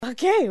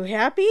Okay, we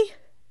happy?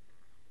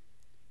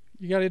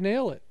 You got to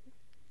nail it.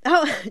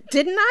 Oh,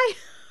 didn't I?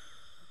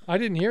 I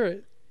didn't hear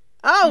it.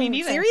 Oh, Me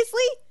neither.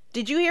 seriously?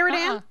 Did you hear it,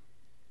 Ann?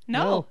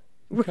 No.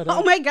 You cut Oh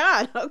off. my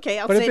God. Okay,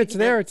 I'll But say if it it's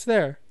again. there, it's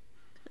there.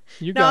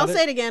 You No, got I'll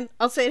say it again.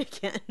 I'll say it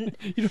again.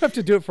 You don't have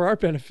to do it for our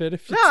benefit.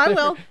 If No, it's I there,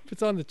 will. If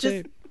it's on the Just,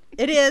 tape.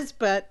 it is,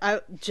 but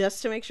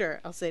just to make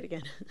sure, I'll say it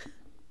again.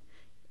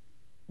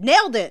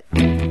 Nailed it.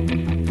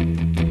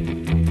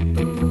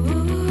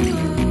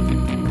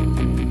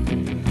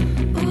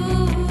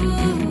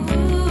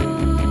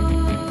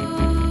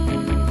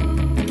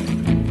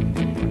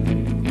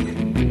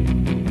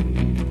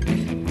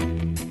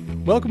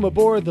 Welcome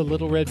aboard the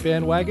Little Red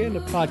Bandwagon,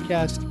 a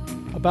podcast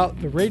about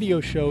the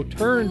radio show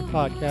turned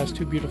podcast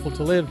Too Beautiful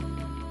to Live.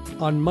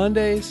 On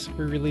Mondays,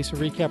 we release a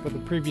recap of the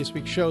previous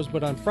week's shows,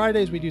 but on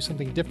Fridays, we do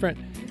something different,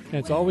 and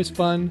it's always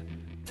fun.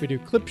 We do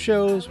clip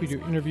shows, we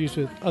do interviews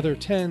with other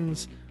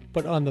tens,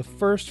 but on the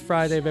first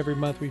Friday of every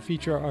month, we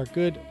feature our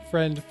good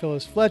friend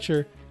Phyllis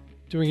Fletcher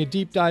doing a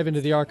deep dive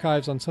into the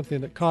archives on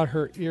something that caught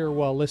her ear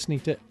while listening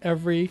to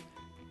every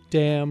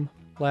damn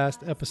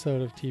last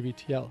episode of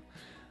TBTL.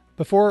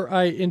 Before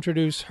I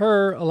introduce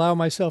her, allow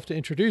myself to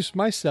introduce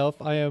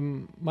myself. I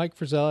am Mike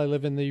Frizzell. I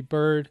live in the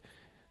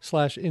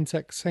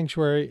bird/insect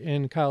sanctuary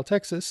in Kyle,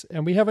 Texas.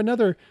 And we have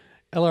another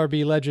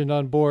LRB legend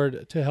on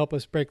board to help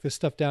us break this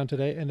stuff down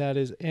today, and that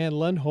is Ann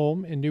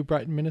Lundholm in New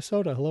Brighton,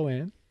 Minnesota. Hello,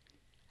 Ann.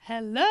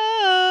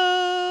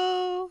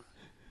 Hello.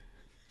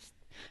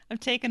 I'm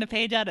taking a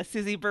page out of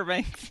Susie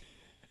Burbanks.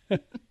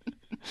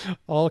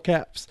 All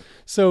caps.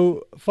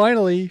 So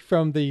finally,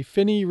 from the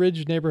Finney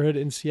Ridge neighborhood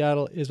in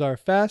Seattle is our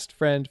fast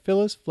friend,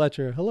 Phyllis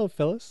Fletcher. Hello,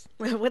 Phyllis.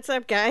 What's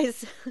up,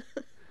 guys?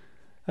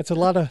 That's a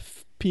lot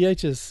of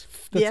PHs.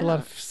 That's a lot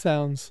of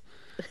sounds.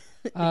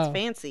 It's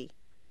fancy.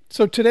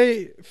 So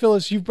today,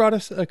 Phyllis, you've brought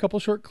us a couple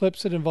short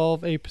clips that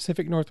involve a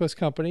Pacific Northwest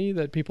company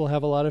that people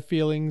have a lot of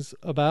feelings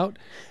about.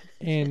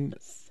 And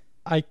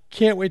I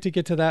can't wait to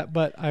get to that,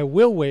 but I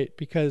will wait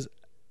because,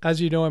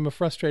 as you know, I'm a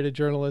frustrated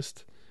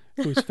journalist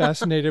who's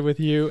fascinated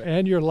with you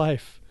and your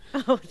life.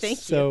 Oh, thank you.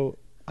 So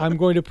I'm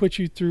going to put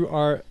you through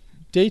our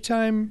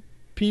daytime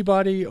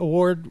Peabody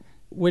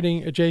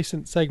Award-winning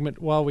adjacent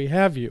segment while we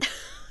have you.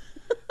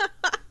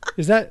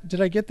 Did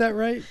I get that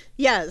right?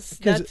 Yes,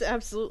 that's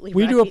absolutely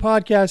we right. do a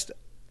podcast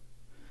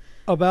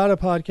about a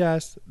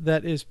podcast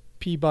that is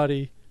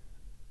Peabody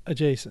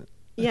adjacent.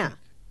 Yeah.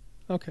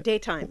 Okay.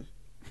 Daytime.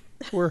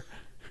 We're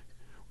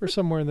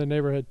somewhere in the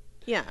neighborhood.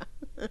 Yeah.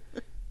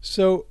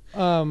 So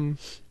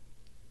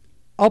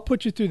I'll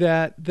put you through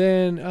that.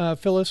 Then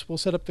Phyllis will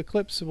set up the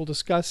clips and we'll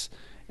discuss.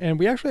 And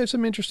we actually have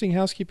some interesting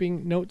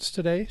housekeeping notes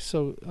today,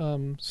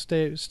 so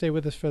stay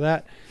with us for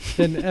that.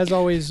 Then, as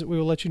always, we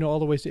will let you know all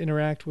the ways to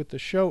interact with the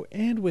show.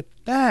 And with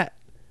that,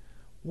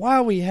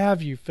 while we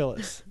have you,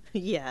 Phyllis,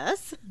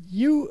 Yes.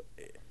 you,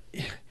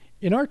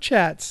 in our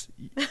chats,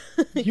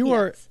 you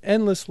are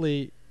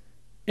endlessly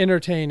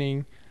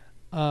entertaining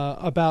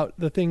about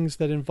the things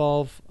that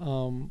involve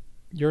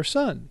your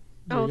son,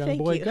 your young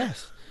thank boy, you.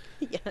 Gus.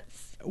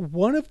 Yes.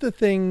 One of the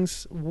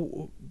things,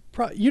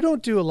 you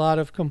don't do a lot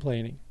of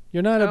complaining.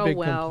 You're not a big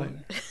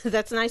complainer.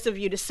 That's nice of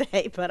you to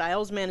say, but I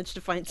always manage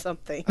to find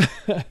something.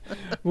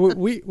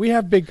 we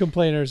have big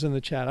complainers in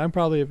the chat. I'm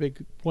probably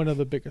one of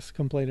the biggest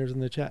complainers in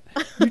the chat.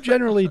 You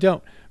generally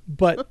don't,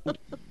 but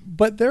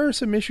there are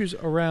some issues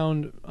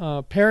around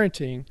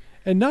parenting,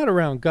 and not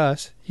around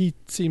Gus. He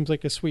seems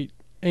like a sweet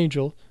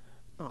angel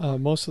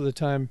most of the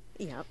time.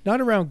 Yeah.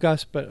 Not around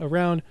Gus, but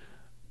around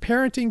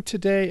parenting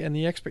today and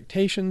the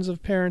expectations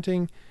of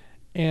parenting.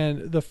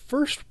 And the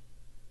first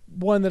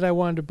one that I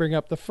wanted to bring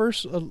up, the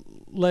first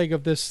leg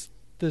of this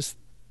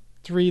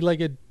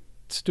three-legged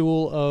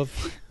stool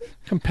of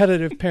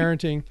competitive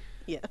parenting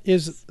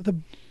is the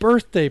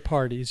birthday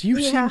parties.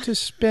 You seem to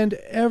spend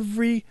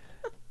every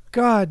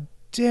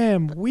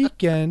goddamn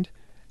weekend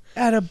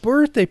at a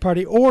birthday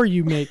party, or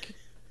you make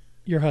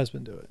your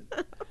husband do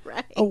it.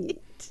 Right.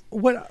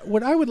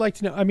 What I would like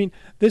to know, I mean,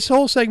 this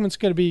whole segment's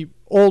going to be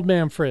old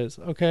man Frizz,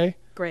 okay?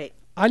 Great.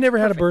 I never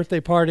had a birthday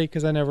party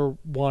because I never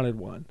wanted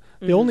one.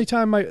 The only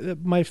time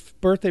my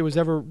birthday was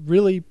ever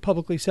really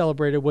publicly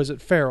celebrated was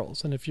at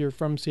Farrell's. And if you're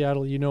from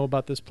Seattle, you know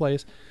about this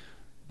place.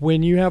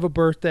 When you have a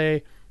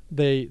birthday,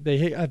 they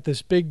have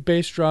this big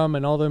bass drum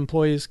and all the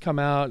employees come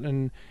out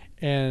and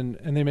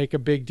they make a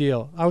big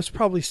deal. I was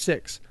probably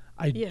 6.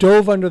 I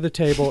dove under the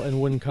table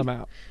and wouldn't come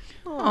out.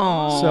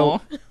 Aww.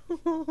 So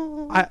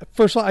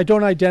first of all, I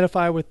don't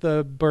identify with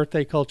the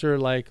birthday culture.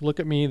 Like, look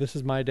at me, this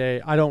is my day.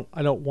 I don't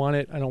want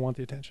it. I don't want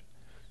the attention.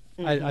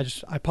 I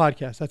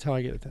podcast. That's how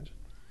I get attention.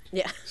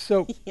 Yeah.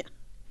 So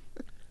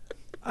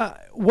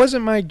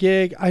wasn't my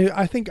gig.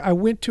 I think I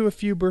went to a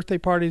few birthday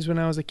parties when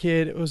I was a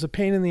kid. It was a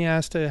pain in the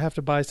ass to have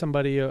to buy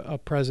somebody a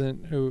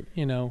present who,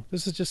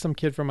 this is just some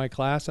kid from my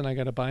class and I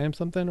got to buy him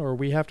something, or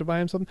we have to buy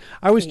him something.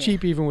 I was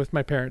cheap even with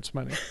my parents'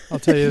 money. I'll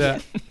tell you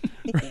that.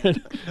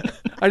 Right?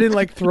 I didn't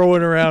like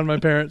throwing around my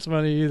parents'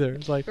 money either.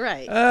 It's like,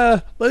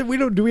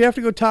 do we have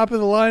to go top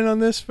of the line on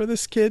this for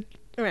this kid?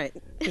 Right.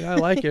 I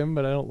like him,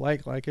 but I don't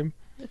like him.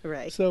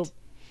 Right. So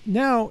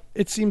now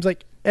it seems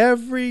like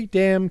every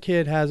damn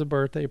kid has a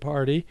birthday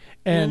party,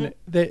 and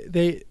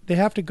they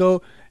have to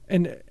go.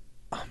 And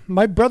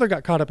my brother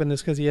got caught up in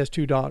this because he has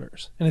 2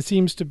 daughters, and it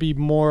seems to be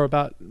more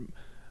about,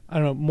 I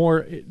don't know,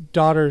 more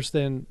daughters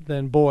than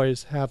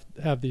boys have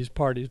these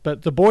parties.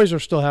 But the boys are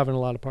still having a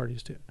lot of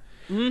parties too.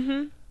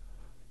 Mm-hmm.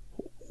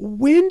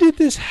 When did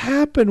this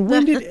happen?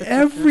 When did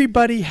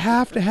everybody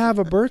have to have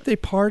a birthday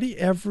party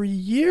every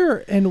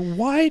year? And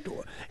why?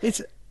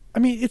 It's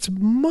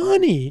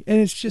money, and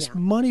it's just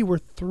money we're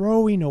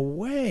throwing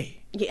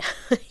away. Yeah,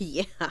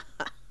 yeah.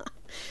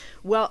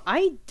 Well,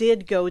 I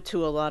did go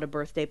to a lot of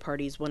birthday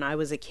parties when I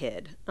was a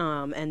kid.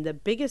 And the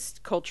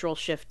biggest cultural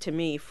shift to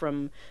me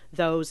from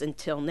those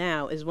until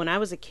now is when I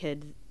was a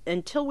kid,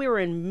 until we were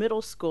in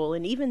middle school,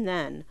 and even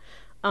then,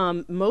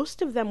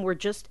 most of them were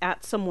just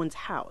at someone's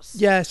house.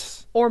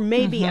 Yes. Or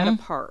maybe at a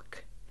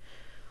park.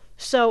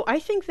 So I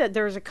think that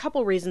there's a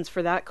couple reasons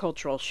for that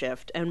cultural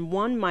shift. And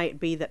one might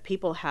be that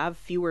people have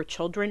fewer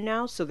children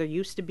now, so they're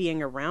used to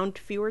being around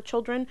fewer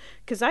children.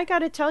 Because I got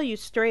to tell you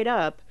straight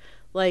up,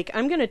 like,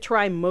 I'm going to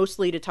try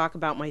mostly to talk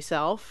about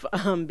myself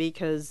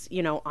because,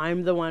 you know,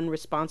 I'm the one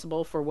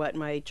responsible for what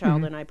my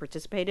child and I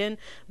participate in.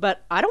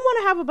 But I don't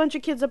want to have a bunch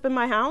of kids up in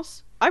my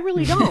house. I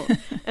really don't.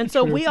 And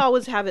so we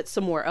always have it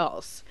somewhere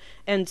else.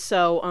 And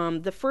so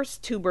the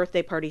first 2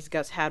 birthday parties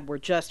Gus had were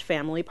just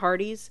family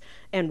parties.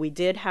 And we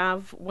did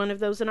have one of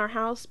those in our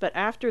house. But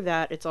after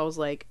that, it's always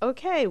like,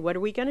 okay, what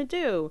are we going to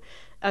do?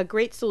 A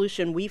great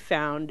solution we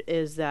found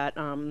is that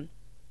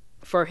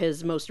for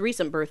his most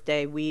recent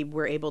birthday, we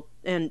were able,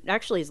 and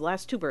actually his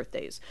last 2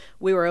 birthdays,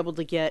 we were able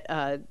to get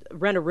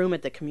rent a room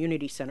at the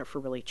community center for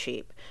really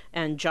cheap.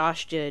 And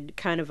Josh did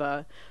kind of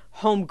a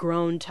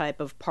homegrown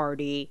type of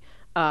party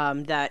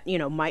that, you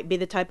know, might be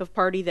the type of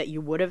party that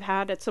you would have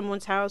had at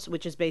someone's house,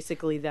 which is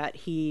basically that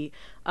he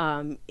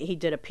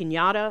did a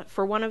piñata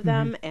for one of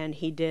them, and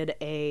he did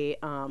a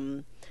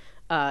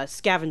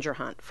scavenger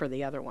hunt for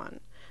the other one.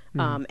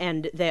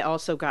 And they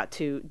also got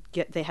to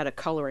they had a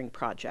coloring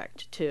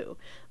project too.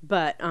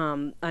 But,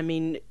 I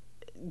mean,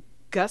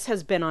 Gus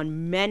has been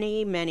on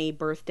many, many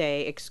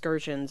birthday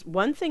excursions.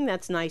 One thing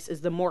that's nice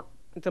is the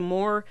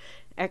more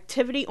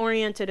activity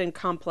oriented and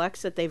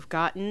complex that they've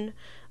gotten,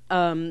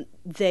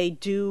 they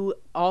do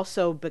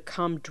also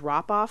become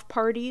drop-off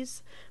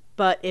parties.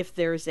 But if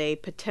there's a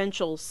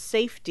potential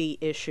safety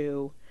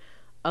issue,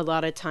 a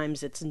lot of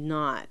times it's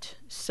not.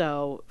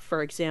 So,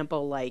 for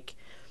example, like,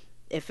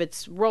 if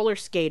it's roller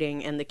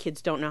skating and the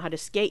kids don't know how to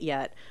skate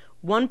yet,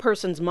 one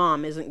person's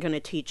mom isn't going to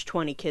teach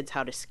 20 kids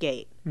how to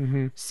skate.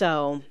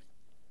 So,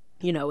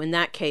 you know, in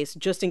that case,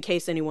 just in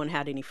case anyone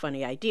had any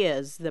funny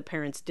ideas, the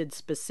parents did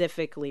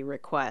specifically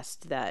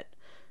request that,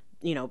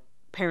 you know,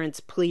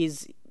 parents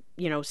please,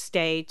 you know,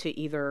 stay to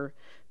either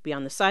be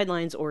on the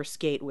sidelines or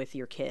skate with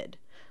your kid.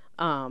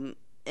 And,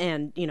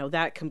 you know,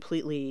 that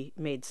completely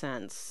made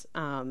sense.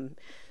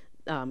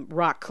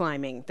 Rock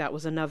climbing, that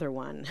was another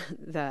one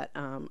that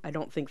I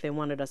don't think they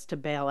wanted us to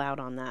bail out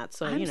on that.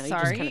 So, you know, you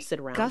just kind of sit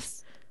around.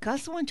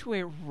 Gus went to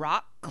a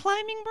rock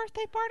climbing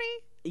birthday party?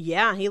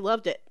 Yeah, he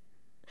loved it.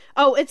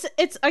 Oh, it's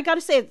I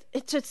gotta say,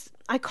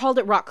 I called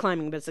it rock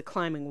climbing, but it's a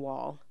climbing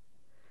wall.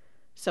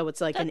 So it's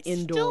like an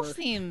indoor. Still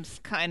seems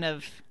kind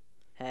of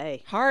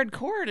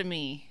hardcore to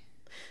me.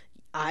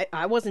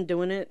 I wasn't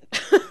doing it.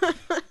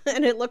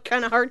 And it looked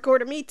kind of hardcore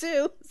to me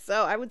too.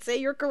 So I would say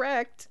you're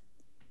correct.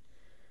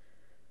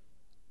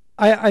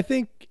 I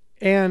think,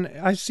 and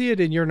I see it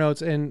in your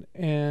notes,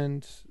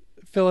 and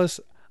Phyllis,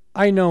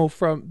 I know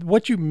from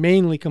what you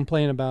mainly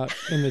complain about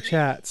in the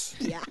chats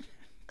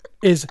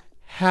is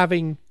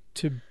having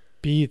to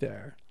be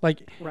there.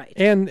 Like, right.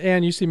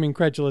 And you seem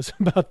incredulous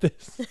about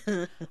this.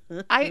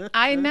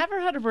 I never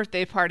had a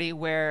birthday party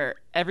where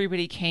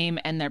everybody came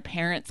and their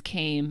parents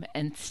came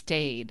and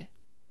stayed.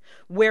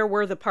 Where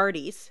were the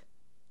parties?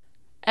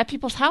 At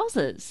people's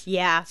houses.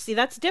 Yeah, see,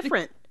 that's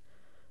different.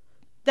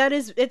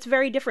 It's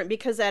very different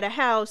because at a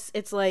house,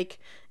 it's like,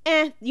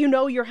 you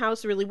know your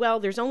house really well.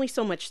 There's only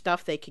so much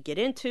stuff they could get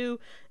into.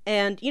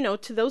 And, you know,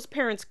 to those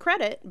parents'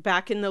 credit,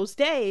 back in those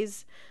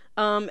days,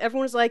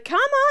 everyone was like, come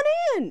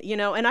on in, you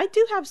know, and I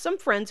do have some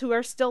friends who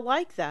are still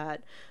like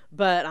that,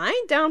 but I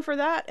ain't down for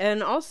that.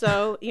 And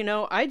also, you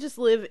know, I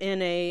live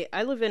in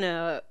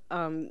a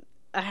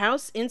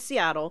house in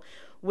Seattle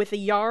with a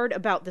yard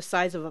about the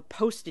size of a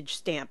postage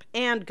stamp,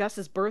 and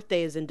Gus's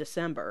birthday is in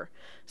December.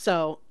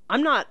 So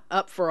I'm not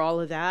up for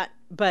all of that.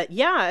 But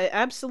yeah,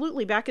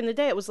 absolutely. Back in the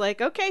day, it was like,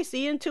 okay,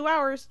 see you in 2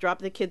 hours. Drop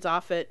the kids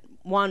off at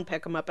 1,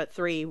 pick them up at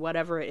 3,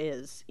 whatever it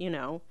is, you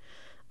know.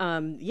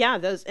 And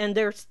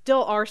there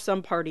still are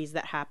some parties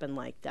that happen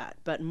like that.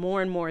 But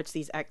more and more, it's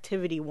these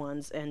activity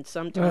ones. And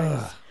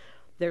sometimes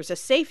there's a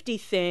safety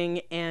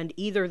thing, and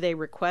either they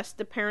request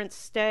the parents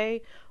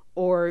stay,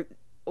 or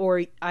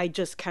I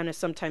just kind of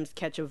sometimes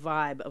catch a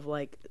vibe of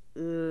like,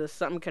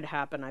 something could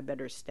happen, I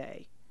better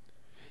stay.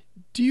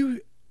 Do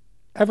you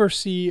ever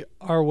see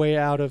our way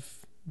out of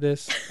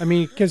this? I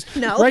mean, because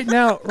no.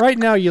 right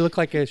now you look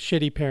like a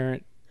shitty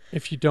parent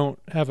if you don't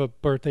have a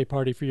birthday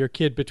party for your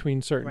kid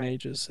between certain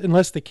ages,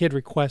 unless the kid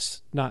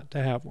requests not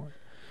to have one.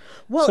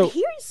 Well,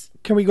 so,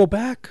 can we go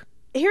back?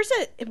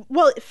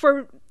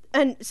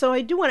 And so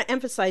I do want to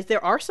emphasize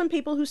there are some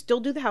people who still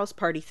do the house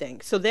party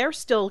thing. So they're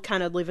still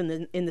kind of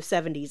living in the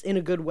 70s in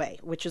a good way,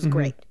 which is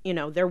great. You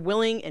know, they're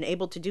willing and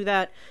able to do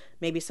that.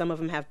 Maybe some of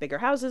them have bigger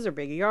houses or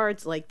bigger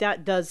yards. Like,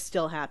 that does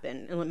still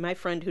happen. And my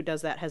friend who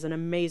does that has an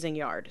amazing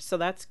yard. So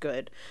that's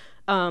good.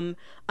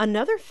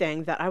 Another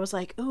thing that I was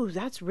like, ooh,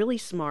 that's really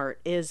smart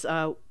is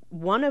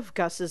one of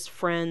Gus's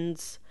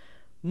friends'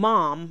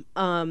 mom,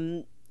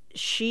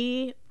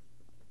 she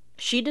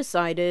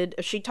decided,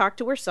 she talked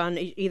to her son,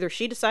 either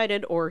she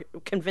decided or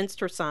convinced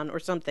her son or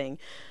something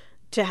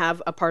to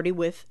have a party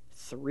with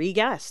 3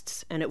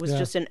 guests. And it was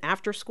just an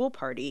after school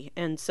party.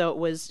 And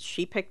so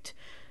she picked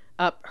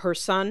up her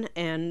son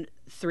and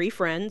 3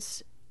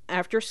 friends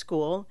after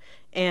school,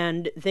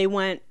 and they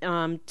went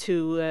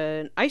to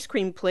an ice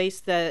cream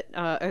place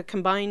a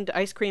combined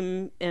ice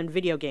cream and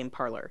video game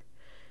parlor.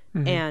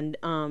 And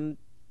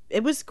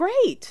it was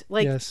great.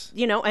 Like,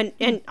 you know,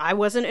 and I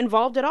wasn't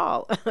involved at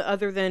all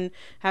other than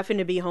having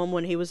to be home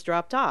when he was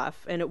dropped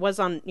off. And it was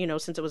on, you know,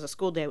 since it was a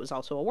school day, it was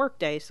also a work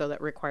day. So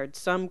that required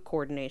some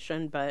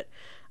coordination, but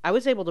I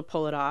was able to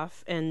pull it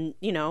off. And,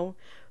 you know,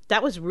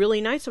 that was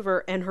really nice of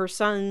her. And her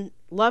son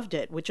loved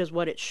it, which is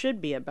what it should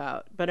be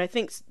about. But I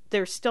think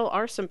there still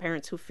are some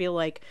parents who feel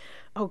like,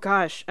 oh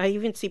gosh, I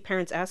even see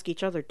parents ask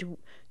each other,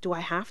 do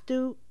I have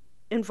to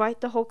invite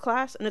the whole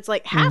class? And it's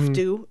like, have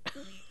to?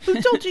 Who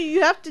told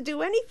you have to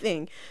do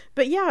anything?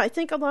 But yeah, I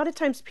think a lot of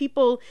times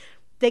people,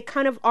 they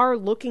kind of are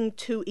looking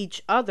to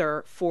each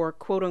other for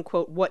quote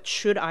unquote, what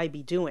should I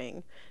be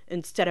doing?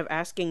 Instead of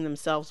asking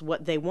themselves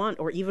what they want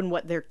or even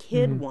what their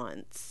kid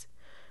wants.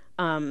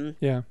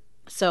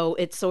 So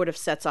it sort of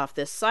sets off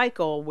this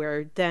cycle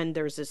where then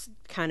there's this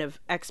kind of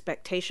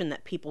expectation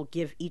that people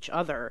give each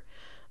other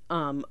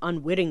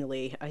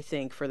unwittingly, I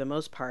think, for the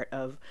most part,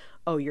 of,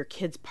 oh, your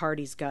kid's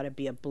party's got to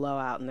be a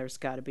blowout and there's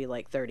got to be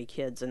like 30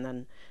 kids, and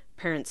then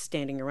parents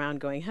standing around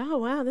going, oh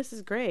wow, this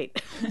is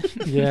great.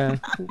 Yeah.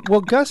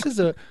 Well, Gus is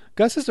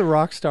a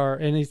rock star,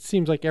 and it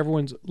seems like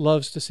everyone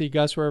loves to see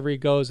Gus wherever he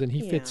goes, and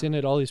he fits in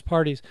at all these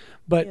parties.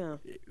 But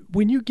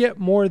when you get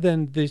more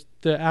than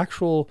the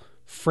actual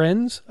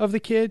friends of the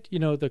kid, you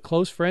know, the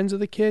close friends of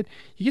the kid,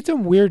 you get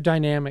some weird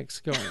dynamics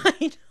going.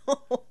 I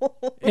know.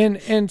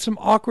 And some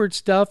awkward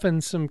stuff,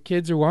 and some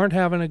kids who aren't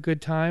having a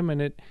good time,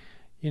 and it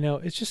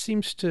just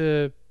seems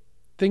to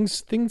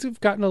things have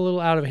gotten a little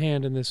out of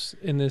hand in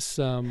this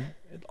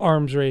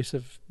arms race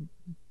of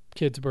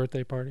kids'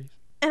 birthday parties.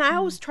 And I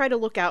always try to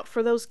look out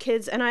for those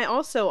kids, and I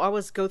also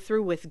always go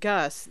through with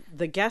Gus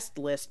the guest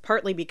list,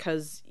 partly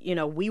because, you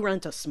know, we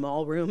rent a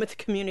small room at the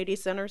community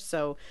center,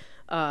 so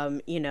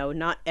you know,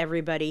 not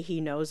everybody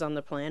he knows on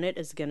the planet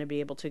is going to be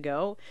able to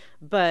go.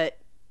 But,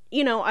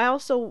 you know, I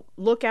also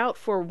look out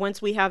for,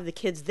 once we have the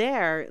kids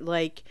there,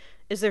 like,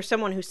 is there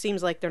someone who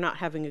seems like they're not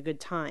having a good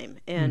time?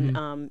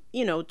 And,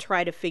 you know,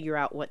 try to figure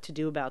out what to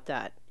do about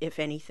that, if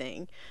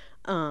anything.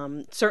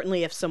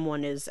 Certainly if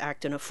someone is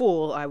acting a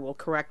fool, I will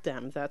correct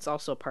them. That's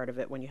also part of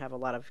it when you have a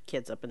lot of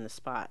kids up in the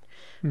spot.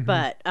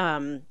 But,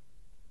 yeah,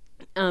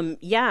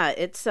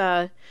 it's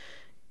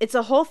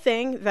a whole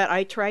thing that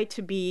I try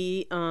to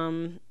be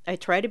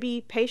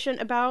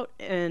patient about,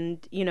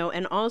 and, you know,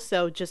 and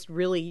also just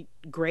really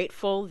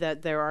grateful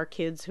that there are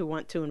kids who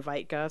want to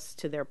invite Gus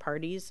to their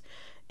parties.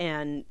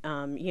 And,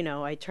 you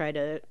know, I try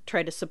to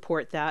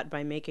support that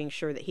by making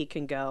sure that he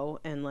can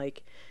go. And,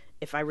 like,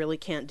 if I really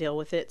can't deal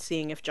with it,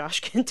 seeing if Josh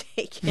can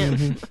take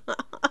him.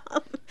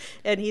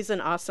 And he's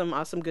an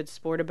awesome, good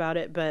sport about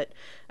it. But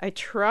I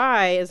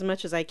try as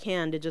much as I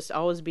can to just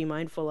always be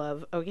mindful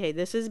of, okay,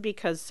 this is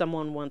because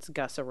someone wants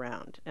Gus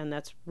around. And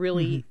that's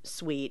really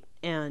sweet.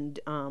 And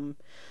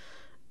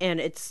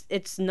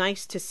it's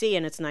nice to see,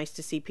 and it's nice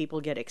to see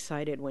people get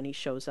excited when he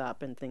shows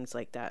up and things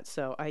like that.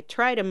 So I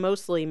try to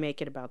mostly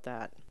make it about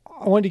that.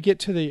 I wanted to get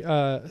to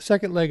the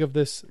second leg of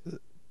this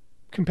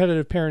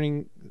competitive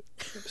parenting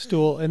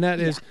stool, and that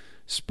is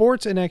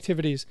sports and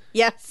activities.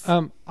 Yes.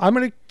 I'll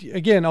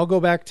go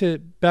back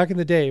in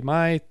the day,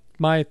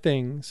 my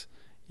things.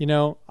 You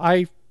know,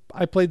 I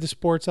played the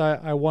sports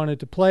I wanted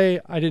to play.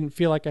 I didn't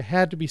feel like I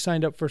had to be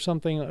signed up for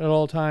something at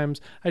all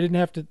times. I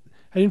didn't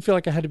feel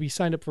like I had to be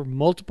signed up for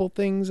multiple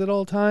things at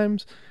all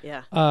times.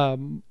 Yeah.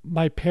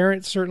 My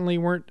parents certainly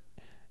weren't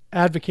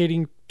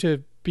advocating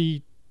to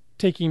be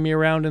taking me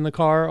around in the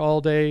car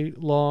all day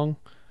long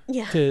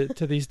to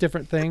these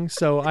different things.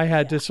 So I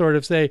had to sort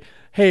of say,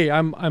 hey,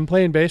 I'm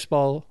playing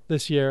baseball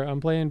this year. I'm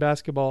playing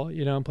basketball.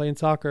 You know, I'm playing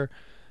soccer.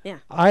 Yeah.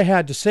 I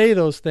had to say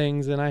those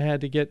things, and I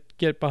had to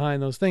get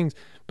behind those things.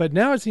 But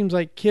now it seems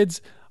like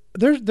kids,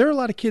 there are a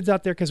lot of kids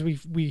out there, because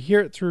we hear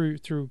it through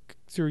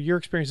your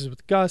experiences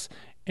with Gus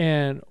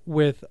and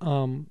with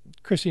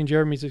Christy and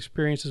Jeremy's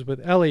experiences with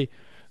Ellie.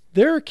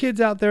 There are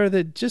kids out there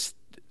that just,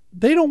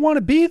 they don't want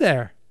to be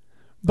there,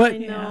 but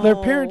their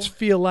parents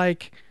feel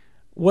like,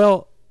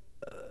 well,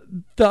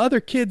 the other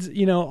kids,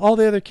 you know, all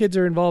the other kids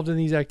are involved in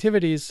these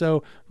activities,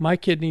 so my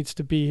kid needs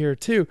to be here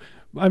too.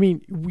 I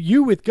mean,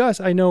 you with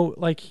Gus, I know,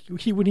 like,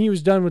 when he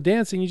was done with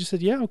dancing, you just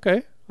said, yeah,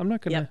 okay, I'm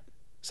not gonna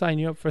sign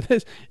you up for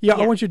this. Yeah,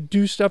 I want you to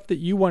do stuff that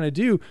you want to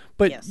do.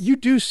 But you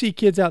do see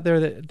kids out there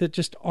that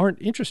just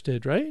aren't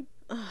interested, right?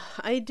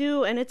 I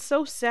do, and it's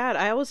so sad.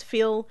 I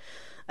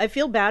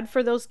feel bad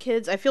for those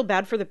kids. I feel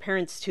bad for the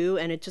parents too,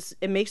 and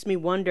it makes me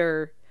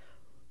wonder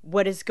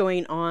what is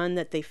going on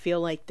that they feel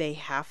like they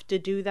have to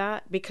do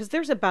that, because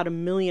there's about a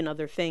million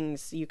other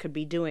things you could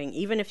be doing.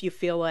 Even if you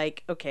feel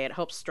like, okay, it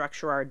helps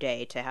structure our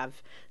day to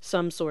have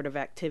some sort of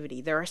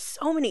activity. There are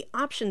so many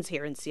options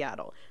here in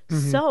Seattle,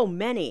 so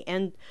many,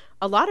 and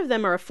a lot of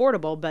them are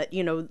affordable, but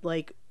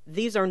like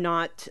these are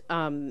not,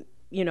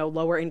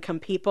 lower income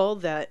people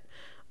that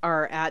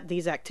are at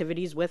these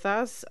activities with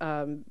us.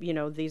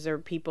 These are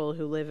people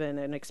who live in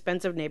an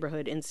expensive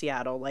neighborhood in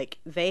Seattle. Like,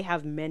 they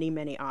have many,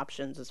 many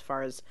options as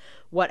far as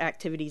what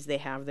activities they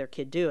have their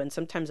kid do. And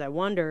sometimes I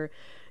wonder,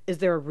 is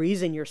there a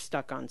reason you're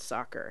stuck on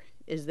soccer?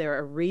 Is there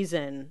a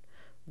reason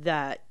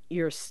that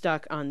you're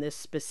stuck on this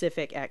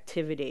specific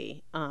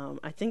activity?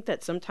 I think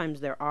that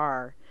sometimes there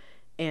are,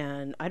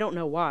 and I don't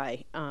know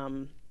why.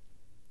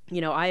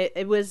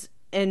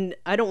 And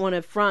I don't want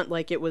to front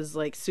like it was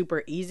like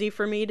super easy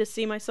for me to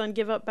see my son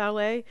give up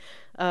ballet.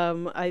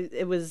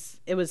 It was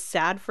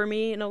sad for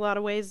me in a lot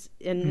of ways,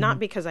 and not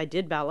because I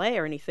did ballet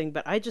or anything,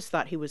 but I just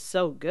thought he was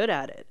so good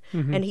at it,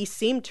 and he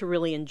seemed to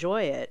really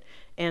enjoy it.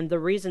 And the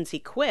reasons he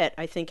quit,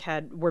 I think,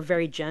 were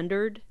very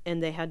gendered,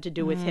 and they had to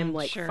do with him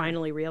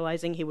finally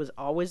realizing he was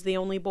always the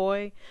only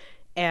boy,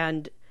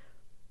 and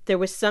there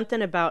was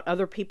something about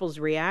other people's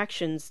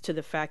reactions to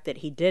the fact that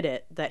he did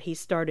it that he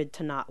started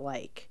to not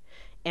like.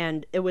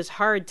 And it was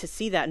hard to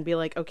see that and be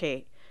like,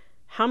 okay,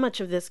 how much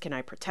of this can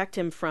I protect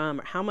him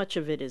from? How much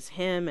of it is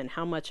him and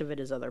how much of it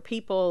is other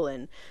people?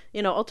 And,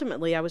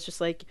 ultimately I was just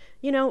like,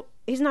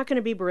 he's not going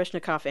to be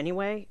Baryshnikov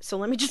anyway, so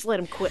let me just let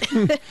him quit.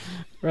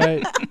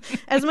 Right.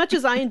 As much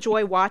as I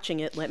enjoy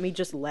watching it, let me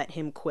just let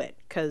him quit,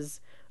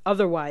 because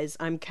otherwise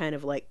I'm kind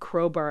of like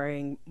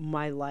crowbarring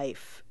my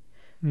life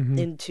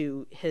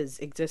into his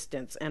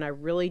existence. And I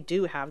really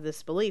do have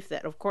this belief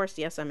that, of course,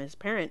 yes, I'm his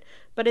parent,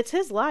 but it's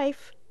his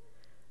life.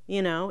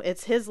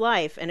 It's his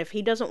life. And if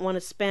he doesn't want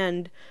to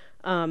spend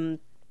a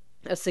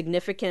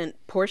significant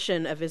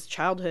portion of his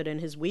childhood and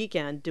his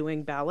weekend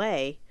doing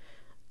ballet,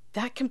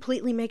 that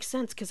completely makes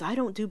sense, because I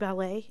don't do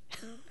ballet.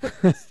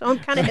 So I'm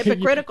kind of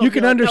hypocritical. You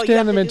can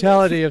understand the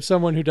mentality of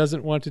someone who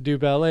doesn't want to do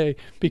ballet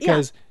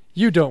because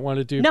you don't want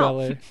to do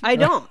ballet. I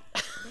don't.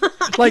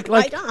 Like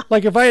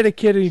if I had a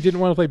kid and he didn't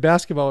want to play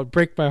basketball, it would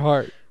break my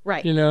heart.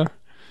 Right.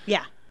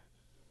 Yeah.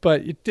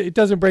 But it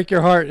doesn't break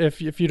your heart if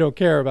you don't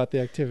care about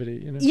the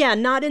activity, Yeah,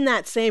 not in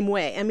that same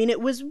way. I mean,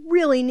 it was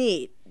really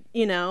neat,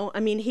 I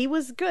mean, he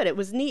was good. It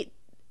was neat.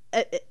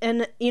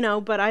 And,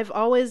 but I've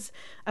always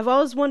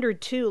wondered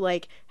too,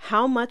 like,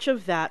 how much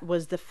of that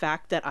was the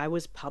fact that I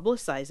was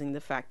publicizing the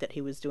fact that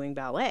he was doing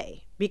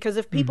ballet? Because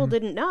if people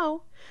didn't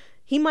know,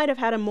 he might have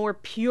had a more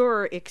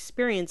pure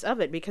experience of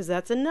it, because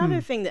that's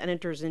another thing that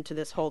enters into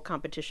this whole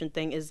competition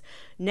thing is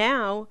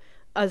now,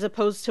 as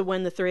opposed to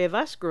when the three of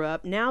us grew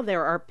up, now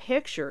there are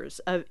pictures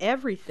of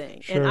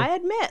everything. Sure. And I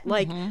admit,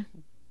 like,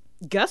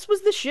 Gus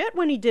was the shit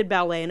when he did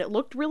ballet, and it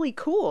looked really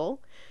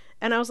cool.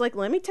 And I was like,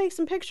 let me take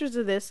some pictures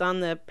of this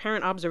on the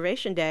parent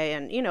observation day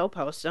and,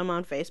 post them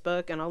on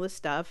Facebook and all this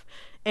stuff.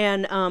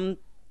 And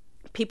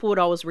people would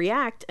always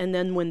react. And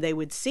then when they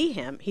would see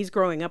him, he's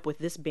growing up with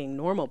this being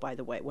normal, by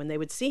the way. When they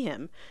would see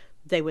him,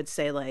 they would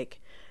say,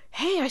 like,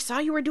 hey, I saw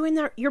you were doing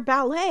your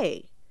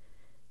ballet.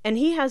 And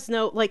he has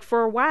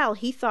for a while,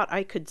 he thought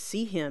I could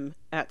see him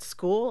at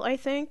school, I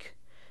think,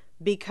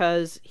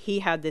 because he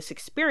had this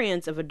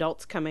experience of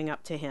adults coming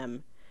up to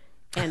him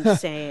and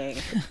saying,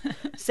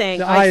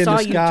 I saw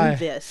you do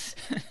this.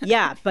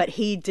 Yeah, but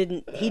he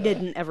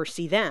didn't ever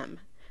see them.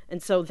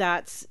 And so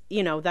that's,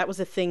 that was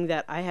a thing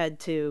that I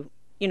had to,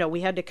 we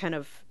had to kind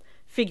of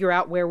figure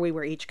out where we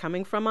were each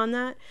coming from on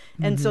that.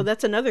 And so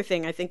that's another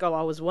thing I think I'll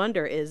always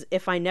wonder is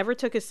if I never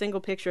took a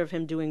single picture of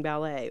him doing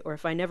ballet, or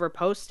if I never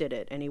posted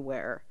it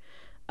anywhere,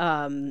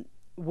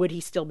 would he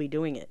still be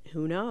doing it?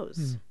 Who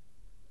knows?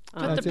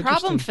 But the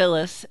problem,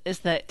 Phyllis, is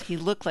that he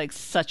looked like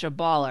such a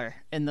baller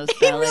in those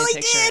ballet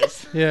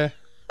pictures. Did. Yeah.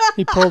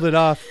 He pulled it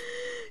off.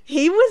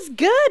 He was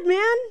good,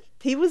 man.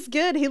 He was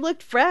good. He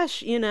looked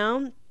fresh,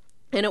 And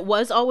it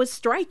was always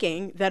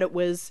striking that it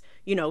was,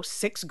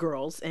 6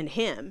 girls and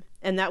him.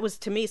 And that was,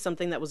 to me,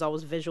 something that was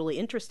always visually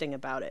interesting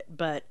about it.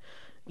 But,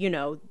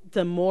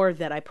 the more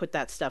that I put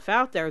that stuff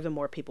out there, the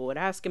more people would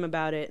ask him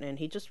about it. And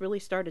he just really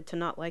started to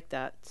not like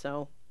that.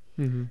 So,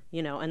 and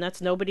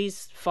that's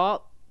nobody's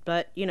fault,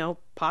 but,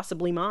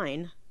 possibly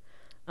mine.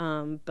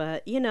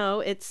 But,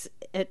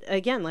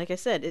 again, like I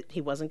said, he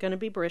wasn't going to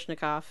be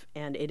Baryshnikov,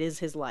 and it is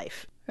his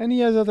life. And he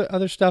has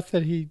other stuff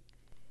that he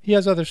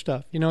has other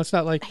stuff. It's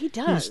not like he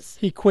does.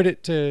 He quit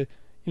it to,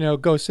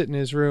 go sit in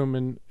his room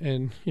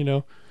and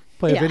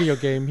play a video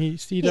game.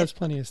 He does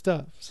plenty of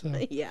stuff.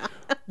 So yeah.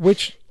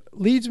 Which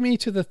leads me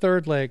to the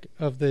third leg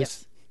of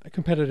this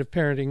competitive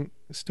parenting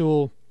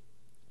stool,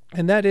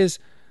 and that is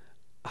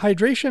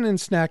hydration and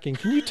snacking.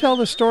 Can you tell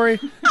the story?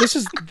 This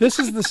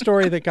is the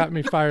story that got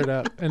me fired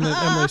up and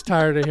that Emily's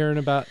tired of hearing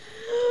about.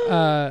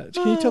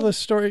 Can you tell the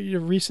story,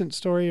 your recent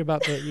story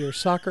about your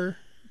soccer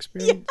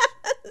experience?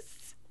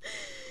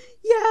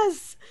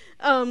 Yes.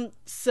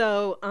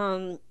 So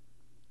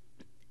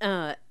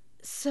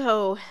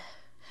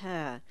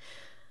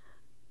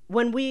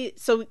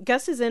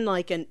Gus is in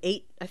like an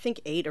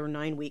 8 or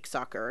 9 week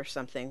soccer or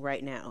something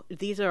right now.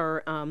 These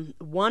are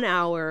 1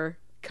 hour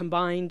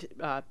combined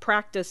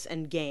practice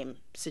and game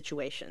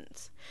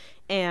situations.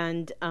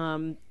 And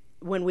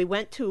when we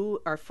went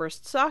to our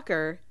first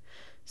soccer,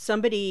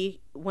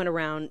 somebody went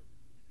around,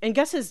 and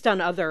Gus has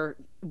done other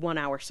 1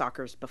 hour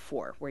soccers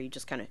before where you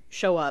just kind of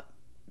show up,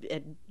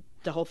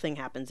 the whole thing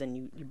happens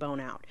and you bone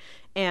out.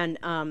 And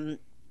on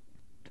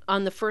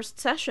the first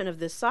session of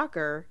this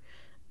soccer,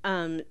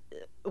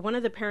 one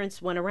of the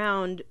parents went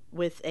around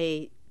with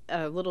a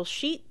little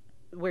sheet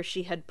where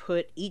she had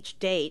put each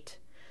date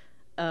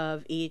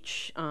of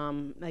each,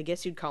 I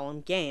guess you'd call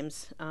them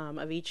games,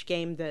 of each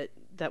game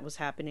that was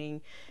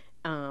happening,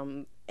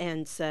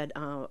 and said,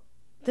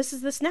 this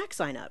is the snack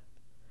sign up.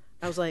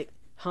 I was like,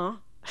 huh?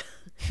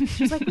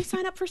 She was like, we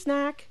sign up for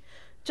snack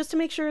just to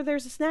make sure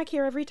there's a snack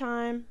here every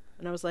time.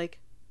 And I was like,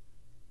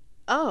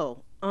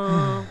 oh,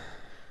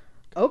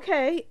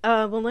 okay.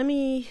 Well, let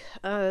me,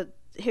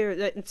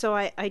 here. So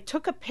I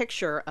took a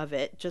picture of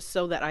it just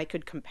so that I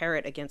could compare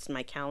it against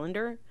my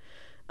calendar.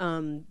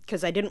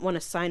 Because I didn't want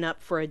to sign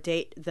up for a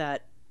date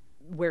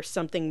where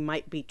something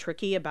might be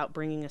tricky about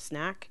bringing a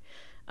snack.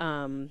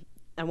 I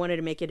wanted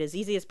to make it as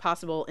easy as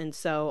possible. And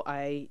so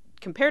I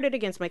compared it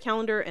against my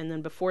calendar. And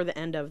then before the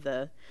end of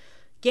the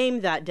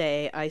game that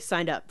day, I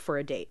signed up for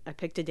a date. I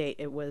picked a date.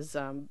 It was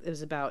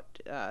about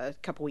a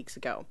couple weeks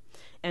ago.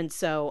 And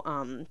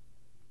so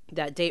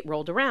that date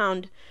rolled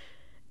around,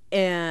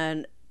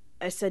 and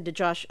I said to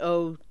Josh,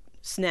 oh,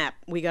 snap,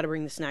 we got to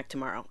bring the snack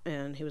tomorrow.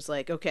 And he was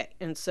like, okay.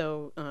 And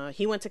so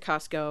he went to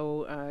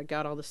Costco,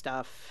 got all the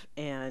stuff,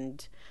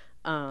 and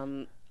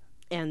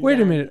wait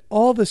a minute,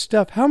 all the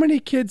stuff. How many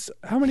kids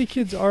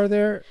are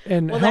there,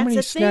 and how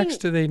many snacks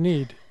do they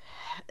need?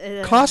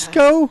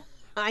 Costco?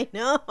 I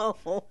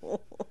know.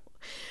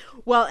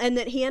 Well, and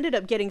then he ended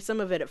up getting some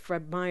of it at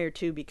Fred Meyer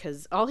too,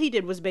 because all he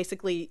did was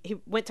basically he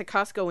went to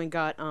Costco and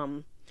got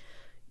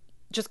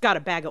just got a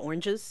bag of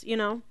oranges, you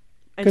know.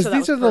 Because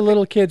these are the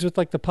little kids with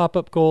like the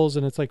pop-up goals,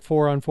 and it's like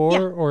 4-on-4. Yeah.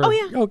 Or oh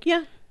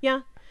yeah,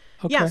 yeah.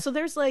 Okay. Yeah. So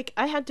there's like,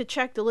 I had to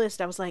check the list.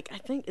 I was like, I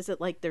think, is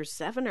it like there's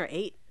 7 or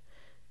 8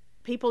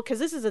 people? Because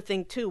this is a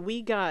thing too.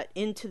 We got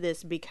into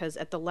this because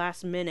at the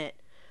last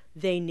minute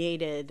they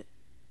needed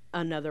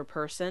another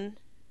person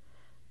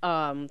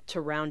to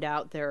round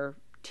out their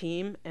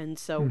team, and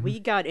so we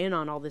got in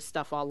on all this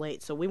stuff all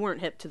late. So we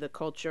weren't hip to the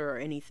culture or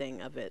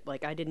anything of it.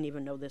 Like, I didn't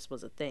even know this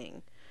was a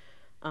thing.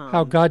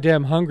 How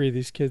goddamn hungry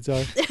these kids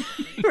are.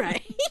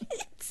 Right.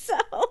 So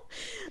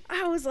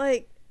I was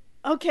like,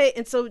 okay.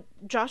 And so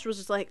Josh was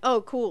just like,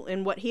 oh, cool.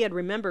 And what he had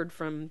remembered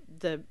from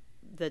the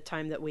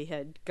time that we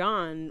had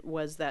gone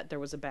was that there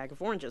was a bag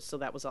of oranges. So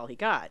that was all he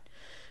got.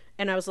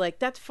 And I was like,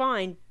 that's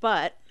fine.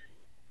 But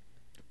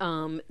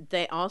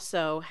they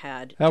also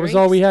had That was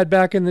all we had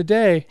back in the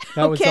day.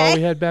 That was all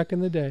we had back in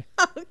the day.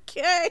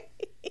 Okay.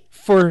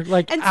 For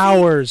like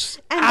hours.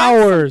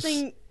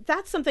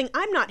 That's something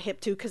I'm not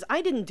hip to, because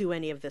I didn't do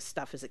any of this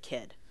stuff as a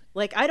kid.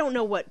 Like, I don't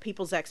know what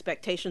people's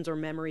expectations or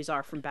memories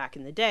are from back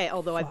in the day,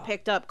 although I've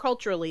picked up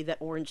culturally that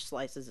orange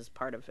slices is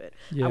part of it.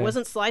 Yeah. I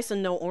wasn't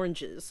slicing no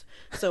oranges.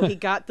 So he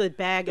got the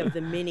bag of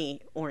the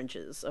mini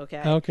oranges,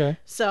 okay? Okay.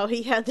 So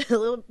he had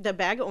the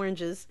bag of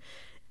oranges,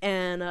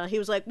 and he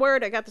was like,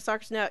 word, I got the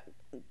soccer snack,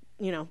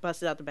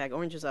 busted out the bag of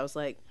oranges. I was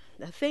like,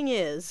 the thing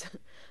is,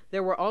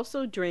 there were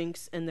also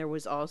drinks, and there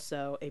was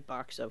also a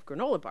box of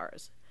granola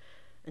bars.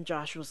 And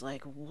Josh was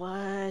like,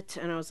 what?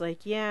 And I was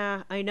like,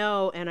 yeah, I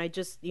know. And I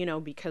just,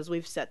 because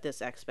we've set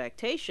this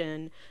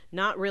expectation,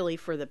 not really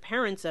for the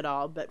parents at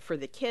all, but for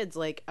the kids.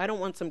 Like, I don't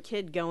want some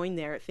kid going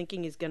there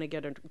thinking he's going to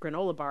get a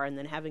granola bar and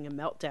then having a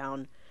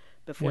meltdown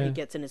before he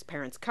gets in his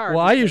parents' car.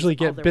 Well, I usually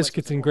get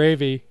biscuits and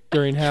gravy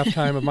during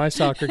halftime of my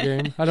soccer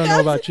game. I don't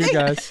know about you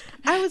guys.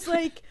 I was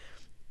like,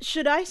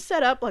 should I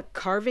set up a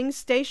carving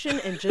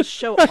station and just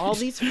show all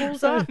these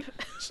fools up?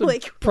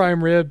 Like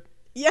prime rib.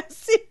 Yes,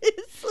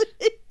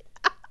 seriously.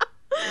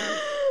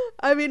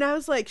 I mean, I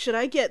was like, should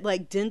I get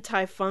like Din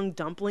Tai Fung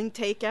dumpling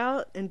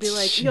takeout and be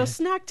like, yo,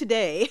 snack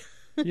today?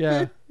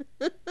 Yeah.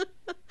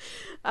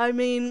 I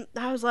mean,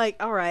 I was like,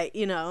 all right,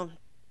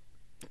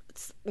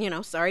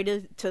 sorry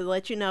to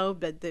let you know,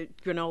 but the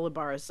granola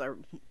bars are,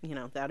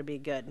 that'd be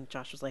good. And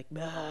Josh was like,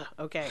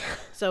 okay.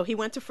 So he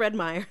went to Fred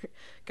Meyer,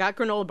 got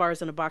granola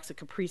bars and a box of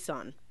Capri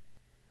Sun.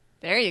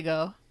 There you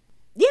go.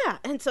 Yeah.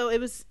 And so it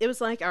was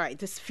like, all right,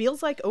 this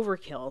feels like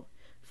overkill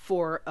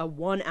for a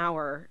 1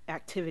 hour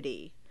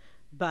activity,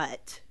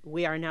 but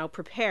we are now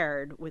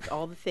prepared with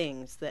all the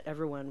things that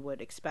everyone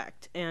would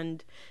expect.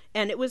 And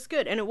it was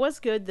good. And it was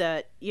good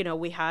that,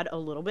 we had a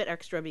little bit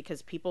extra,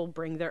 because people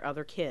bring their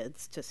other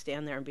kids to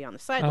stand there and be on the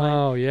sideline.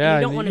 Oh yeah.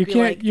 You don't want to be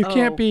like, you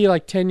can't be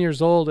like 10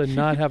 years old and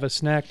not have a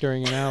snack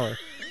during an hour.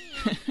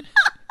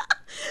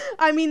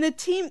 I mean, the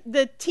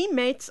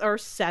teammates are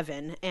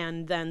 7,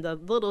 and then the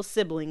little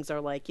siblings are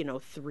like,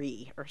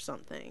 3 or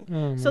something.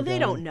 Oh, So my they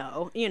God. don't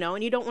know,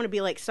 and you don't want to be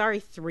like, sorry,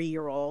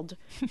 3-year-old,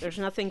 there's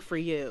nothing for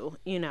you,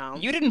 You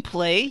didn't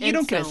play. You And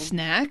don't get a so-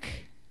 snack.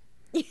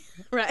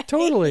 right?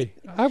 Totally.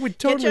 I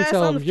would your totally ass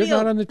tell on them, the you're not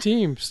field." on the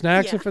team.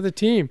 Snacks Yeah. are for the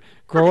team.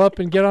 Grow up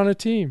and get on a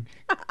team.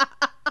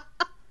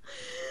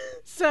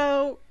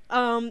 So,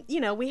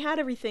 we had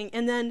everything,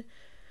 and then,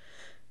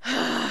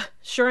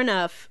 sure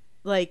enough,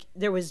 like,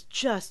 there was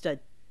just a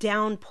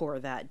downpour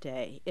that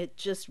day. It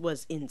just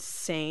was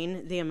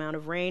insane, the amount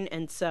of rain,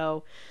 and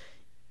so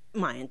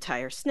my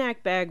entire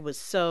snack bag was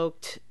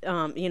soaked.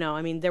 I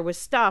mean, there was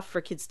stuff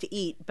for kids to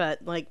eat,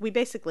 but, like, we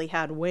basically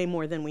had way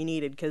more than we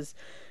needed, because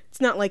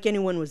it's not like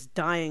anyone was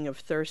dying of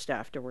thirst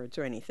afterwards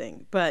or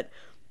anything, but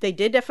they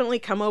did definitely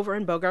come over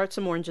and bogart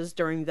some oranges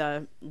during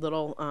the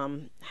little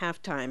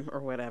halftime or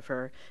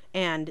whatever.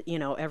 And,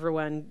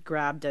 everyone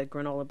grabbed a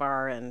granola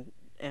bar and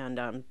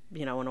an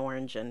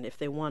orange. And if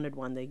they wanted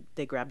one,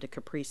 they grabbed a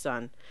Capri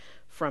Sun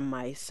from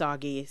my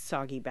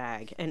soggy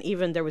bag. And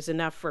even there was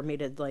enough for me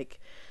to, like,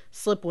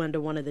 slip one to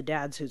one of the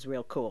dads who's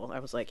real cool. I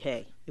was like,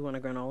 hey, you want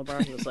a granola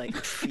bar? He was like,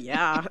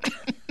 yeah.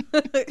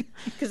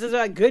 Because it's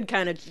a good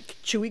kind of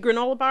chewy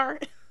granola bar.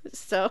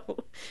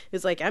 So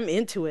it's like, I'm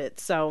into it.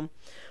 So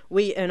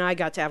I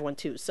got to have one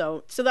too.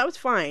 So that was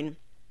fine.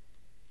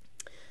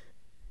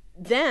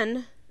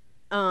 Then,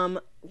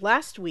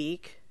 last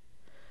week,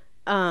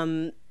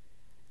 at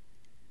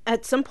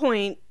some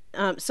point,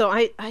 so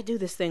I do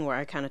this thing where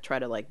I kind of try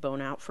to like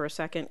bone out for a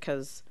second,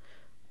 because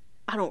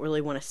I don't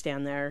really want to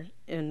stand there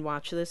and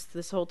watch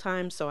this whole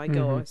time. So I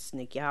go, I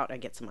sneak out, I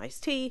get some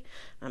iced tea.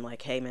 I'm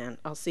like, hey man,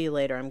 I'll see you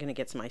later. I'm going to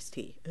get some iced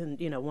tea. And,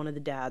 one of the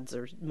dads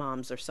or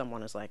moms or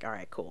someone is like, all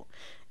right, cool.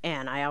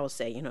 And I always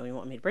say, you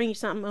want me to bring you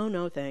something? Oh,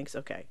 no, thanks.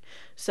 Okay.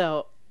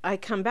 So I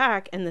come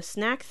back and the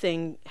snack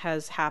thing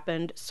has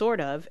happened, sort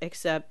of,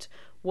 except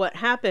what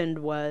happened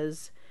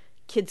was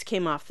kids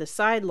came off the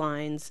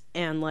sidelines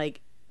and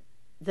like,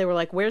 they were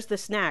like, where's the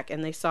snack?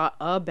 And they saw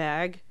a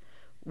bag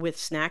with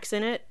snacks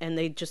in it, and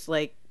they just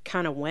like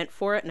kind of went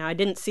for it. Now I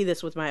didn't see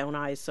this with my own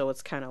eyes, so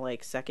it's kind of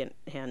like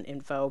secondhand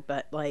info,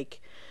 but like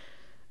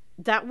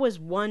that was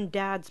one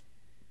dad's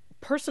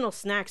personal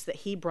snacks that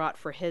he brought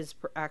for his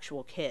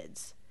actual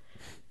kids,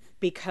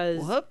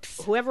 because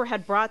Whoops. whoever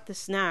had brought the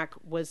snack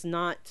was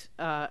not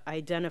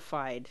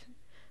identified.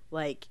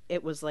 Like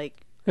it was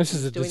like, This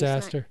is a doing the snack.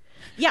 disaster.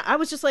 Yeah, I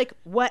was just like,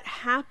 what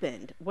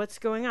happened? What's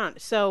going on?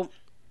 So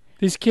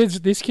These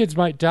kids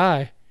might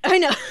die. I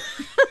know.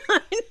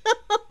 I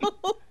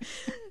know.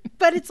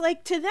 But it's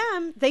like, to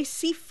them, they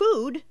see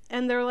food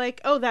and they're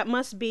like, oh, that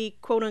must be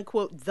quote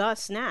unquote the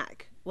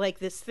snack. Like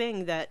this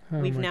thing that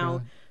we've my now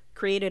God.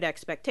 created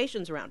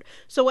expectations around.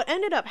 So what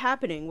ended up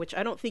happening, which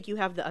I don't think you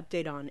have the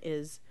update on,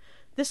 is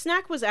the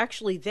snack was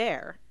actually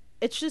there.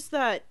 It's just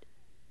that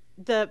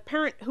the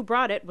parent who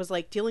brought it was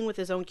like dealing with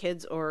his own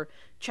kids or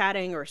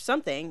chatting or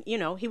something.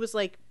 He was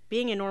like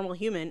being a normal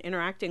human,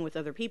 interacting with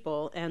other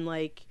people, and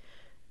like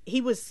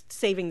he was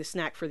saving the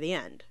snack for the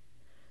end.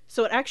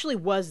 So it actually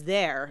was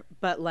there,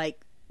 but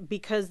like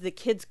because the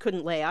kids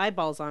couldn't lay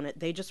eyeballs on it,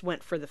 they just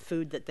went for the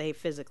food that they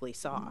physically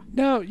saw.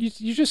 No, you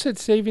just said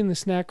saving the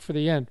snack for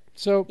the end.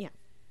 So Yeah.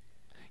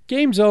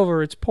 Game's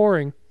over. It's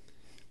pouring.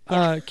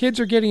 Kids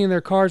are getting in their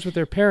cars with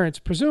their parents.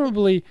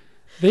 Presumably,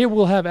 they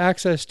will have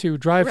access to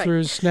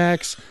drive-thrus, Right.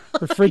 snacks,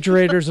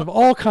 refrigerators of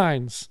all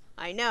kinds.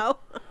 I know.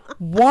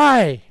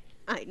 Why?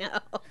 I know.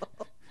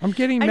 I'm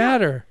getting I know.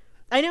 madder.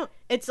 I know.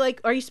 It's like,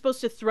 are you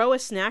supposed to throw a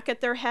snack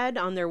at their head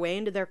on their way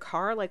into their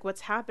car? Like,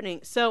 what's happening?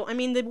 So, I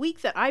mean, the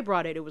week that I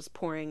brought it, it was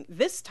pouring.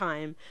 This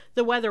time,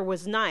 the weather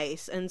was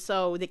nice. And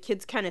so the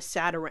kids kind of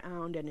sat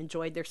around and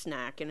enjoyed their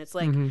snack. And it's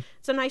like,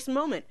 it's a nice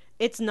moment.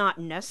 It's not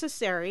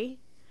necessary,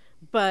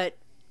 but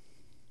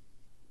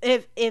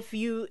if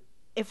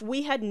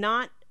we had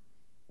not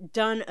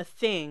done a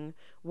thing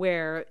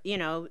where,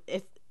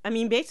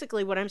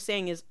 basically what I'm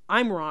saying is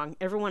I'm wrong,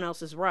 everyone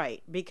else is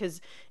right. Because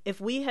if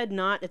we had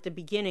not at the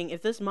beginning,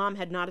 if this mom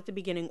had not at the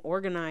beginning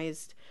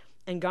organized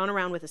and gone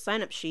around with a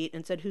sign-up sheet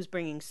and said who's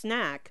bringing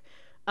snack,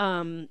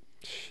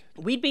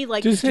 we'd be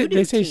like Do the they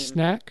doo-doo say team.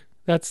 snack?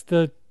 That's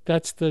the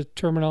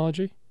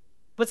terminology.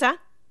 What's that?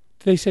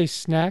 Do they say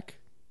snack,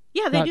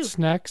 Yeah, they not do.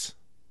 snacks?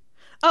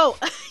 Oh,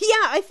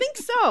 yeah, I think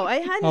so. I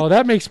had Oh,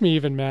 that makes me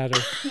even madder.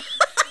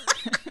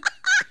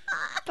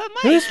 But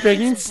Mike, Who's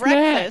bringing it's snack?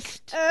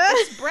 breakfast.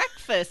 It's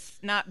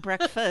breakfast, not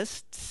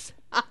breakfasts.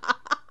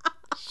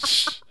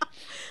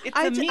 It's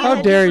I a d- meal.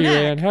 How dare you,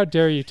 snack. Ann? How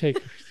dare you take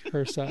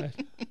her side?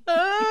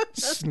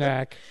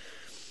 Snack.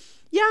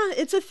 Yeah,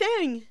 it's a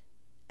thing.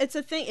 It's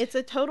a thing. It's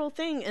a total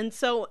thing. And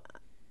so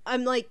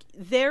I'm like,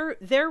 they're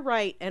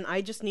right, and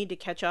I just need to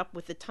catch up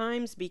with the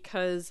times,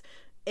 because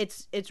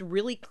it's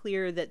really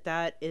clear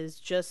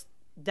that's just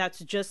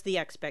the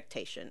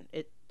expectation.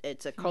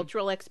 It's a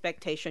cultural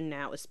expectation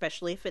now,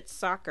 especially if it's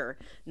soccer.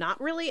 Not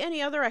really any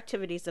other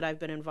activities that I've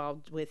been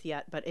involved with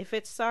yet, but if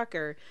it's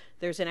soccer,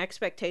 there's an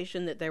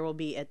expectation that there will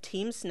be a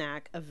team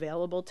snack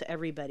available to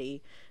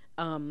everybody.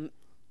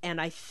 And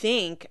I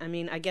think, I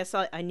mean, I guess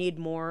I need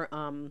more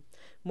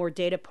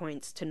data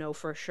points to know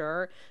for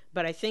sure,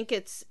 but I think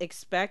it's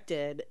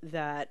expected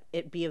that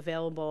it be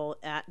available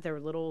at their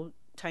little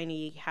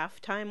tiny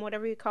halftime,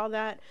 whatever you call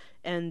that,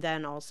 and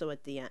then also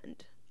at the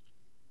end.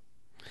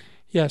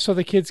 Yeah, so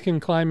the kids can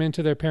climb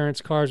into their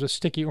parents' cars with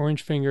sticky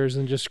orange fingers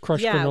and just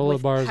crush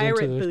granola bars into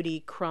pirate the booty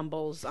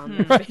crumbles on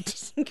their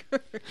fingers.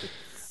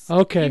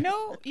 Okay.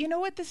 You know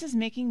what this is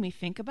making me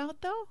think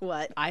about, though?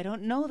 What? I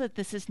don't know that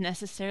this is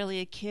necessarily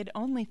a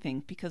kid-only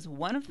thing, because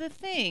one of the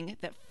things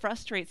that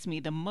frustrates me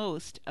the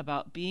most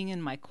about being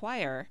in my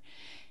choir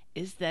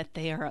is that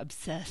they are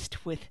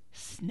obsessed with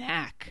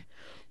snack.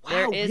 Wow,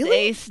 there is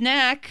really? a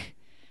snack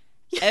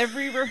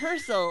every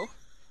rehearsal.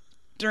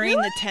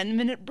 During the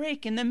 10-minute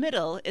break in the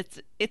middle. It's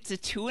a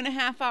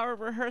 2.5-hour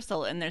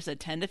rehearsal, and there's a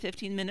 10 to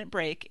 15-minute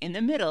break in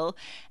the middle,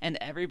 and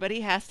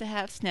everybody has to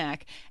have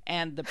snack.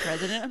 And the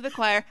president of the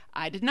choir,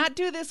 I did not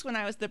do this when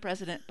I was the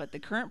president, but the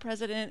current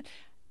president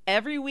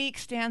every week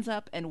stands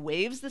up and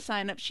waves the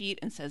sign-up sheet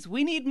and says,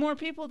 we need more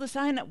people to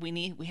sign up.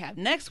 We have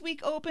next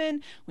week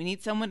open. We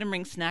need someone to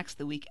bring snacks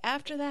the week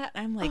after that.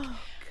 I'm like, Oh,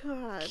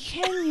 God.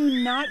 can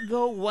you not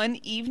go one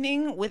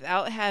evening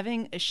without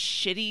having a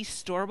shitty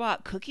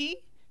store-bought cookie?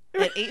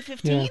 At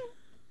 8:15?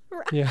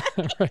 Yeah,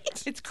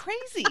 right. It's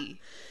crazy.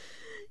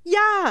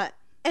 Yeah.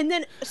 And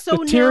then, so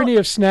The tyranny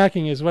of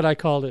snacking is what I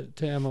called it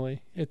to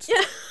Emily. It's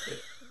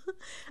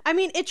I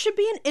mean, it should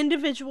be an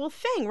individual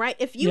thing, right?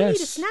 If you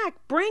need a snack,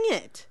 bring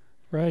it.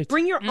 right.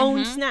 Bring your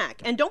own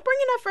snack. And don't bring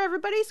enough for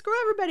everybody. Screw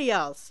everybody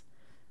else.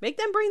 Make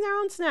them bring their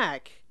own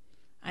snack.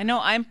 I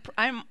know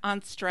I'm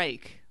on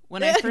strike.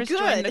 When I first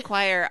joined the Good.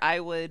 choir, I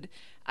would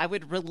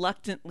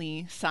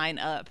reluctantly sign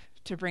up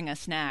to bring a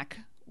snack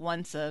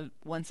once a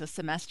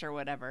semester or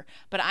whatever.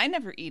 But I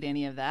never eat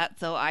any of that,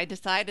 so I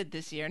decided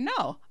this year,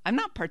 no, I'm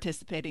not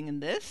participating in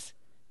this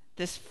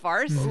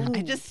farce.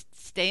 I just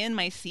stay in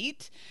my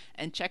seat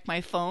and check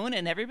my phone,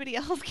 and everybody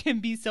else can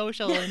be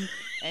social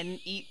and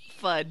eat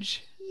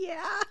fudge.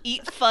 Yeah.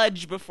 Eat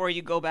fudge before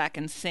you go back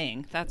and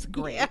sing. That's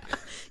great. Yeah,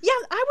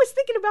 I was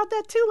thinking about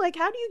that too. Like,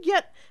 how do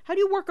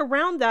you work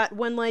around that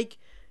when, like,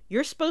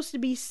 you're supposed to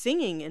be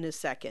singing in a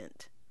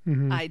second?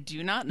 I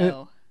do not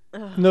know.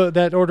 No,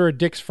 that order of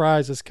Dick's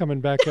fries is coming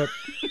back up.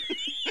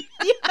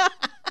 Yeah,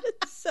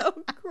 it's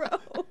so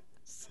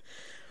gross.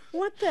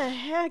 What the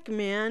heck,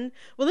 man?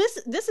 Well,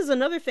 this is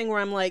another thing where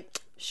I'm like,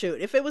 shoot,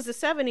 if it was the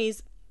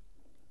 70s,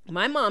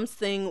 my mom's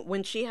thing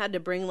when she had to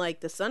bring,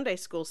 like, the Sunday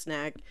school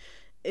snack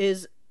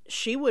is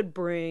she would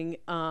bring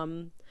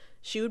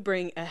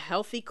a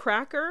healthy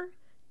cracker,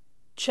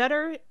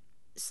 cheddar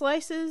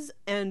slices,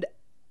 and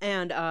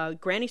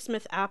Granny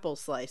Smith apple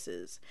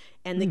slices,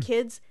 and the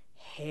kids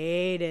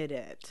hated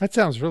it. That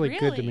sounds really good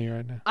to Really? me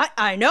right now.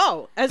 I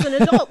know, as an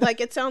adult, like,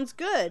 it sounds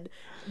good,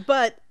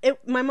 but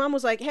my mom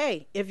was like,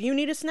 hey, if you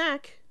need a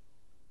snack,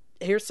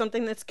 here's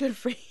something that's good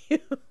for you,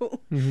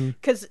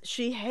 because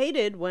she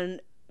hated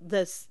when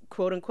this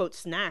quote unquote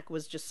snack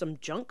was just some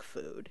junk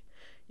food.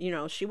 You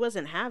know, she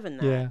wasn't having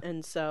that. Yeah.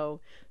 And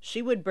so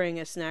she would bring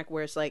a snack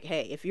where it's like,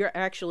 hey, if you're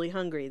actually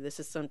hungry, this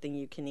is something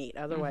you can eat.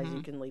 Otherwise,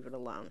 you can leave it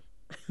alone.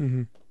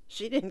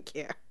 She didn't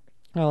care.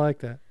 I like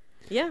that.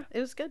 Yeah, it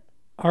was good.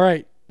 All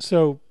right.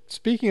 So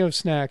speaking of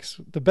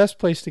snacks, the best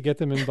place to get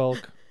them in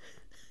bulk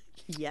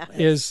Yeah.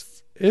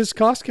 is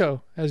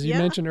Costco, as you Yeah.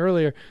 mentioned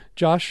earlier.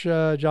 Josh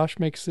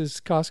makes his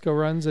Costco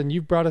runs, and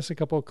you brought us a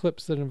couple of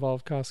clips that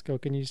involve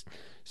Costco. Can you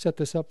set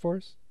this up for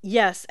us?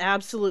 Yes,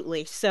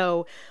 absolutely.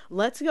 So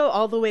let's go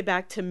all the way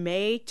back to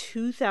May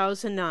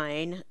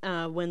 2009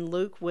 when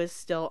Luke was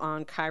still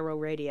on Cairo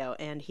Radio,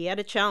 and he had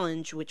a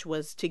challenge, which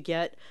was to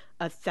get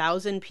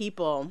 1,000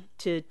 people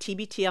to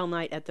TBTL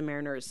night at the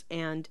Mariners.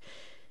 And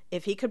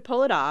if he could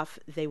pull it off,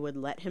 they would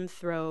let him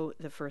throw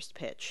the first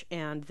pitch.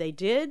 And they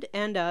did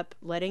end up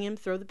letting him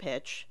throw the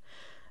pitch.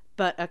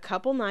 But a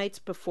couple nights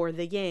before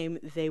the game,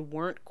 they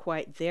weren't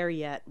quite there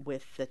yet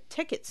with the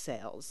ticket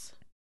sales.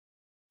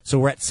 So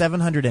we're at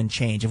 700 and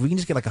change. If we can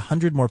just get like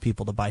 100 more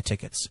people to buy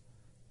tickets,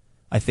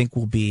 I think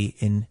we'll be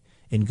in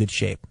good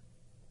shape.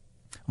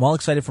 I'm all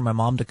excited for my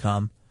mom to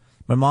come.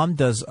 My mom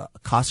does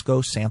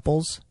Costco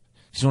samples.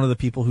 She's one of the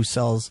people who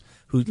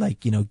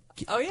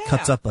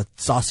cuts up a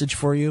sausage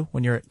for you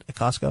when you're at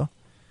Costco.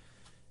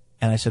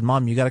 And I said,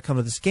 Mom, you got to come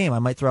to this game. I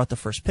might throw out the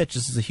first pitch.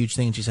 This is a huge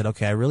thing. And she said,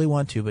 okay, I really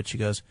want to. But she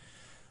goes,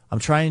 I'm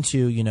trying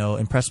to,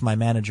 impress my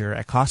manager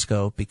at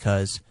Costco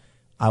because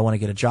I want to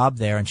get a job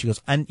there. And she goes,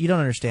 and you don't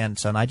understand,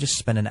 son. I just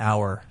spent an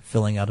hour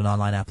filling out an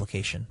online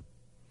application.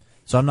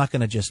 So I'm not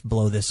going to just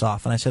blow this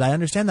off. And I said, I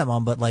understand that,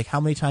 Mom, but like, how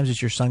many times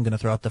is your son going to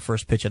throw out the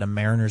first pitch at a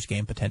Mariners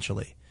game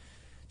potentially?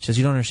 She says,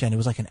 you don't understand. It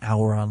was like an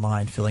hour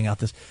online filling out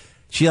this.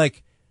 She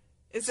like,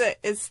 Is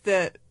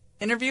the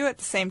interview at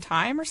the same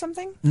time or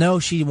something? no,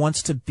 she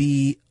wants to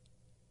be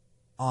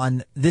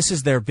on, this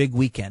is their big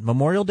weekend,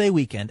 Memorial Day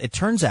weekend. It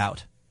turns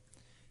out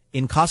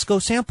in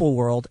Costco sample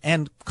world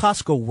and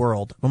Costco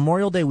world,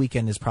 Memorial Day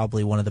weekend is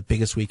probably one of the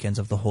biggest weekends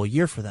of the whole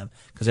year for them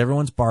because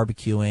everyone's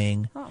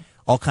barbecuing.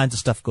 All kinds of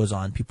stuff goes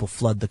on. People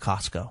flood the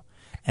Costco.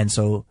 And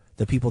so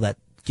the people that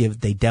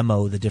they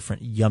demo the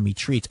different yummy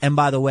treats. And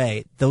by the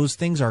way, those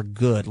things are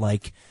good.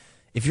 Like,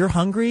 if you're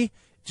hungry,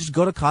 just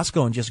go to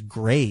Costco and just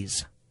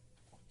graze.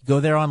 Go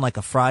there on like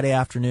a Friday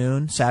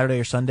afternoon, Saturday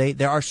or Sunday.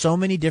 There are so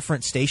many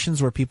different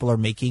stations where people are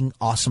making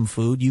awesome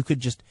food. You could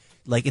just,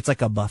 like, it's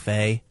like a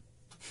buffet.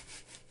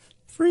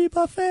 Free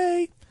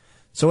buffet.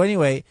 So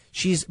anyway,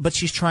 she's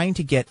trying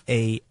to get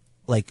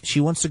she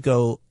wants to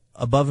go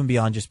above and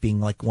beyond just being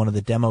like one of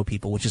the demo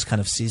people, which is kind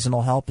of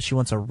seasonal help. She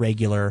wants a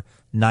regular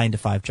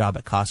 9-to-5 job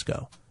at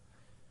Costco.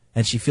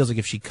 And she feels like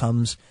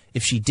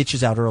if she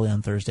ditches out early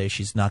on Thursday,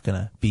 she's not going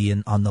to be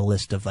on the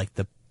list of like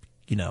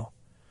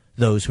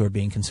those who are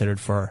being considered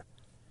for.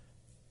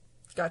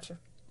 Gotcha.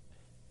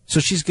 So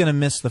she's going to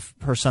miss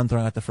her son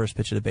throwing out the first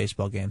pitch of the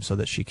baseball game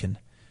so she can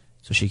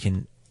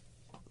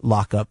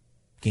lock up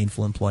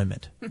gainful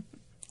employment.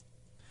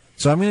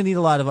 So I'm going to need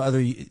a lot of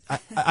other.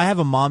 I have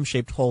a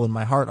mom-shaped hole in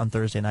my heart on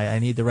Thursday night. I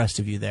need the rest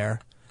of you there.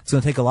 It's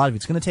going to take a lot of you.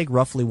 It's going to take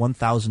roughly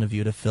 1,000 of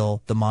you to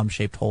fill the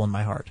mom-shaped hole in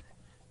my heart.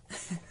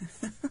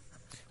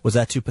 Was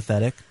that too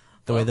pathetic?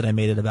 The way that I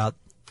made it about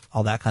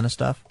all that kind of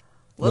stuff?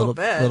 Little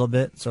bit. Little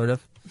bit, sort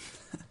of.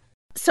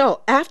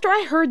 So after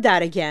I heard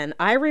that again,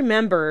 I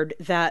remembered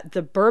that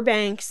the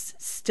Burbanks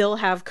still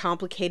have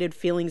complicated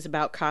feelings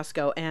about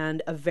Costco,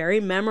 and a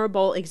very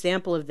memorable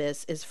example of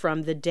this is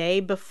from the day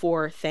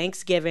before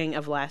Thanksgiving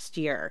of last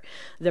year.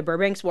 The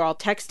Burbanks were all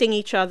texting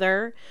each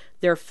other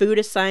their food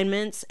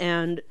assignments,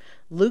 and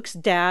Luke's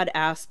dad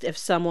asked if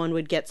someone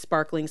would get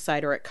sparkling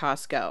cider at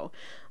Costco.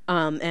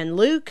 And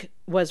Luke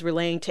was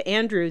relaying to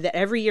Andrew that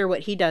every year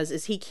what he does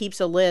is he keeps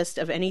a list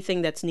of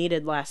anything that's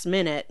needed last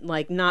minute,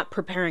 like not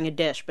preparing a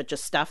dish, but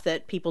just stuff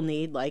that people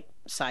need, like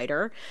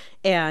cider.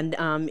 And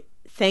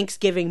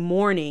Thanksgiving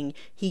morning,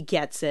 he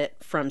gets it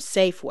from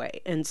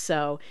Safeway. And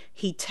so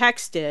he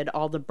texted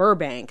all the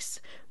Burbanks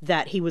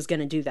that he was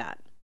going to do that.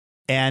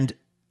 And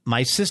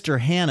my sister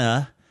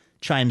Hannah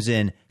chimes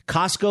in,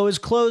 Costco is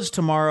closed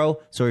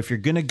tomorrow, so if you're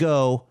going to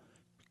go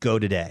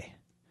today.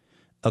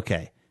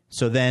 Okay.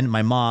 So then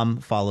my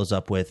mom follows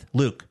up with,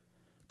 Luke,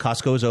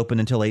 Costco is open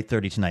until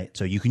 8:30 tonight,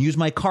 so you can use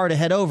my car to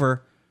head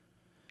over.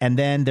 And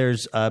then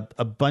there's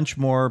a bunch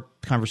more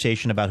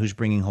conversation about who's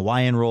bringing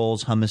Hawaiian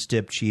rolls, hummus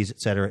dip, cheese, et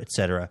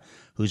cetera,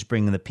 who's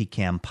bringing the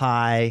pecan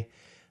pie.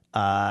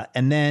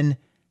 And then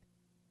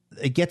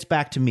it gets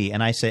back to me,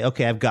 and I say,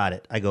 okay, I've got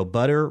it. I go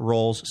butter,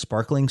 rolls,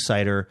 sparkling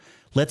cider.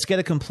 Let's get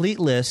a complete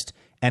list,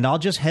 and I'll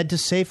just head to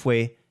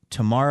Safeway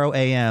tomorrow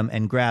a.m.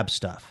 and grab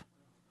stuff.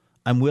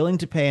 I'm willing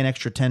to pay an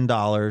extra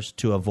 $10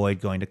 to avoid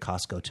going to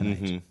Costco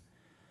tonight. Mm-hmm.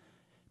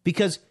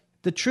 Because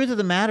the truth of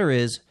the matter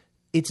is,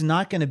 it's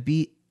not going to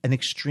be an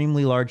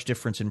extremely large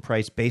difference in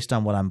price based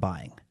on what I'm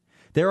buying.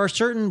 There are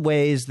certain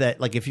ways that,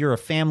 like if you're a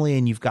family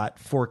and you've got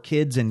 4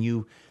 kids and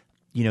you've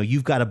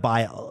got to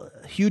buy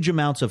huge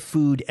amounts of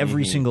food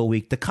every single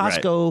week, the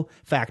Costco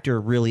factor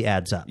really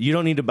adds up. You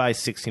don't need to buy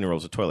 16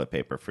 rolls of toilet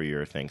paper for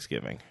your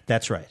Thanksgiving.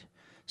 That's right.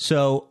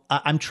 So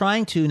I'm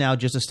trying to now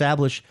just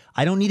establish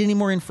I don't need any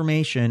more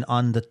information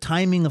on the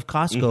timing of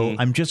Costco.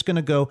 I'm just going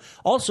to go.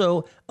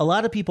 Also, a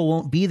lot of people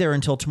won't be there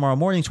until tomorrow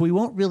morning, so we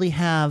won't really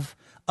have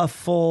a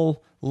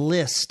full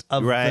list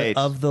of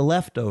the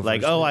leftovers.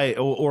 Like,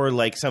 or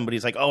like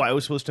somebody's like, I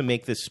was supposed to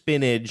make this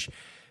spinach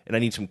and I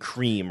need some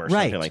cream or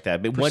something like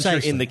that. But once you're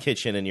in the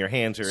kitchen and your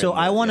hands are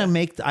I want to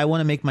make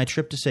my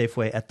trip to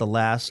Safeway at the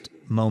last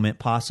moment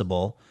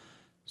possible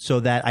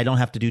so that I don't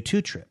have to do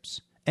 2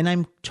 trips. And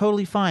I'm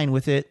totally fine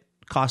with it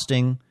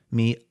costing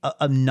me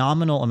a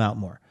nominal amount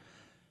more.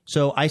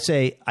 So I'm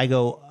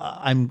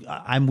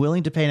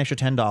willing to pay an extra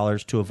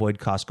 $10 to avoid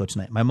Costco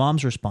tonight. My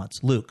mom's response,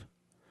 Luke,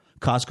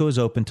 Costco is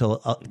open till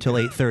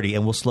 8:30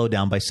 and we'll slow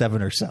down by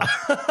 7 or so.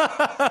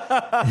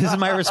 This is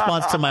my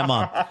response to my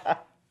mom.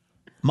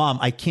 Mom,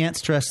 I can't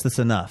stress this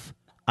enough.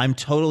 I'm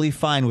totally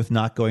fine with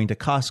not going to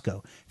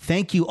Costco.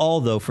 Thank you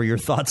all, though, for your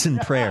thoughts and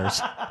prayers.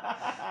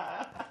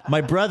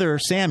 My brother,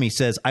 Sammy,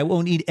 says, I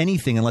won't eat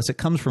anything unless it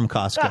comes from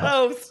Costco.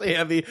 Oh,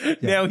 Sammy. Yeah.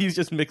 Now he's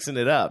just mixing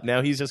it up.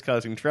 Now he's just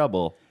causing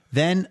trouble.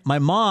 Then my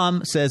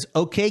mom says,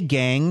 okay,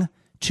 gang,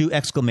 2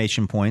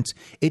 exclamation points.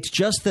 It's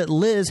just that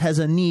Liz has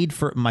a need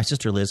my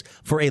sister Liz,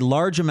 for a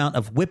large amount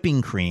of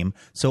whipping cream,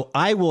 so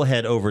I will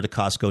head over to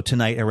Costco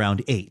tonight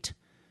around 8.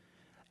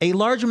 A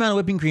large amount of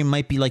whipping cream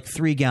might be like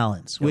 3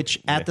 gallons, which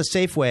at the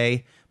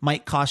Safeway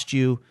might cost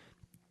you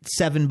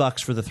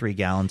 $7 for the 3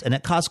 gallons, and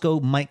at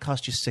Costco might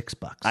cost you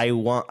 $6.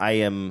 I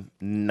am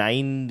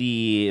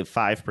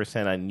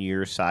 95% on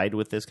your side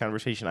with this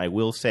conversation. I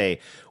will say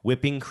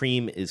whipping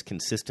cream is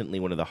consistently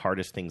one of the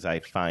hardest things I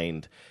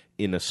find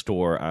in a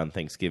store on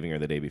Thanksgiving or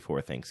the day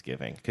before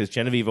Thanksgiving, because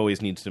Genevieve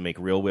always needs to make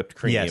real whipped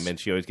cream, and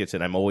she always gets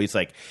it. I'm always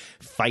like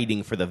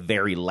fighting for the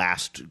very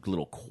last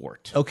little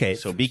quart. Okay,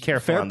 so be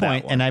careful. Fair on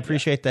point, that one. and I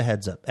appreciate the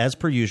heads up. As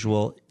per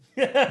usual,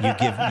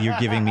 you're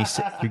giving me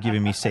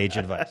sage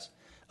advice.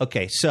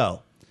 Okay,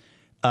 so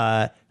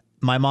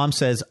my mom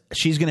says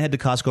she's going to head to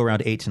Costco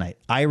around 8 tonight.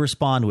 I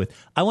respond with,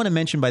 I want to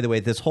mention, by the way,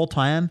 this whole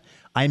time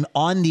I'm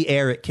on the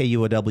air at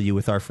KUOW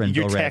with our friend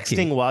You're Bill Radke.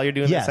 texting while you're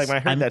doing Yes, that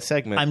segment. I heard that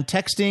segment. I'm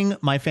texting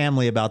my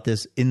family about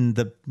this in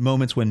the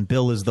moments when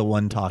Bill is the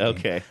one talking.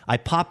 Okay. I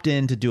popped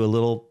in to do a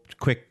little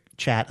quick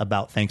chat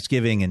about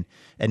Thanksgiving and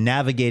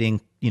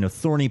navigating,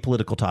 thorny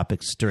political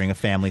topics during a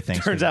family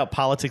Thanksgiving. Turns out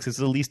politics is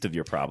the least of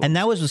your problems. And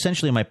that was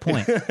essentially my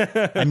point.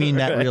 I mean,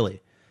 that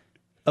really.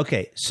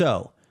 Okay,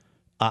 so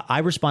I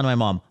respond to my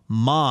mom.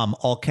 Mom,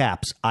 all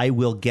caps, I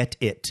will get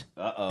it.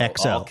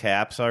 XO. All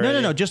caps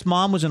already? No. Just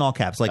mom was in all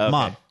caps. Like,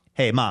 Mom.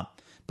 Hey, Mom.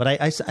 But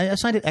I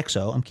signed it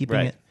XO. I'm keeping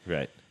it.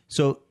 Right.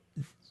 So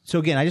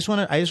again, I just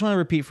want to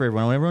repeat for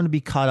everyone. I want everyone to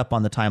be caught up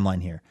on the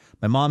timeline here.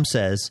 My mom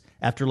says,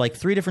 after like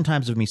 3 different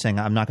times of me saying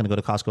I'm not going to go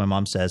to Costco, my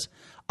mom says,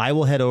 I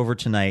will head over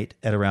tonight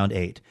at around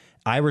 8.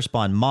 I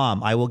respond,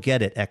 Mom, I will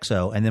get it,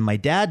 XO. And then my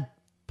dad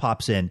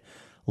pops in.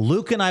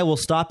 Luke and I will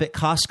stop at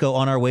Costco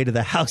on our way to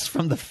the house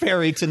from the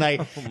ferry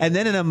tonight. And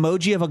then an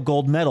emoji of a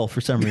gold medal for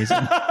some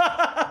reason.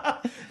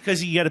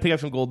 Because you got to pick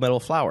up some gold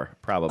medal flour,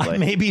 probably.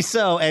 Maybe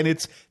so. And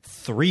it's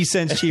 3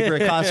 cents cheaper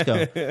at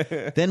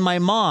Costco. Then my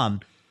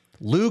mom,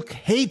 Luke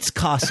hates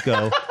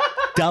Costco,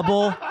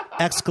 double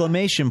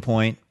exclamation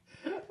point.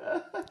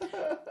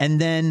 And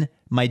then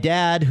my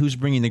dad, who's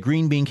bringing the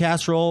green bean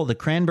casserole, the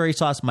cranberry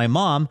sauce. My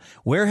mom,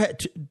 where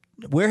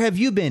have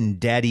you been,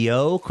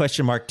 Daddy-O?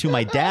 Question mark to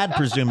my dad,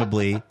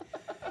 presumably.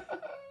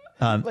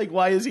 Like,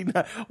 why is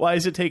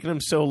it taking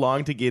him so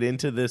long to get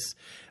into this?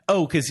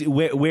 Oh, because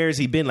where has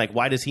he been? Like,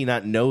 why does he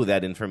not know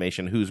that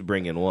information? Who's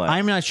bringing what?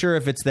 I'm not sure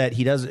if it's that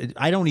he does.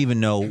 I don't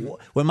even know.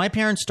 When my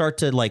parents start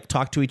to like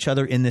talk to each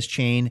other in this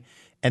chain,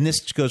 and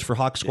this goes for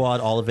Hawk Squad,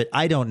 all of it,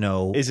 I don't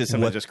know. Is it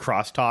something just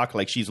crosstalk?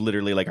 Like, she's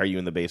literally like, are you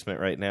in the basement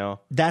right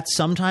now? That's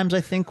sometimes,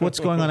 I think, what's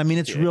going on. I mean,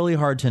 it's really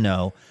hard to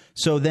know.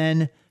 So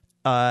then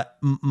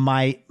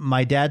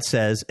my dad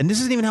says, and this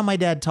isn't even how my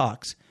dad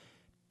talks,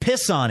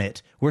 piss on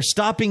it. We're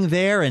stopping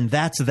there, and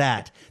that's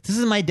that. This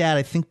is my dad,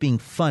 I think, being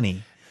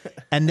funny.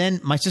 And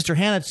then my sister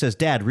Hannah says,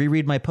 Dad,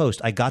 reread my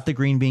post. I got the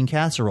green bean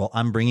casserole.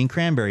 I'm bringing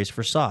cranberries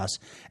for sauce.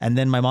 And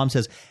then my mom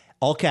says,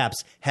 all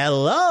caps,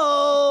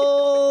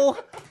 hello.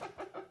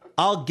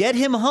 I'll get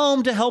him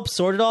home to help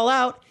sort it all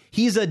out.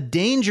 He's a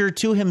danger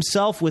to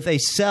himself with a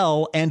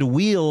cell and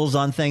wheels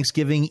on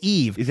Thanksgiving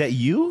Eve. Is that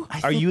you?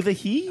 Are you the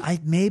he?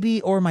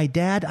 Maybe, or my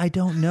dad. I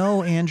don't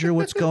know, Andrew,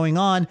 what's going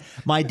on.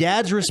 My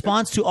dad's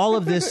response to all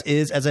of this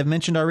is, as I've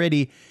mentioned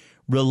already,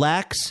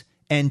 relax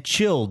and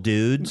chill,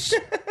 dudes.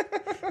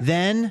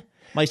 Then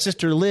my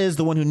sister Liz,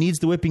 the one who needs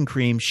the whipping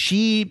cream,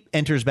 she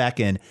enters back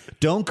in.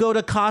 Don't go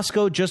to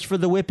Costco just for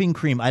the whipping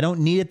cream. I don't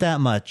need it that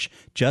much.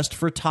 Just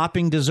for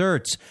topping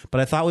desserts.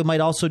 But I thought we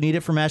might also need it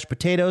for mashed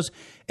potatoes.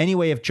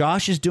 Anyway, if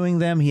Josh is doing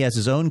them, he has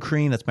his own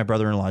cream. That's my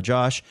brother-in-law,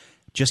 Josh.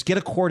 Just get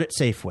a quart at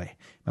Safeway.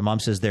 My mom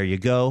says, there you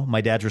go.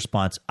 My dad's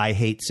response, I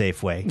hate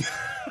Safeway.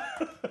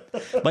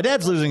 My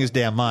dad's losing his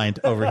damn mind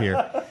over here.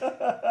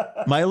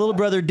 My little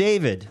brother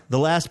David, the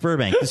last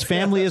Burbank. This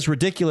family is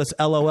ridiculous.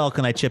 LOL.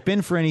 Can I chip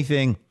in for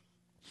anything?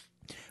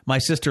 My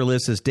sister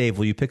Liz says, Dave,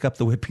 will you pick up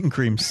the whipping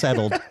cream?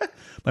 Settled.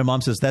 My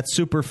mom says, that's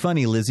super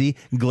funny, Lizzie.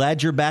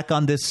 Glad you're back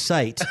on this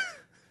site.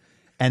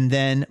 And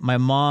then my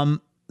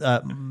mom,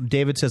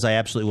 David says, I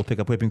absolutely will pick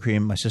up whipping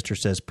cream. My sister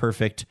says,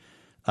 perfect.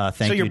 Thank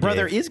you, So your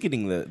brother Dave. is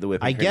getting the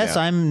whipping I cream guess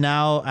now. I'm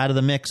now out of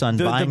the mix on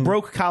The buying.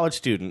 broke college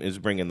student is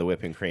bringing the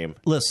whipping cream.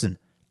 Listen,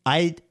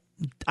 I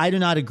do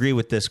not agree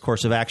with this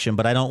course of action,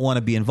 but I don't want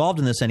to be involved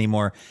in this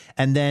anymore.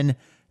 And then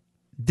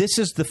this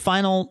is the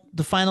final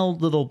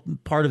little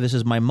part of this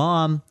is my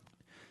mom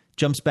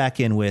jumps back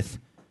in with,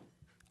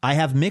 I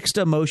have mixed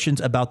emotions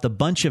about the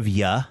bunch of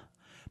ya,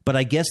 but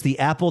I guess the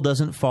apple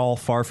doesn't fall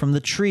far from the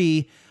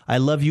tree. I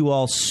love you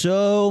all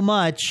so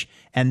much.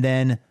 And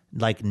then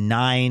like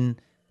 9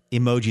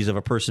 emojis of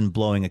a person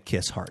blowing a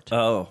kiss heart.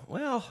 Oh,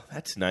 well,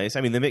 that's nice.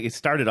 I mean, it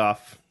started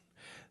off.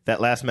 That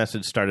last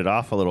message started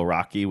off a little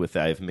rocky with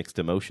I have mixed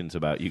emotions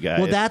about you guys.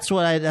 Well, that's the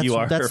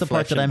part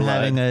flesh that and I'm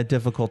blood. having a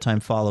difficult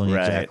time following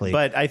Right. exactly.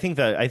 But I think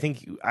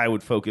I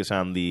would focus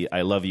on the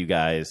I love you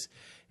guys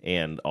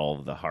and all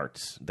of the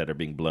hearts that are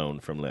being blown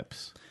from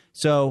lips.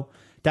 So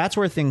that's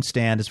where things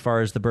stand as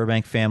far as the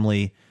Burbank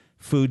family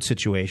food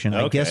situation.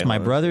 I Okay, guess my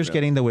well, brother's yeah.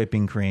 getting the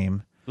whipping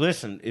cream.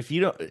 Listen, if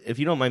you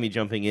don't mind me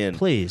jumping in,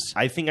 Please.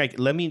 I think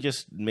let me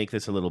just make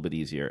this a little bit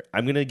easier.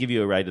 I'm going to give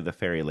you a ride to the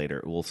ferry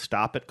later. We'll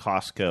stop at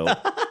Costco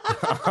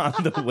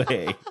on the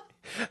way.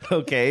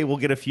 Okay, we'll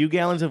get a few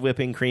gallons of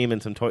whipping cream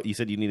and some. You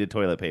said you needed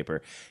toilet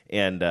paper,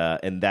 and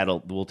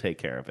we'll take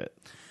care of it.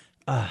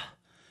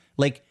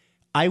 Like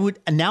I would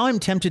now I'm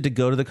tempted to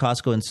go to the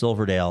Costco in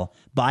Silverdale,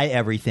 buy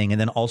everything,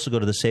 and then also go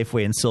to the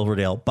Safeway in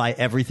Silverdale, buy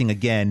everything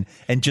again,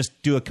 and just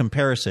do a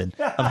comparison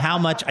of how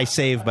much I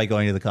save by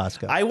going to the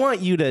Costco. I want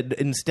you to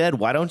instead.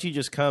 Why don't you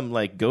just come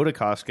go to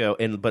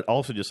Costco but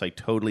also just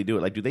totally do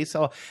it? Like, do they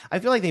sell? I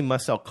feel like they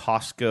must sell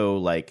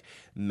Costco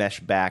mesh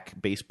back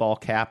baseball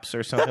caps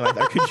or something like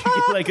that? Could you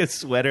get like a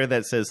sweater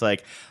that says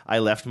like I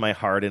left my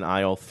heart in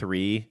aisle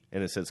 3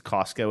 and it says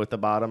Costco at the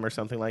bottom or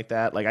something like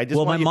that? Like I just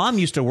Well, my mom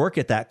used to work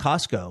at that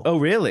Costco. Oh,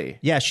 really?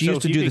 Yeah, she So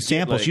used to if you do the could get,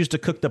 samples. like- She used to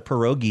cook the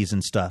pierogies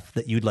and stuff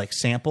that you'd like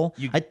sample.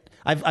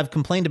 I've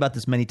complained about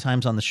this many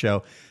times on the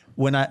show.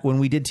 When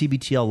we did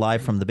TBTL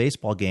live from the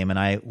baseball game and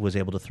I was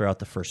able to throw out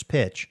the first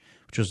pitch,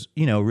 which was,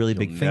 a really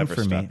big thing Never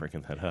for stop me.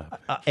 bringing that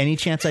up. Any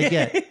chance I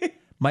get.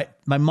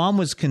 My mom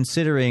was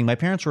considering, my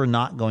parents were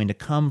not going to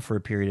come for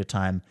a period of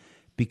time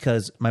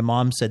because my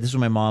mom said, this is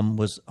when my mom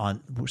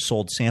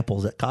sold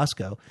samples at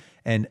Costco.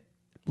 And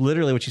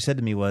literally what she said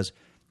to me was,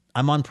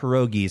 I'm on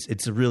pierogies.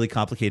 It's really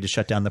complicated to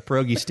shut down the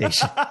pierogi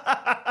station.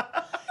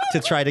 To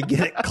try to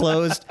get it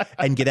closed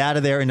and get out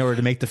of there in order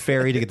to make the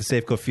ferry to get to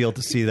Safeco Field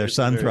to see their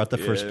son throughout the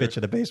first pitch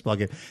at a baseball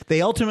game.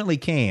 They ultimately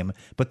came,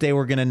 but they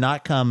were going to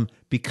not come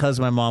because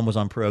my mom was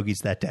on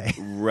pierogies that day.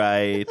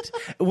 Right.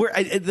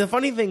 The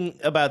funny thing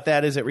about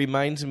that is it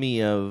reminds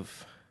me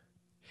of...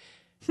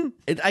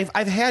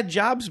 I've had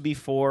jobs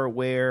before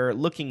where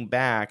looking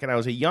back, and I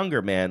was a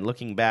younger man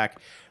looking back,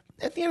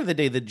 at the end of the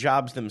day, the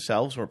jobs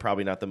themselves were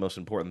probably not the most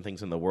important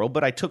things in the world,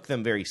 but I took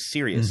them very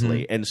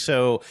seriously. And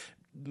so...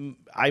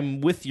 I'm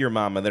with your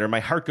mama there.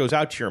 My heart goes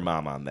out to your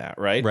mom on that,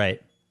 right?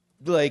 Right.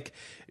 Like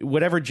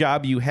whatever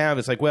job you have,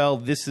 it's like, well,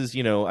 this is,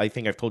 I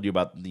think I've told you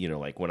about,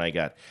 like when I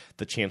got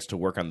the chance to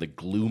work on the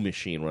glue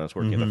machine when I was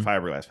working at the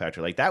fiberglass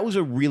factory. Like that was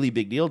a really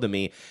big deal to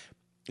me,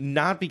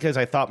 not because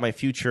I thought my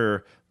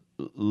future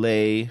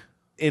lay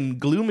in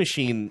glue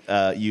machine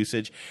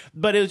usage,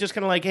 but it was just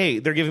kind of like, hey,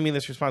 they're giving me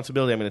this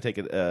responsibility. I'm going to take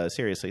it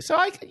seriously. So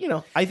I think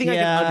I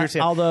can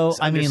understand. Although,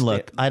 I mean,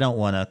 look, I don't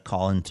want to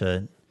call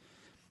into...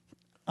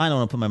 I don't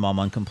want to put my mom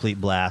on complete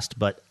blast,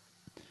 but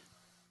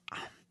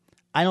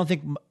I don't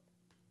think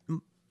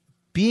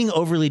being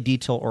overly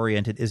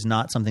detail-oriented is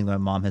not something that my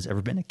mom has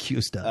ever been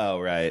accused of. Oh,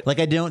 right. Like,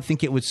 I don't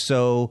think it was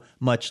so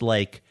much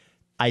like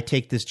I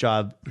take this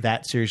job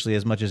that seriously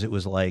as much as it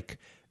was like,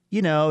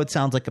 it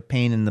sounds like a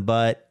pain in the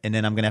butt, and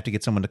then I'm going to have to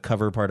get someone to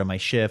cover part of my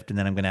shift, and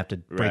then I'm going to have to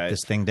break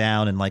this thing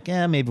down, and like,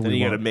 maybe then we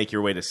you won't. got to make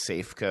your way to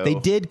Safeco. They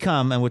did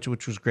come, and which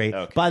was great.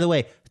 Okay. By the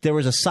way, there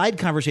was a side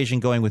conversation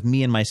going with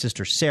me and my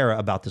sister Sarah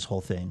about this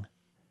whole thing,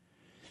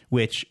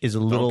 which is a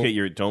little...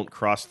 Don't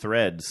cross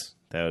threads.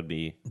 That would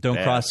be Don't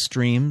bad. cross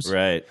streams.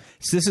 Right.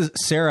 So this is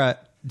Sarah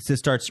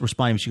starts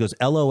responding. She goes,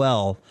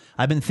 LOL,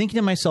 I've been thinking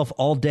to myself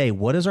all day,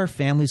 what is our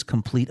family's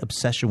complete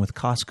obsession with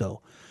Costco?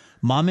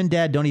 Mom and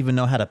Dad don't even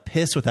know how to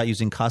piss without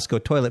using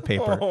Costco toilet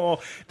paper.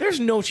 Oh, there's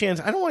no chance.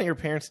 I don't want your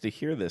parents to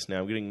hear this now.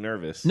 I'm getting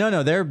nervous.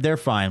 No, they're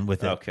fine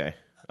with it. Okay.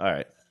 All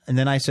right. And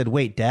then I said,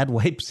 wait, Dad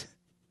wipes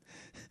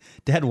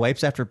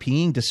after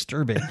peeing?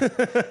 Disturbing.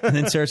 And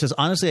then Sarah says,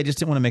 honestly, I just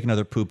didn't want to make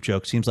another poop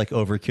joke. Seems like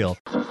overkill.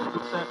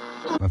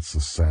 That's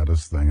the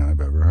saddest thing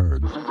I've ever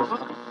heard.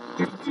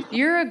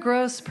 You're a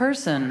gross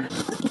person.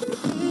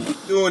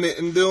 Doing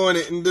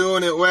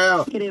it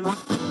well.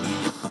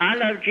 I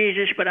love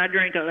Jesus, but I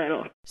drink a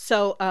little.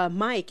 So,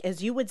 Mike,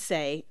 as you would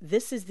say,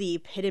 this is the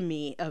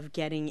epitome of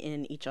getting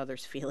in each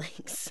other's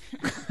feelings,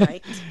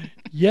 right?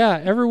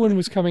 Yeah, everyone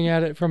was coming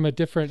at it from a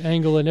different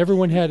angle, and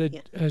everyone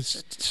had a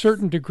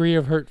certain degree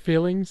of hurt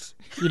feelings.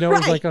 It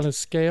was like on a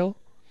scale.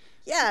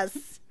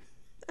 Yes.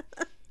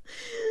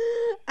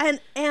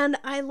 and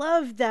I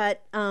love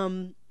that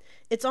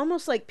it's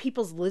almost like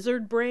people's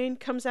lizard brain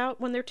comes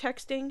out when they're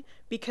texting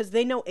because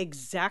they know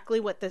exactly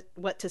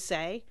what to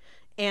say,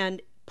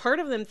 and part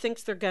of them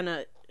thinks they're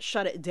gonna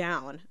shut it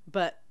down,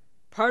 but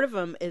part of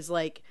them is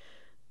like,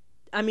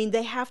 I mean,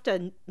 they have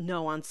to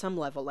know on some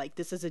level, like,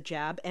 this is a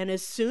jab. And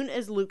as soon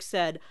as Luke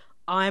said,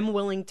 I'm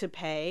willing to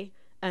pay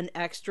an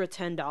extra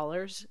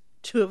 $10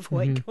 to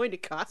avoid going to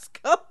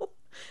Costco,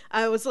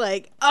 I was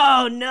like,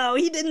 oh no,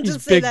 he didn't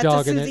just say that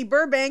to Susie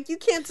Burbank. You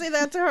can't say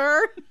that to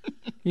her.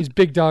 He's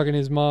big dogging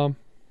his mom.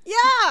 Yeah.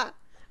 I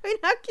mean,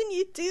 how can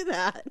you do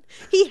that?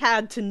 He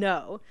had to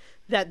know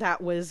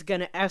that was going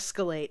to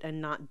escalate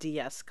and not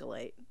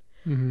de-escalate.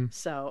 Mm-hmm.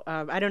 So,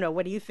 I don't know.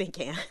 What do you think,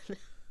 Anne?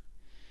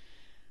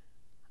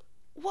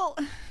 Well,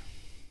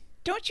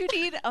 don't you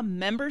need a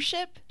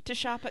membership to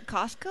shop at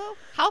Costco?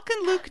 How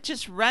can Luke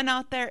just run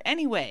out there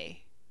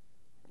anyway?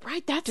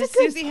 Right, that's Does a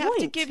good Susie point. have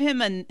to give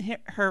him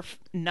her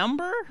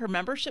number, her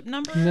membership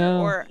number?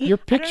 No, or, your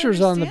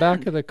picture's on the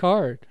back of the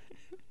card.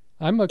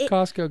 I'm a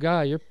Costco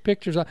guy. Your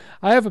picture's on.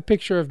 I have a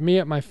picture of me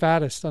at my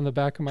fattest on the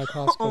back of my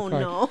Costco card.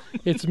 No.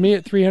 It's me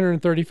at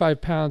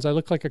 335 pounds. I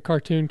look like a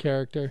cartoon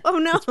character. Oh,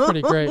 no. It's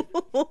pretty great.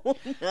 No.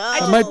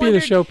 It might be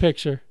the show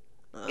picture.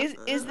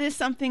 Is this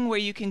something where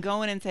you can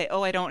go in and say,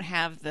 oh, I don't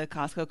have the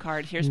Costco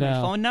card. Here's my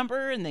phone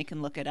number, and they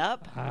can look it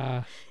up?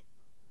 I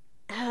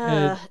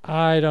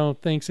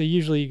don't think so.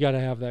 Usually you got to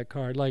have that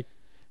card. Like,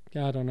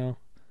 I don't know.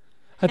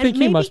 I think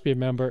he must be a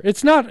member.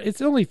 It's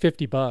only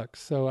 $50,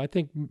 so I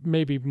think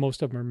maybe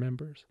most of them are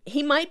members.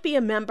 He might be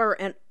a member,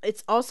 and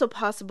it's also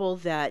possible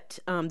that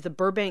the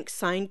Burbank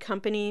Sign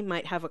Company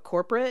might have a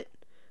corporate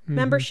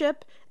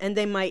membership, and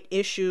they might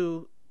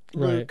issue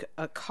Luke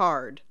a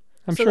card.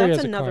 I'm sure he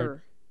has a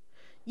card.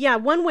 Yeah,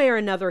 one way or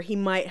another, he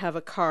might have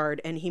a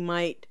card, and he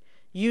might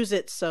use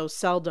it so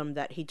seldom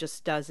that he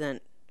just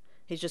doesn't.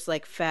 He's just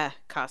like,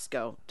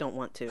 Costco, don't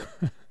want to.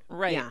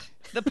 Right. Yeah.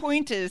 The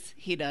point is,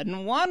 he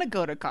doesn't want to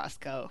go to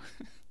Costco.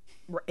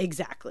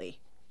 Exactly.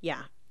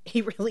 Yeah.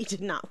 He really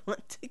did not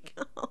want to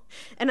go.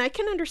 And I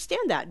can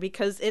understand that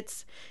because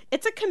it's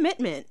a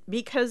commitment,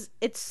 because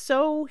it's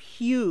so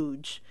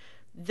huge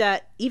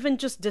that even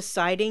just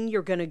deciding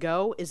you're going to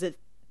go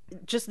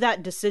just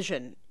that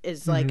decision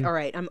is like, all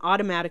right, I'm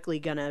automatically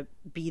going to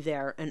be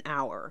there an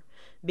hour,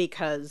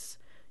 because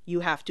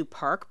you have to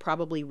park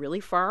probably really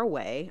far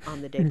away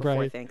on the day before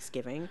Right.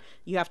 Thanksgiving.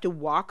 You have to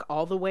walk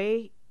all the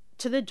way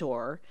to the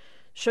door,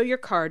 show your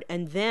card,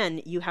 and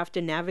then you have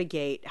to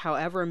navigate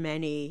however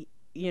many,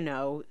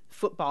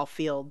 football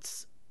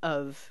fields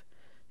of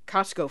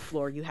Costco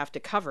floor you have to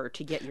cover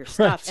to get your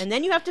stuff. Right. And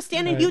then you have to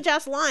stand in a Right. huge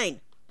ass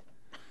line.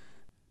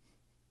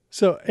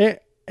 So,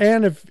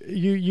 Anne, if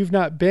you've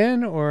not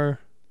been, or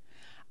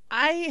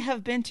I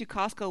have been to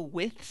Costco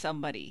with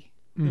somebody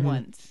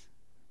once,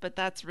 but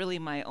that's really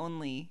my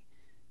only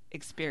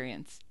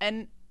experience.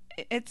 And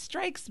it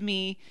strikes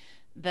me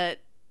that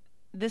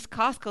this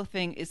Costco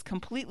thing is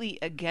completely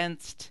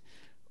against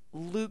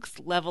Luke's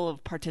level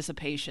of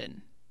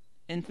participation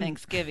in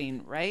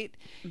Thanksgiving, right?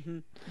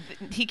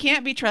 He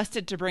can't be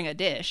trusted to bring a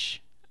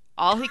dish.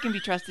 All he can be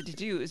trusted to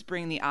do is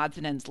bring the odds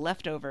and ends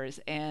leftovers.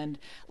 And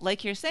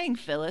like you're saying,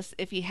 Phyllis,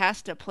 if he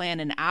has to plan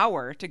an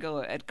hour to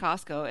go at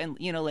Costco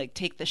and,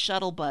 take the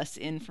shuttle bus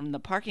in from the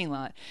parking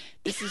lot,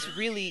 this is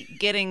really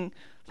getting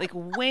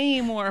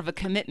way more of a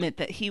commitment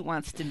that he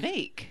wants to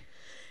make.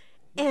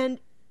 And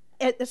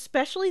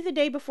especially the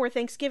day before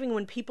Thanksgiving,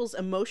 when people's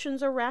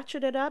emotions are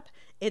ratcheted up,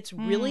 it's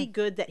really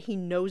good that he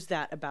knows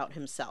that about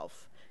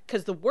himself.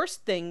 Because the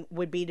worst thing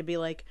would be to be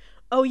like,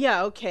 oh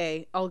yeah,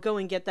 okay, I'll go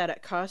and get that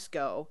at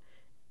Costco,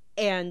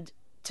 and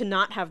to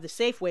not have the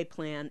Safeway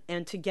plan,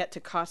 and to get to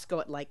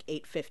Costco at like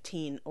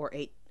 8:15 or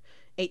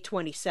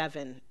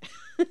 8:27.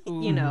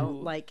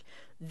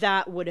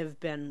 That would have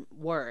been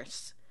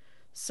worse.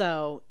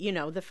 So,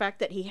 the fact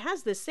that he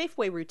has this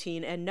Safeway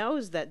routine and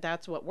knows that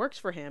that's what works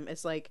for him,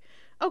 is like,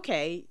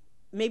 okay,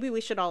 maybe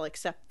we should all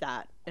accept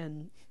that.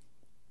 And,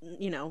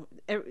 he'll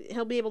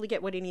be able to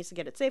get what he needs to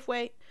get at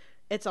Safeway.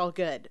 It's all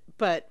good.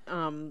 But,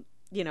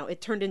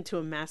 it turned into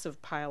a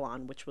massive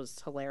pile-on, which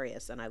was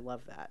hilarious, and I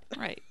love that.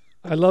 Right.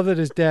 I love that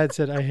his dad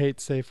said, "I hate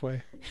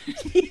Safeway."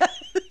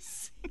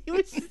 Yes. He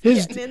was just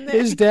getting in there.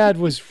 His dad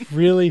was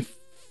really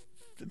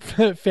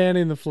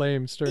fanning the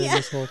flames during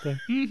this whole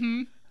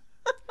thing.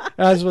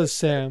 As was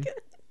Sam.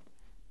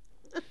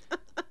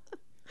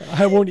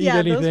 I won't eat those were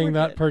anything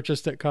not good.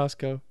 purchased at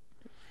Costco.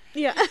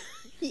 Yeah.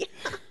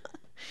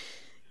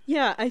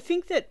 Yeah, I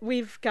think that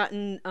we've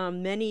gotten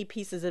many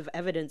pieces of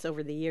evidence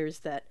over the years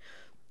that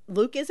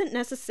Luke isn't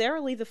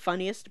necessarily the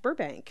funniest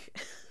Burbank.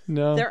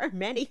 No. There are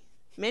many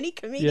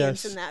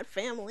comedians Yes. in that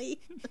family.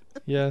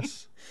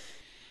 Yes.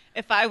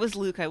 If I was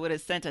Luke, I would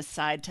have sent a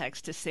side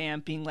text to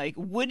Sam being like,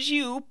 would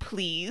you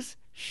please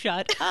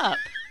shut up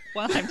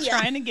while I'm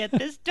trying to get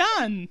this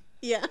done?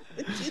 Yeah,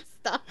 would you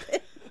stop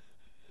it?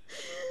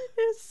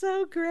 It's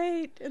so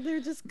great. And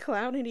they're just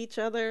clowning each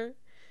other.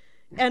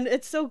 And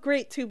it's so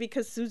great, too,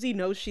 because Susie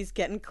knows she's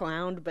getting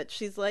clowned, but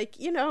she's like,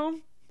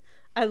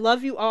 I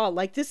love you all.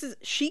 Like,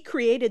 she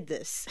created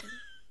this.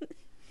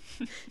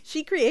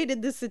 She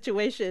created this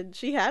situation.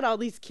 She had all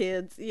these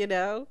kids, and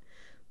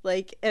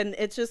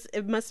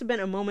it must have been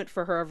a moment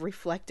for her of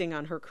reflecting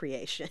on her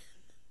creation,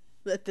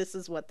 that this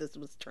is what this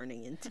was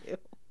turning into.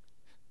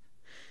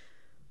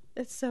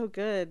 It's so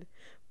good.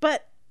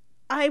 But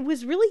I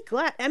was really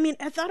glad. I mean,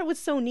 I thought it was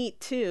so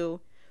neat, too,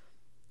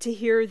 to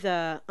hear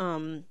the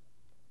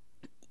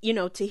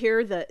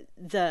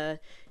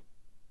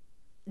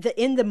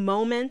in the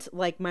moment,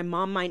 like, my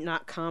mom might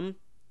not come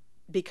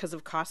because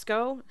of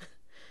Costco.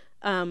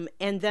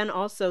 And then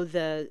also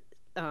the,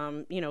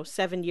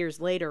 7 years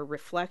later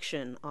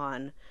reflection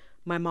on,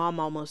 my mom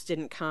almost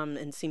didn't come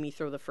and see me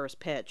throw the first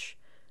pitch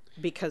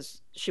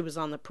because she was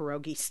on the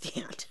pierogi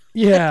stand.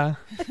 Yeah.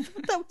 I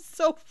thought that was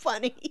so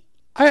funny.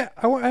 I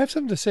have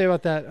something to say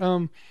about that.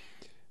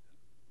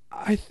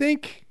 I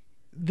think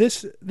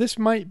this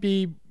might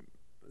be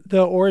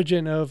the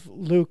origin of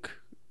Luke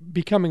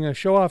becoming a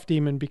show-off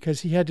demon,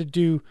 because he had to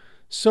do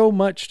so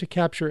much to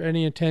capture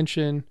any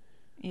attention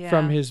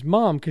from his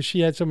mom, because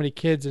she had so many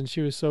kids and she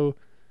was so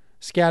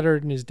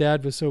scattered and his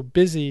dad was so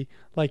busy.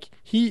 Like,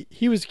 he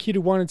was a kid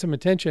who wanted some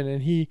attention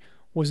and he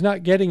was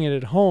not getting it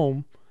at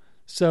home.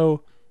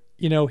 So,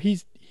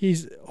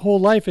 his whole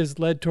life has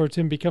led towards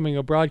him becoming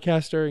a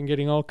broadcaster and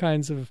getting all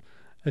kinds of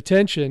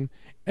attention,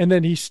 and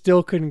then he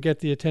still couldn't get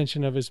the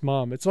attention of his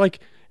mom. It's like,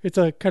 it's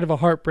a kind of a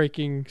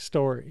heartbreaking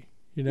story,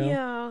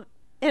 Yeah.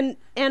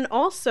 And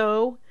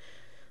also,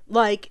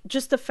 like,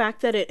 just the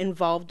fact that it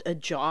involved a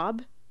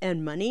job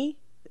and money,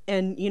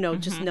 and,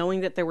 just knowing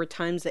that there were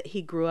times that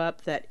he grew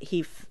up that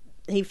he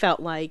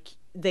felt like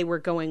they were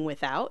going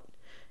without,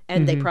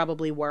 and they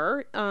probably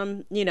were,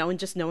 and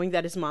just knowing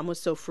that his mom was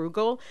so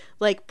frugal,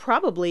 like,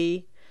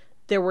 probably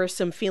there were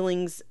some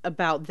feelings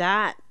about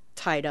that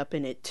tied up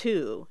in it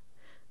too.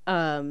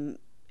 I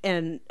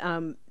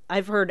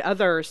I've heard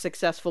other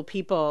successful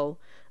people,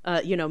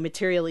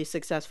 materially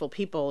successful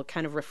people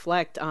kind of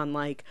reflect on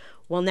like,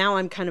 well, now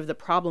I'm kind of the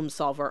problem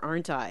solver,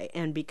 aren't I?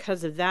 And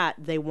because of that,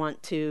 they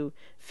want to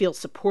feel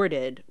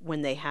supported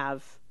when they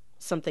have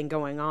something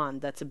going on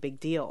that's a big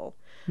deal.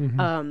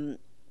 And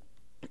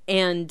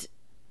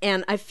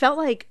I felt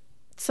like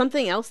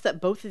something else that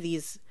both of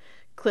these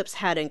clips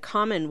had in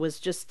common was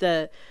just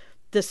the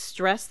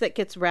stress that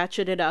gets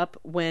ratcheted up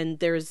when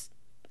there's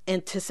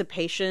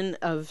anticipation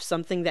of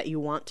something that you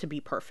want to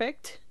be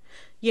perfect.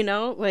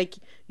 Like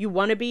you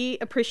want to be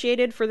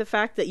appreciated for the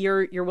fact that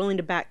you're willing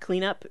to back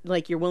clean up,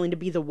 like you're willing to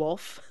be the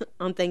wolf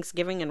on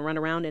Thanksgiving and run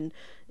around and,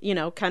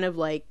 kind of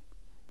like,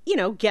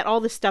 get all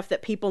the stuff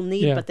that people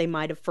need, but they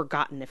might have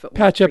forgotten if it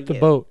patch was up the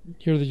boat.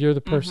 You're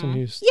the person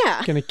who's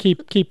going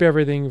to keep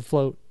everything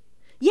afloat.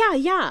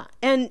 Yeah.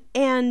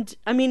 And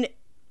I mean,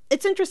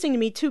 it's interesting to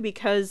me too,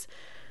 because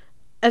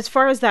as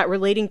far as that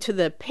relating to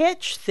the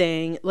pitch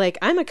thing, like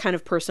I'm a kind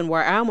of person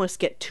where I almost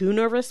get too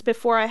nervous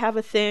before I have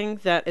a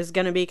thing that is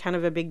going to be kind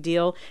of a big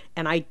deal.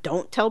 And I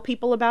don't tell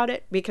people about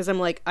it because I'm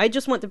like, I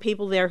just want the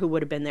people there who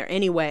would have been there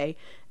anyway.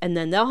 And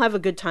then they'll have a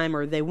good time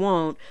or they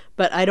won't.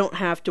 But I don't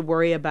have to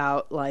worry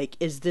about like,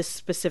 is this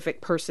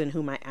specific person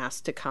whom I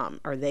asked to come?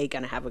 Are they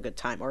going to have a good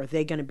time? Or are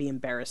they going to be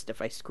embarrassed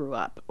if I screw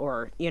up?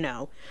 Or,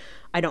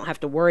 I don't have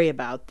to worry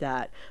about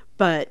that.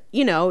 But,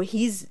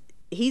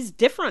 he's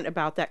different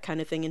about that kind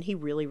of thing, and he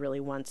really, really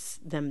wants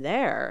them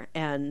there.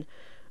 And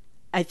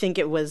I think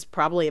it was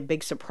probably a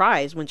big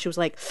surprise when she was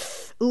like,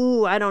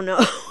 ooh, I don't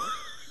know.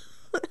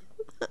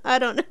 I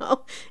don't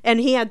know.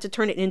 And he had to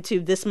turn it into,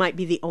 this might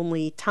be the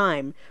only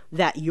time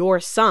that your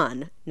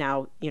son,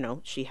 now,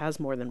 she has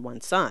more than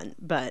one son,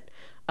 but,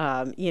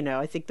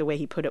 I think the way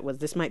he put it was,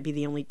 this might be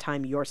the only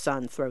time your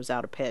son throws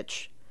out a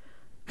pitch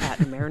at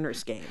a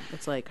Mariners game.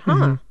 It's like,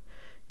 huh.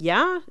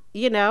 Yeah,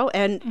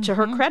 and to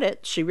her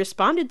credit, she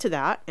responded to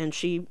that and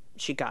she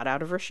got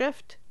out of her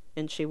shift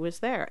and she was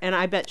there. And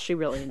I bet she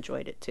really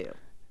enjoyed it too.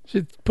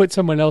 She put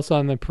someone else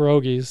on the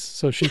pierogies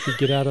so she could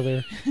get out of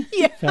there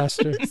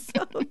faster.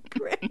 So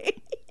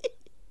great.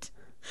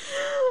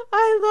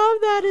 I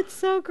love that. It's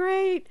so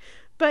great.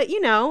 But,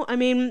 I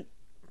mean,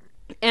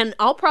 and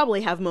I'll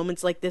probably have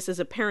moments like this as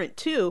a parent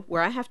too,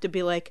 where I have to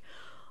be like,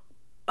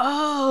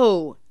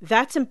 oh,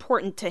 that's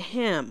important to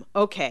him.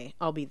 Okay,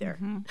 I'll be there.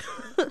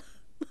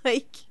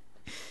 Like,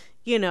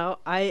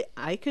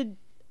 I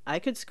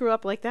could screw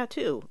up like that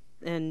too.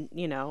 And,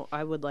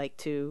 I would like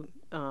to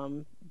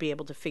be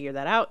able to figure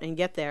that out and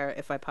get there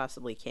if I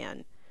possibly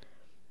can.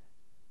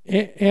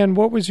 And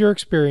what was your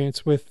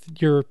experience with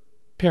your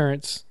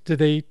parents? Did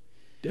they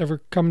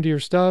ever come to your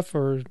stuff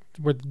or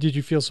did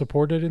you feel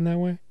supported in that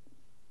way?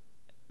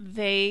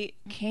 They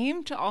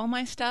came to all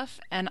my stuff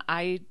and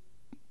I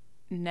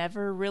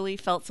never really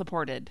felt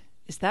supported.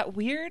 Is that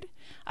weird?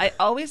 I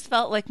always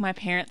felt like my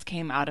parents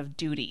came out of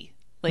duty.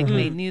 Like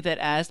they knew that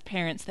as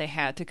parents they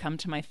had to come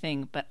to my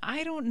thing, but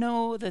I don't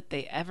know that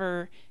they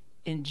ever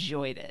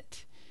enjoyed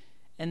it.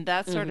 And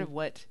that's sort of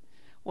what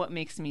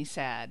makes me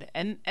sad.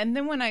 And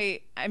then when I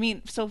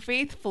mean, so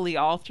faithfully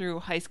all through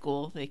high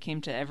school, they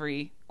came to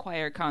every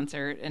choir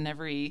concert and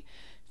every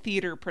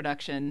theater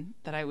production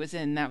that I was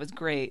in. That was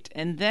great.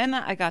 And then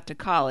I got to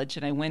college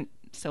and I went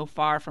so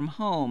far from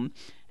home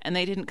and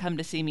they didn't come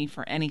to see me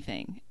for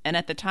anything. And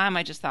at the time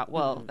I just thought,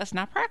 well, that's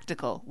not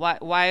practical.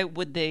 Why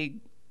would they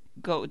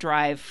go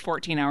drive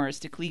 14 hours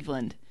to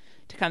Cleveland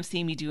to come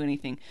see me do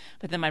anything?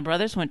 But then my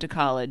brothers went to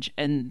college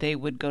and they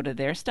would go to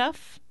their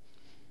stuff,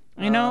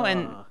 and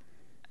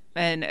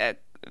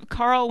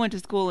Carl went to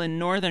school in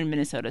northern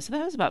Minnesota, so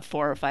that was about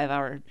 4 or 5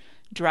 hour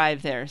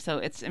drive there. So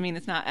it's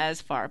not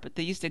as far, but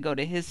they used to go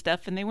to his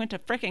stuff and they went to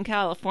frickin'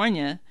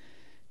 California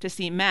to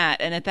see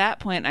Matt. And at that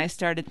point I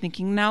started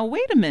thinking, now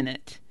wait a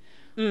minute.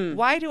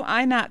 Why do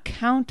I not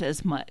count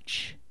as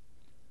much?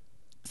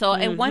 So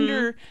I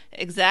wonder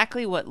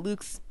exactly what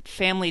Luke's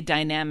family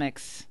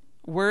dynamics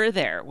were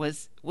there.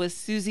 Was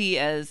Susie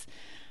as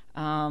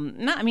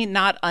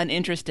not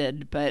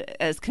uninterested, but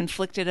as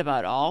conflicted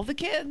about all the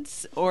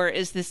kids? Or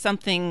is this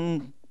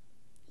something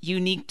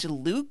unique to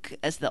Luke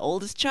as the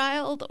oldest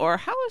child? Or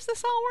how is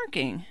this all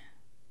working?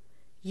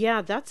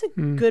 Yeah, that's a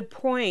good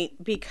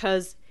point,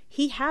 because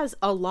he has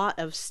a lot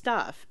of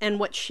stuff. And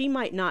what she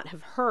might not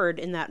have heard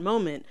in that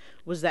moment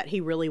was that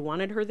he really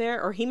wanted her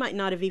there, or he might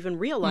not have even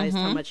realized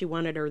how much he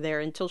wanted her there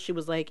until she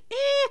was like,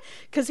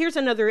 because here's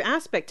another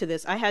aspect to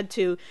this. I had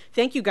to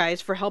thank you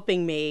guys for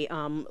helping me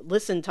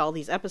listen to all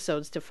these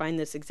episodes to find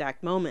this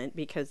exact moment,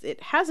 because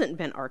it hasn't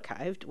been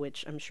archived,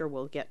 which I'm sure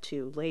we'll get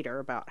to later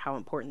about how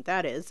important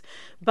that is.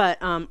 But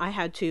I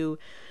had to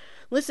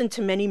listen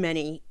to many,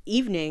 many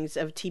evenings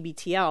of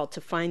TBTL to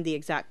find the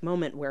exact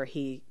moment where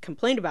he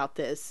complained about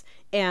this.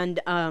 And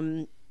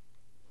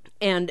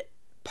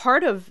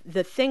part of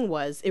the thing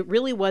was, it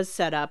really was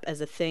set up as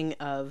a thing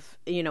of,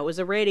 it was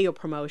a radio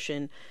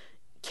promotion.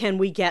 Can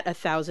we get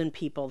 1,000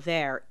 people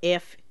there?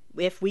 If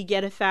we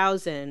get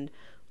 1,000,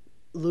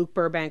 Luke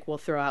Burbank will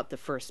throw out the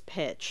first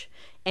pitch.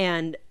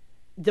 And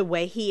the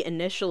way he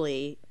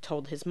initially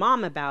told his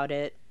mom about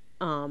it,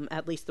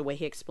 at least the way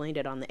he explained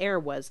it on the air,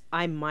 was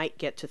I might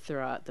get to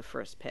throw out the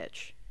first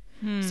pitch.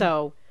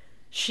 So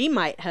she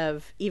might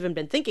have even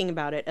been thinking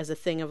about it as a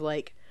thing of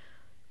like,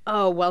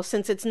 oh, well,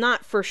 since it's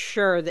not for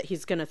sure that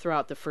he's going to throw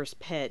out the first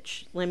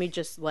pitch, let me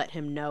just let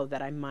him know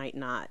that I might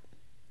not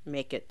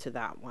make it to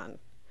that one.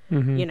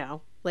 You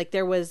know, like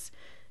there was,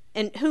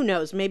 and who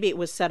knows, maybe it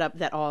was set up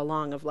that all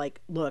along of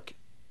like, look,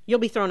 you'll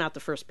be throwing out the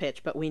first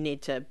pitch, but we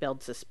need to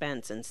build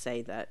suspense and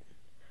say that,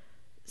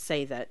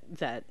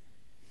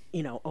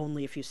 you know,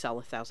 only if you sell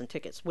 1,000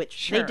 tickets,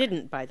 which they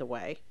didn't, by the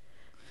way.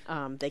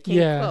 They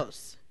came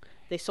close.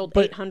 They sold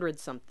 800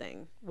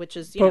 something, which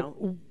is, you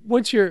know,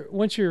 once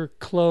you're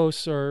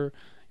close, or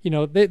you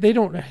know, they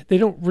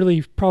don't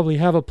really probably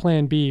have a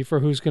plan B for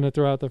who's going to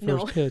throw out the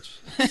first pitch.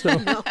 So.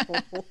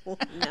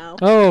 No.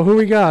 Oh, who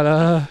we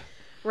got?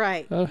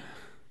 Right.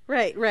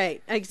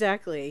 Right.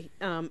 Exactly.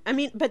 I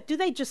mean, but do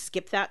they just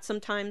skip that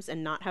sometimes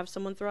and not have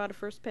someone throw out a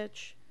first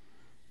pitch?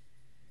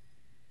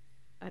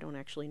 I don't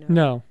actually know.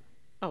 No.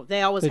 Oh,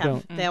 they always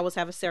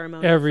have a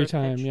ceremony every first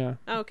time. pitch. Yeah.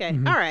 Okay.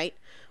 All right.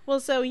 Well,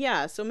 so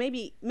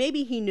maybe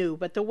he knew,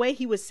 but the way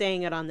he was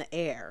saying it on the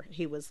air,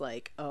 he was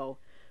like, "Oh,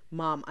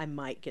 Mom, I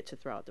might get to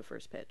throw out the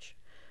first pitch."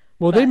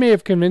 Well, they may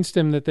have convinced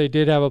him that they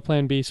did have a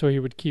plan B, so he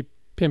would keep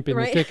pimping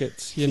the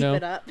tickets. You know.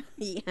 Keep it up.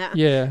 Yeah.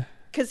 Yeah.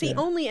 Because he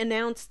only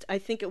announced, I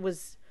think it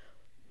was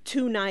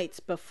 2 nights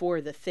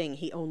before the thing.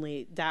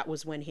 That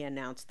was when he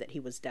announced that he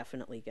was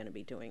definitely going to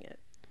be doing it.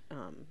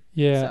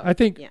 I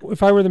think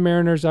if I were the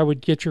Mariners, I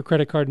would get your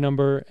credit card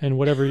number and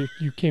whatever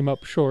you came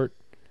up short,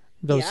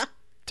 those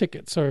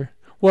tickets are.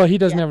 Well, he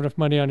doesn't have enough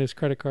money on his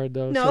credit card,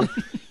 though. No,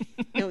 so.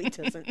 No, he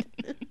doesn't.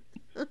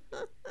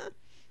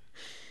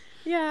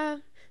 Yeah.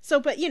 So,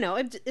 but you know,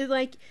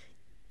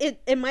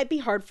 it might be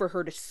hard for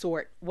her to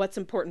sort what's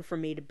important for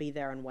me to be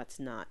there and what's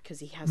not,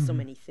 because he has so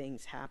many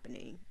things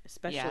happening,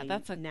 especially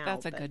now.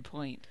 That's a good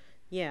point.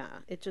 Yeah,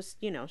 it just,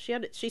 you know,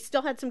 she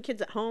still had some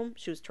kids at home.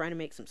 She was trying to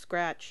make some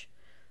scratch.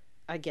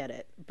 I get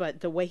it, but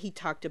the way he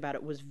talked about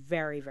it was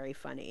very, very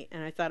funny,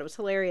 and I thought it was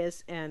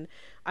hilarious. And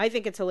I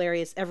think it's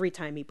hilarious every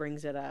time he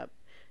brings it up,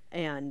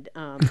 and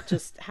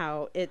just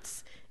how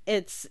it's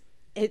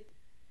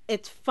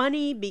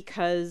funny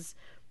because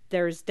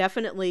there's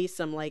definitely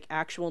some like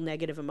actual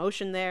negative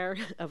emotion there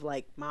of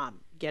like,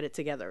 Mom, get it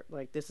together,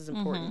 like this is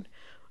important.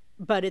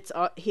 But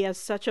he has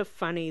such a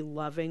funny,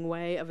 loving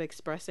way of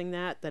expressing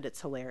that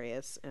it's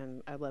hilarious,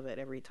 and I love it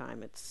every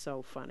time. It's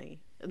so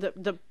funny.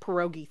 The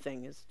pierogi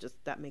thing is just,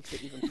 that makes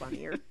it even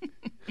funnier.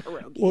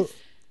 Pierogies. Well,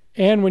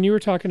 and when you were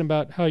talking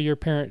about how your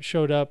parents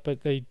showed up,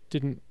 but they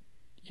didn't,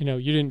 you know,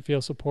 you didn't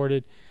feel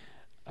supported.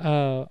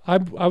 I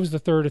was the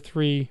third of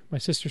 3. My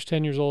sister's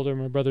 10 years older.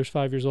 My brother's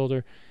 5 years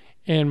older.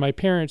 And my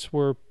parents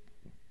were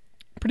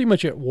pretty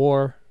much at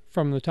war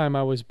from the time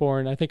I was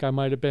born. I think I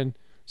might have been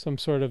some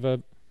sort of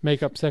a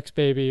make-up sex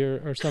baby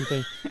or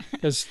something,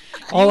 because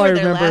all I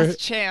remember, their last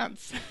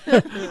chance.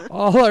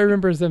 all I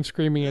remember is them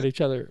screaming at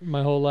each other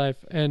my whole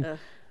life, and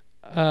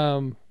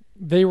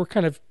they were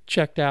kind of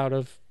checked out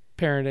of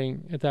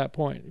parenting at that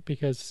point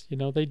because, you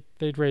know,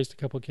 they'd raised a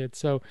couple kids,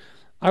 so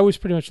I was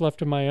pretty much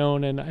left on my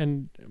own.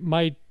 And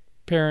my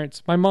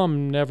parents, my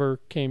mom never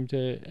came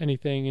to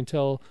anything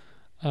until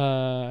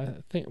I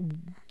think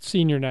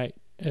senior night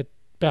at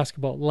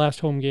basketball, the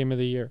last home game of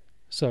the year.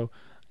 So,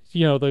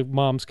 you know, the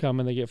moms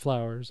come and they get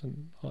flowers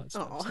and all that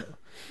stuff.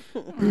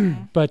 So.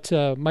 But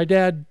my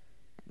dad,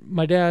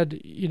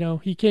 you know,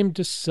 he came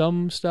to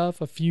some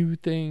stuff, a few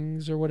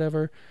things or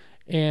whatever,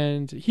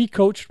 and he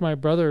coached my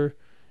brother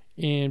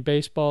in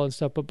baseball and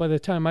stuff. But by the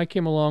time I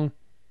came along,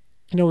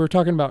 you know, we were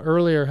talking about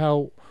earlier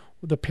how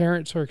the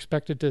parents are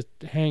expected to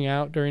hang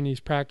out during these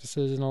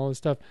practices and all this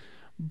stuff.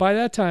 By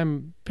that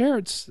time,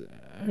 parents,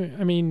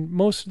 I mean,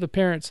 most of the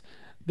parents,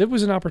 there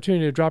was an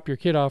opportunity to drop your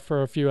kid off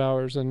for a few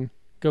hours and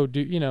go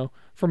do, you know,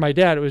 for my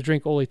dad, it was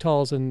drink Ole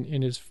Talls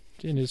in his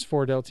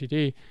Ford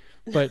LTD.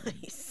 But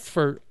nice.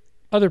 For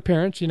other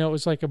parents, you know, it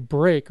was like a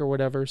break or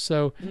whatever.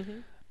 So,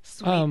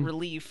 sweet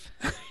relief.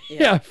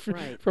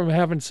 From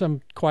having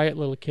some quiet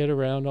little kid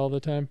around all the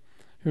time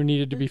who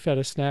needed to be fed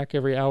a snack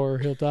every hour or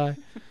he'll die.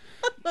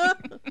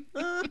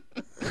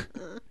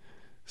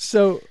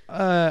 So,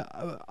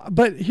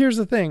 but here's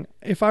the thing.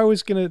 If I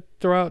was going to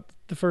throw out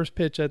the first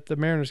pitch at the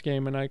Mariners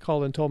game and I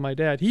called and told my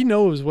dad, he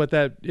knows what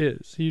that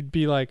is. He'd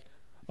be like,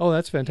 oh,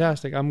 that's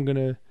fantastic. I'm going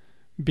to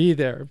be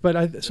there. But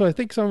I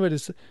think some of it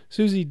is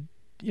Susie,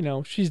 you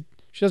know, she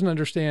doesn't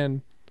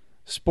understand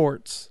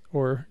sports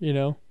or, you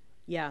know,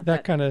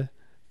 that kind of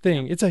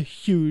thing. Yeah. It's a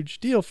huge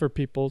deal for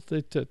people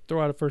to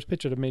throw out a first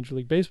pitch at a Major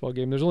League Baseball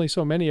game. There's only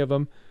so many of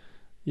them,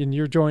 and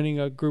you're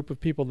joining a group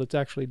of people that's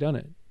actually done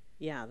it.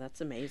 Yeah,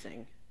 that's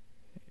amazing.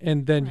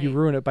 And then you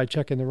ruin it by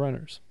checking the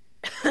runners.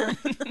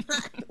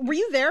 Were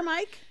you there,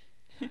 Mike?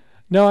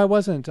 No, I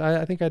wasn't.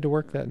 I think I had to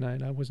work that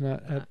night. I was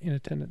not in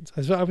attendance.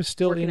 I was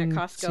still working in at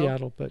Costco?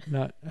 Seattle, but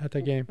not at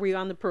the game. Were you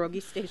on the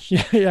pierogi station?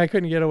 Yeah, I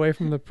couldn't get away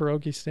from the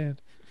pierogi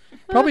stand.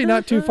 Probably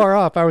not too far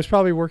off. I was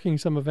probably working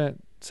some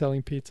event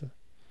selling pizza.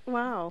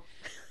 Wow.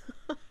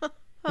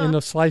 In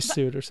a slice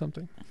suit or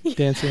something,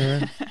 dancing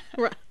around.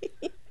 Right.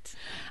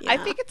 I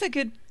think it's a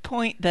good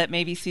point that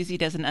maybe Susie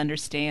doesn't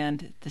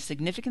understand the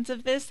significance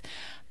of this,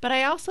 but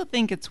I also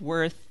think it's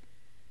worth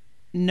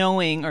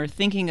knowing or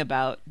thinking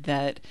about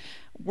that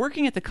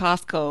working at the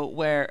Costco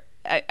where,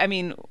 I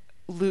mean,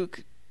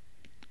 Luke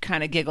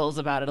kind of giggles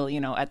about it,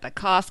 at the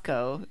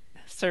Costco,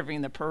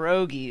 serving the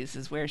pierogies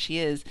is where she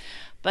is.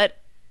 But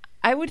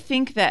I would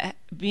think that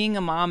being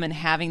a mom and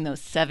having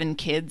those 7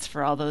 kids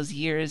for all those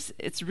years,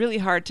 it's really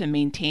hard to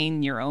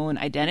maintain your own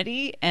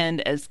identity.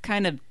 And as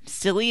kind of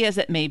silly as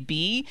it may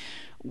be,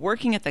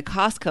 working at the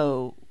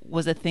Costco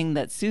was a thing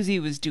that Susie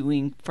was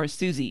doing for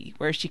Susie,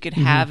 where she could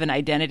have an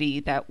identity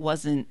that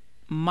wasn't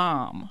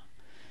mom.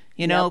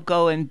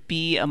 Go and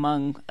be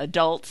among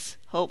adults,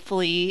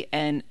 hopefully,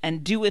 and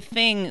do a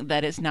thing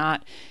that is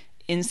not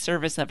in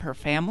service of her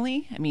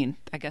family. I mean,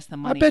 I guess the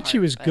money. I bet she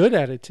was good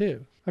at it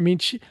too. I mean,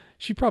 she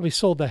probably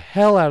sold the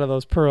hell out of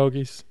those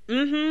pierogies.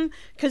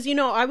 Because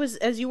I was,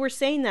 as you were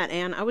saying that,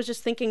 Anne, I was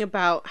just thinking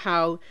about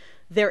how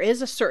there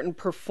is a certain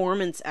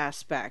performance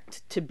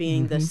aspect to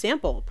being the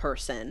sample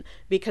person,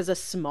 because a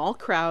small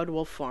crowd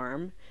will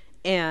form,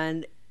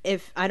 and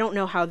if I don't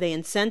know how they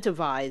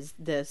incentivize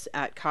this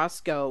at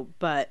Costco,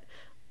 but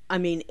I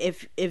mean,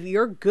 if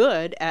you're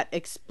good at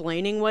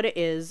explaining what it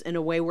is in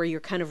a way where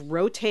you're kind of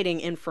rotating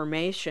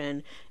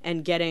information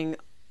and getting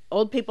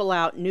old people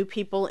out, new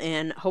people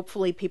in,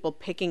 hopefully people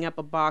picking up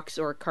a box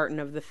or a carton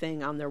of the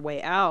thing on their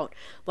way out,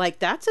 like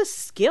that's a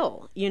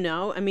skill,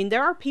 I mean,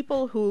 there are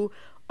people who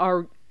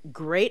are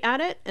great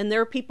at it and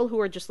there are people who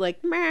are just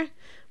like, meh.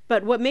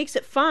 But what makes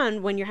it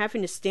fun when you're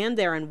having to stand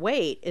there and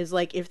wait is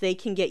like if they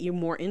can get you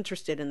more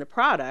interested in the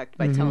product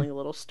by telling a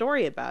little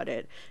story about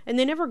it. And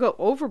they never go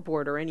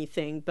overboard or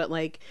anything, but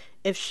like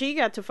if she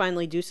got to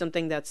finally do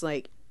something that's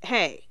like,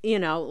 hey,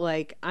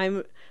 like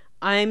I'm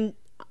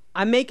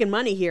making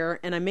money here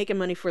and I'm making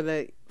money for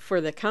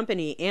the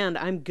company and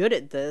I'm good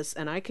at this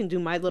and I can do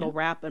my little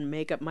rap and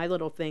make up my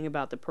little thing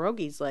about the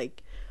pierogies,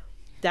 like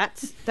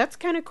that's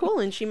kind of cool,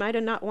 and she might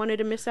have not wanted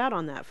to miss out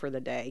on that for the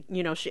day.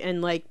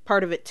 And like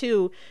part of it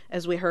too,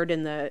 as we heard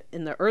in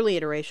the early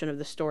iteration of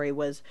the story,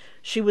 was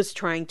she was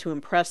trying to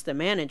impress the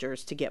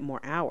managers to get more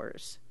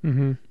hours.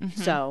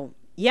 So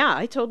yeah,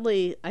 I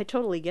totally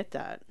get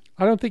that.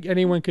 I don't think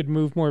anyone could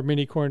move more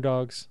mini corn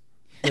dogs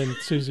than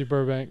Susie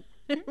Burbank.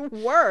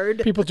 Word.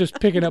 People just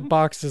picking up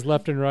boxes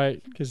left and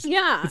right because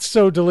it's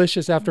so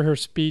delicious. After her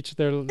speech,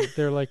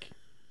 they're like,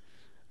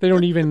 they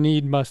don't even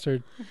need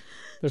mustard.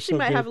 She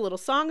might have a little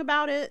song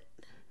about it.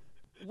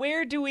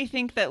 Where do we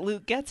think that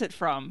Luke gets it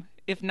from,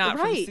 if not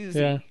from Susie?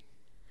 Yeah.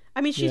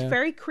 I mean, she's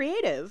very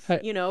creative.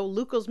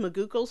 Luke's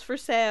Magookles for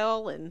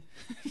sale, and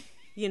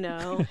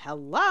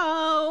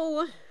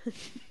hello.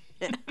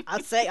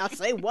 I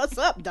say, what's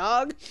up,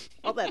 dog?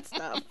 All that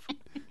stuff.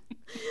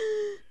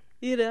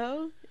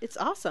 It's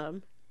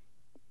awesome.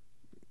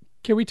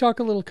 Can we talk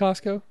a little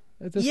Costco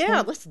at this point?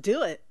 Yeah, let's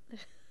do it.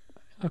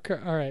 Okay,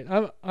 all right.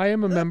 I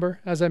am a member,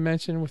 as I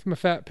mentioned, with my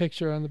fat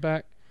picture on the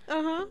back.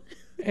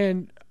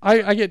 And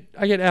I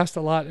get asked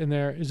a lot in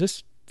there. Is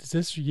this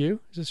you?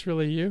 Is this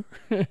really you?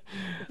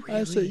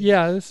 I said,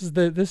 yeah. This is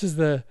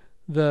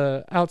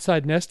the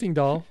outside nesting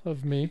doll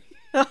of me.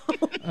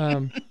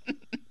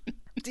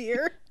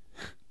 Dear.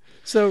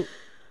 So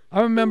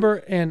I'm a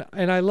member, and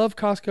I love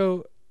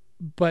Costco,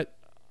 but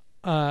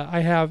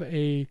I have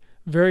a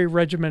very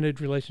regimented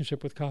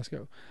relationship with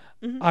Costco.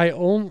 I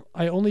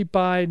only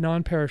buy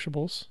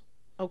non-perishables.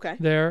 Okay.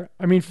 There.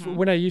 I mean,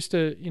 when I used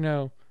to,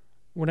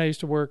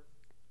 work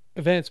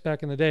events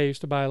back in the day, I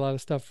used to buy a lot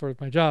of stuff for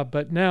my job.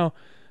 But now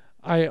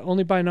I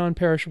only buy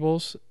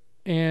non-perishables,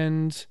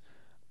 and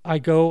I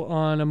go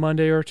on a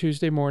Monday or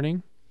Tuesday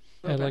morning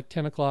at like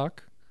 10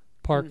 o'clock,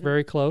 park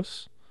very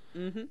close.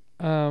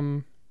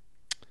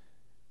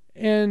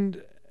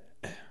 And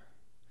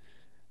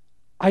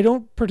I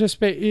don't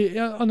participate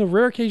on the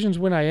rare occasions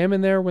when I am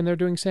in there when they're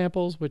doing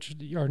samples, which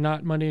are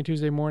not Monday and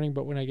Tuesday morning,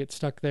 but when I get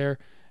stuck there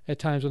at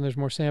times when there's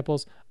more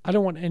samples, I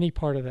don't want any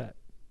part of that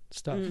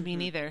stuff. Me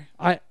neither.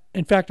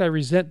 In fact, I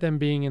resent them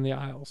being in the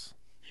aisles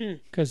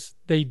because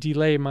they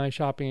delay my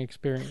shopping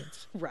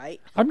experience.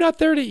 Right. I'm not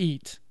there to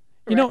eat.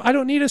 You know, I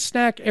don't need a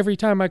snack every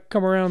time I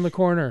come around the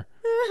corner.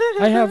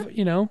 I have,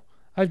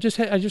 I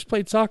just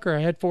played soccer. I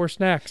had 4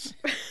 snacks.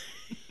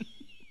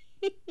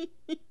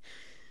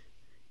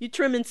 You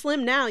trim and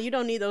slim now. You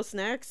don't need those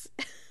snacks.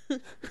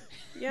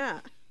 Yeah.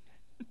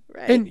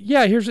 Right. And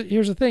yeah, here's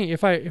the thing.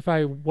 If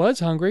I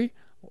was hungry,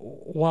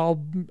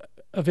 I'll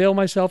avail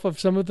myself of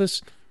some of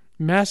this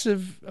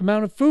massive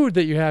amount of food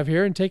that you have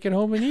here and take it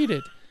home and eat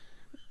it.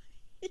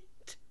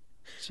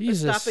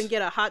 Jesus. Or stop and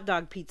get a hot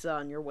dog pizza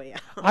on your way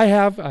out. I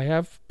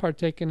have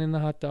partaken in the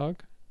hot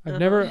dog. I've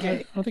never.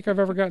 Okay. I don't think I've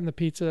ever gotten the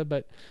pizza,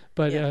 but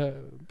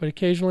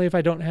occasionally, if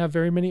I don't have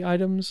very many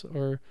items,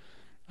 or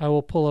I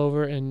will pull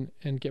over and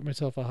get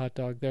myself a hot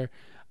dog there.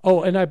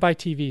 Oh, and I buy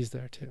TVs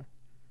there too.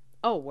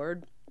 Oh,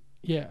 word.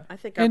 Yeah. I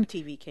think our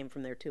TV came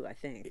from there too, I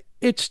think.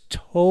 It's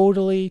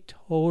totally.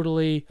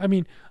 I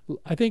mean,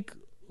 I think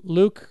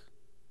Luke,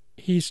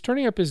 he's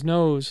turning up his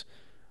nose,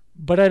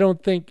 but I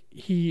don't think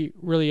he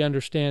really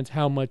understands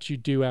how much you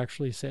do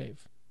actually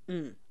save.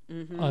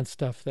 on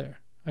stuff there.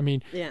 I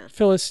mean, Yeah.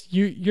 Phyllis,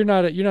 you're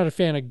not a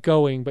fan of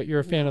going, but you're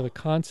a fan of the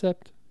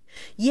concept.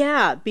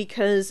 Yeah,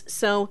 because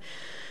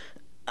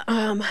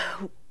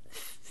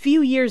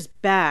few years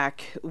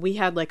back we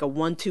had like a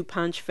 1-2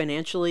 punch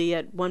financially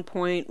at one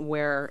point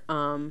where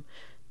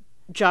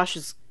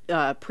Josh's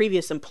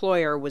previous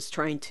employer was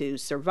trying to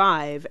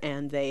survive,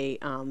 and they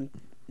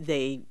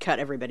cut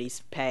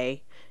everybody's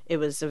pay. It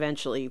was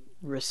eventually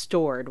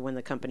restored when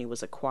the company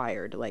was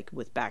acquired, like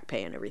with back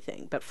pay and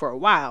everything. But for a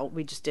while,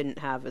 we just didn't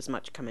have as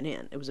much coming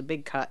in. It was a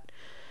big cut,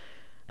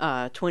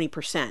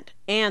 20%.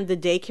 And the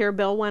daycare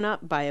bill went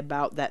up by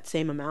about that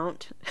same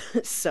amount.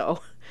 So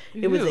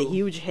it was a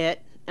huge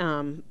hit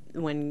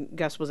when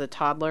Gus was a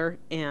toddler.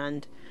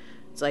 And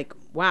it's like,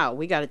 wow,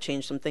 we got to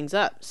change some things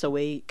up. So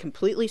we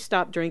completely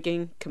stopped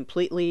drinking,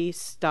 completely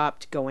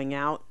stopped going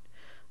out.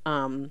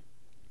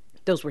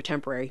 Those were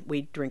temporary.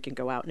 We drink and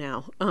go out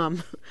now.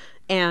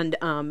 And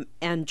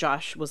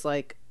Josh was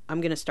like,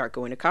 I'm going to start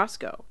going to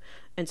Costco.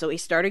 And so he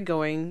started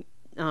going.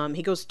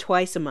 He goes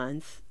twice a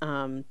month.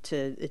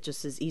 It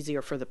just is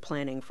easier for the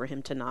planning for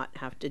him to not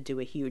have to do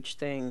a huge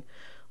thing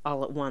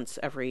all at once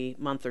every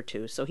month or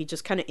two. So he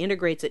just kind of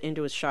integrates it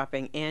into his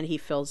shopping, and he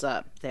fills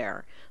up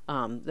there,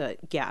 the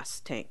gas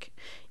tank.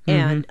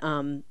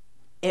 And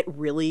it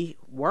really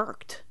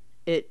worked.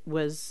 It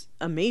was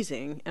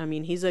amazing. I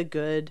mean, he's a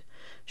good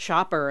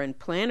shopper and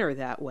planner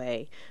that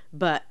way,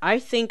 but I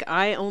think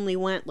I only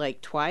went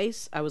like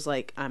twice. I was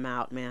like, I'm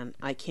out, man.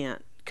 I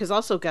can't. Because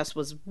also Gus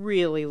was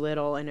really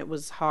little, and it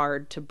was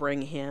hard to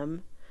bring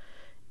him.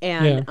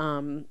 And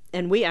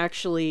and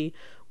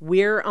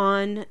we're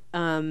on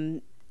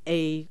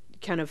a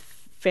kind of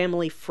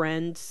family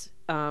friends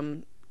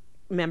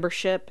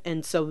membership,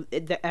 and so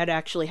it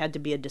actually had to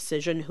be a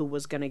decision who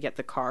was going to get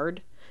the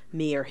card,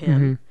 me or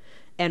him.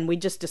 And we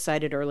just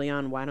decided early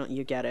on, why don't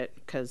you get it?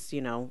 Because,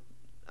 you know,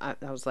 I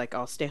was like,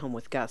 I'll stay home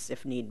with Gus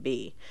if need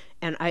be.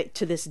 And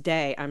to this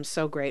day, I'm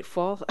so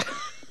grateful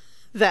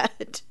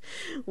that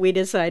we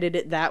decided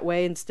it that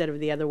way instead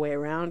of the other way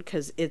around,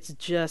 because it's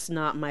just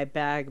not my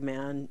bag,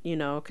 man. You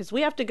know, because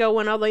we have to go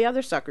when all the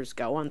other suckers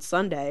go on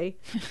Sunday.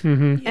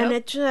 And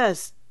it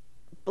just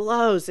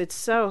blows. It's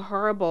so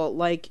horrible.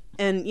 Like,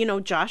 and, you know,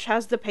 Josh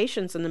has the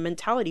patience and the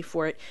mentality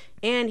for it.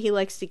 And he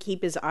likes to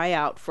keep his eye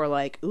out for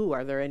like, ooh,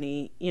 are there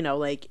any, you know,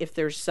 like if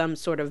there's some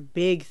sort of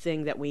big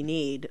thing that we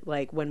need,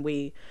 like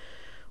when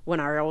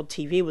our old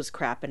TV was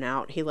crapping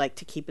out, he liked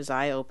to keep his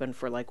eye open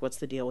for like, what's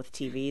the deal with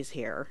TVs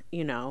here,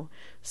 you know?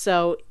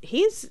 So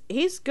he's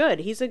good.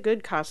 He's a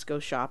good Costco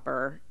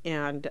shopper.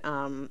 And,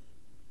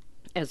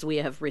 as we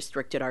have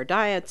restricted our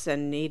diets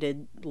and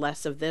needed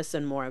less of this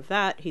and more of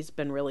that, he's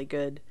been really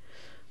good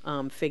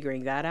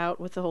figuring that out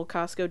with the whole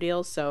Costco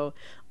deal. So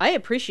I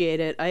appreciate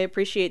it. I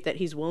appreciate that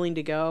he's willing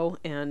to go,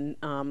 and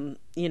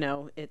you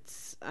know,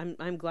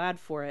 I'm glad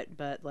for it,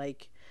 but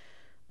like,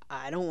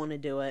 I don't want to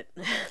do it.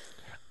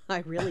 I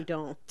really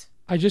don't.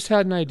 I just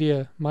had an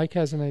idea. Mike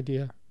has an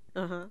idea.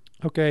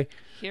 Okay.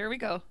 Here we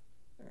go.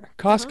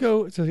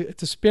 Costco,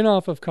 it's a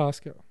spin-off of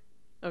Costco.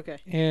 Okay.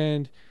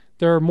 And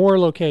there are more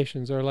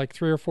locations. There are like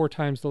 3 or 4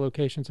 times the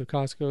locations of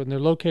Costco, and they're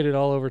located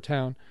all over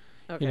town.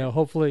 Okay. You know,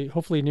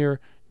 hopefully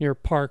near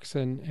parks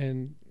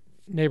and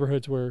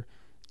neighborhoods where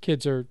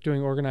kids are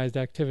doing organized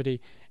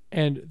activity.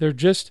 And they're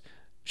just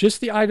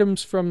the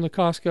items from the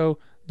Costco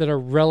that are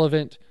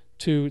relevant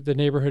to the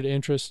neighborhood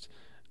interest,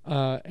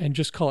 and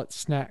just call it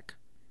snack.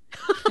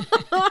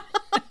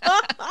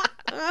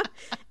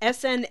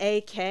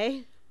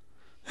 SNAK.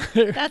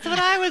 That's what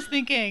I was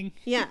thinking.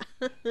 Yeah.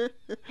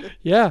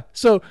 Yeah.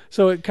 So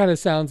it kind of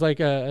sounds like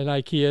an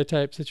IKEA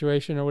type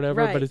situation or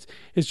whatever, right. But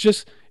it's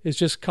just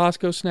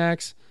Costco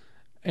snacks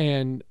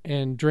and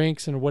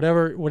drinks and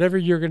whatever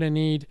you're going to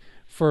need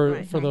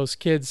for those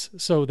kids,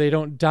 so they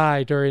don't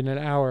die during an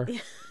hour.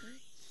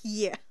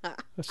 Yeah.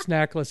 A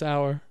snackless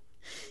hour.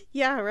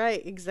 Yeah,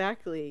 right,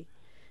 exactly.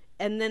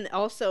 And then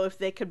also if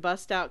they could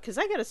bust out, because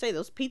I got to say,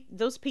 those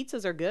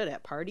pizzas are good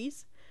at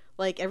parties.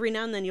 Like every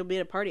now and then you'll be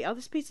at a party. Oh,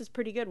 this pizza's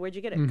pretty good. Where'd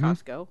you get it?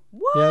 Costco.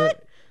 What? Yeah,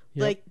 yep.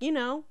 Like, you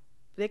know,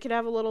 they could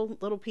have a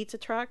little pizza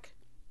truck.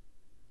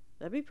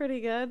 That'd be pretty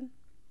good.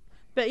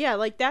 But yeah,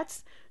 like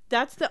that's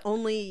the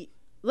only,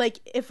 like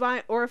if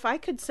I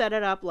could set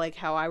it up like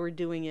how I were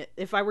doing it,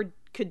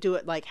 could do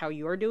it like how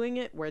you're doing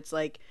it, where it's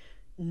like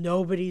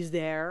nobody's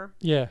there.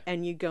 Yeah.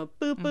 And you go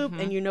boop boop,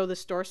 and you know the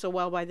store so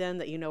well by then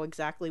that you know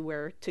exactly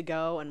where to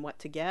go and what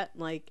to get.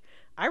 Like,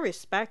 I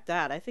respect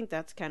that. I think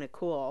that's kind of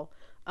cool.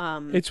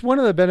 It's one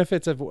of the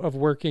benefits of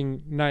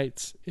working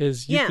nights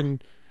is you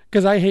can,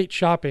 because I hate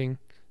shopping. Right.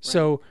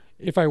 So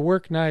if I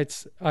work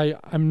nights,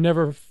 I'm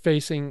never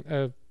facing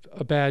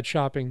a bad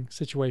shopping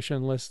situation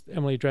unless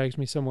Emily drags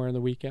me somewhere on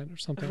the weekend or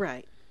something.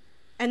 Right.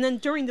 And then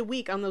during the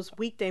week, on those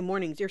weekday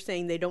mornings, you're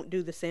saying they don't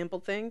do the sample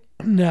thing?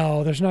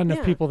 No, there's not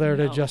enough people there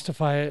to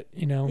justify it.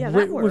 You know, yeah,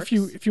 that works.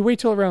 If you wait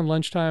till around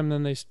lunchtime,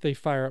 then they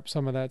fire up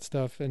some of that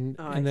stuff, and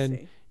then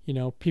see. You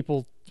know,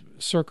 people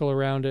circle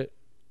around it,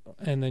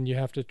 and then you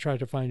have to try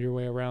to find your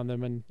way around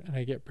them, and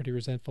I get pretty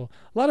resentful.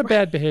 A lot of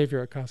bad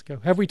behavior at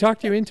Costco. Have we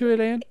talked you into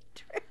it, Ann?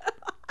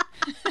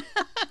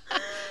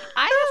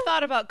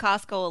 thought about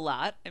Costco a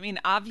lot. I mean,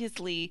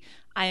 obviously,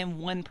 I am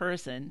one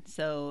person,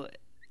 so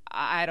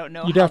I don't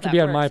know. You'd how have to that be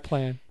on works. my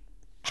plan.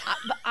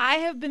 But I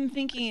have been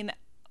thinking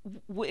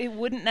it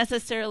wouldn't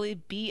necessarily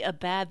be a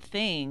bad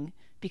thing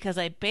because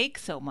I bake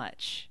so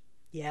much.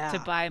 Yeah. To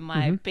buy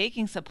my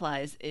baking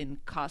supplies in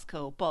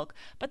Costco bulk.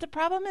 But the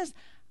problem is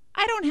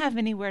I don't have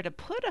anywhere to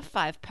put a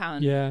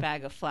 5-pound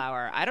bag of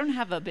flour. I don't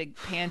have a big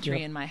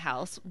pantry in my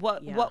house.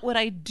 What would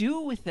I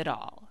do with it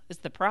all is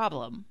the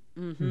problem.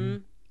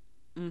 You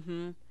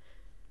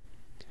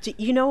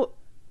know,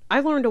 I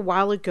learned a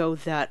while ago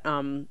that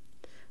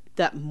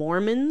that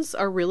Mormons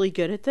are really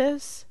good at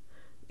this,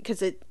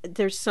 because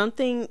there's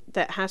something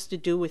that has to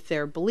do with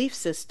their belief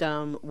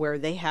system where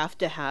they have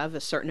to have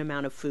a certain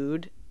amount of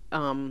food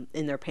in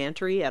their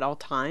pantry at all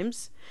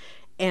times.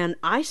 And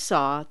I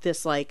saw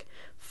this like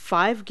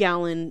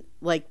 5-gallon,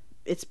 like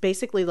it's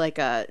basically like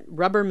a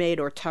Rubbermaid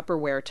or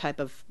Tupperware type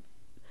of,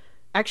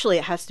 actually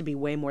it has to be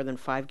way more than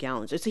 5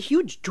 gallons. It's a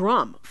huge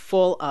drum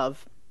full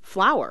of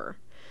flour,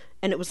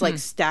 and it was like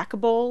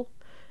stackable,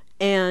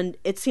 and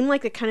it seemed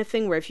like the kind of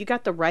thing where if you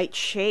got the right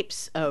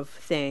shapes of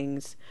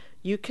things,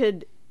 you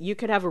could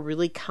have a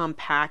really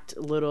compact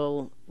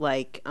little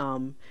like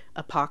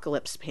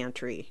apocalypse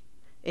pantry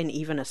in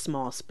even a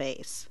small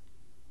space.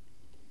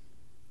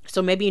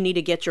 So maybe you need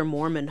to get your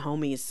Mormon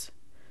homies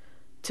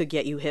to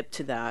get you hip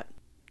to that.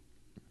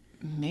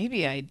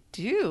 Maybe I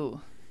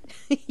do.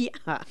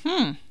 Yeah.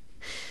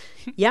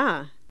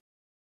 Yeah.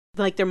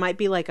 Like there might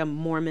be like a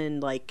Mormon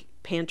like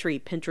pantry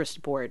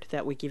Pinterest board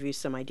that would give you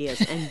some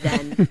ideas,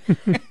 and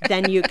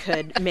then you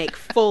could make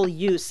full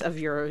use of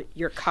your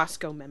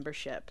Costco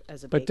membership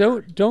as a But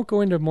baker. don't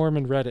go into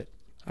Mormon Reddit.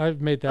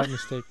 I've made that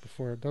mistake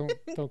before. Don't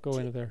go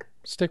into there.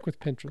 Stick with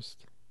Pinterest.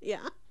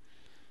 Yeah.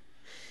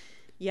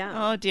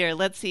 Yeah. Oh dear,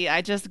 let's see.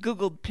 I just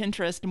Googled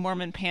Pinterest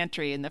Mormon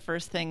pantry, and the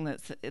first thing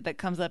that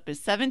comes up is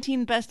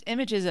 17 best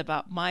images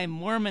about my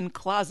Mormon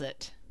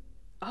closet.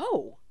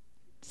 Oh.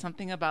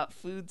 Something about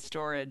food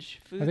storage.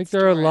 I think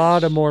there are a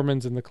lot of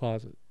Mormons in the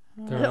closet.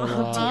 There are a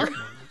lot.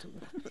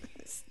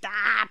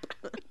 Stop.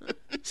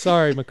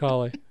 Sorry,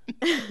 Macaulay.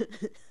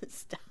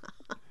 Stop.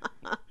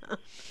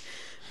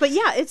 But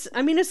yeah, it's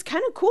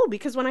kind of cool,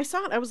 because when I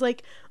saw it, I was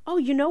like, oh,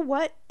 you know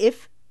what?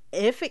 If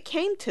it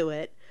came to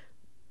it,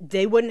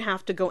 they wouldn't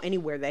have to go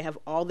anywhere. They have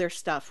all their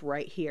stuff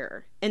right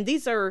here. And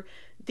these were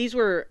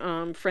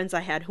friends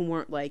I had who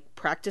weren't like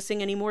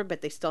practicing anymore,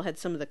 but they still had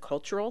some of the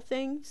cultural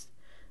things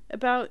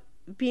about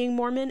being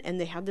Mormon, and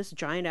they had this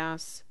giant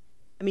ass,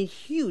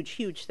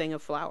 huge thing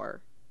of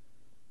flour.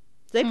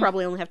 They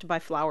probably only have to buy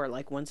flour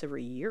like once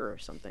every year or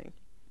something,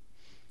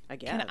 I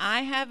guess. Can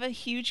I have a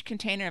huge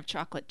container of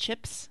chocolate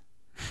chips?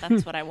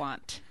 That's what I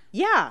want.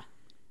 Yeah,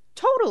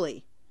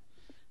 totally.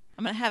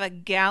 I'm going to have a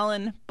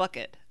gallon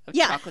bucket of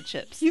chocolate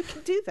chips. You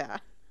can do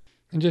that.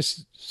 And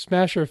just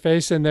smash your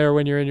face in there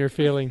when you're in your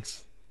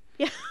feelings.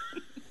 Yeah.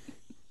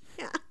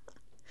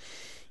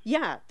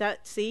 Yeah,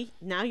 see,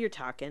 now you're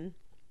talking.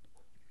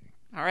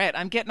 All right,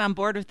 I'm getting on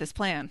board with this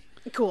plan.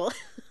 Cool.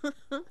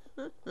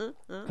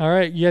 All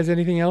right, you guys,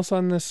 anything else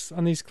on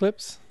these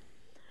clips?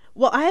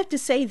 Well, I have to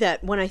say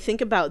that when I think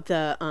about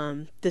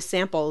the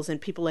samples and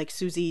people like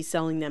Susie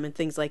selling them and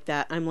things like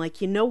that, I'm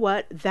like, you know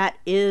what? That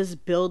is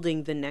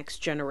building the next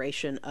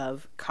generation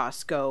of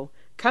Costco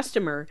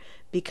customer,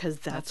 because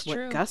that's what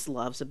true. Gus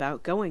loves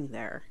about going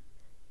there.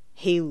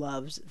 He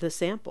loves the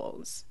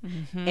samples.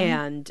 Mm-hmm.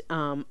 And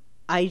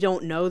I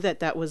don't know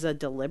that was a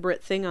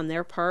deliberate thing on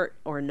their part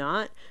or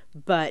not,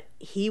 but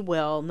he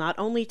will not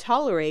only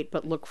tolerate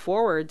but look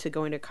forward to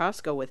going to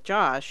Costco with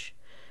Josh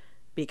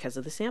because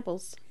of the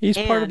samples. He's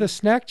part of the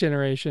snack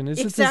generation. Is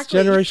Exactly. it this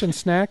generation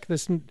snack?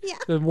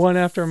 The one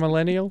after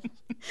millennial?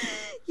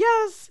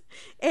 Yes.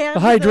 And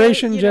the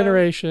hydration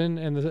generation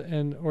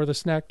or the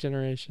snack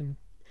generation.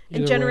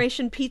 And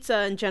Generation Pizza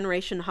and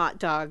Generation Hot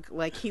Dog.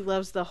 Like, he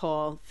loves the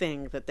whole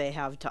thing that they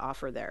have to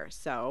offer there.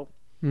 So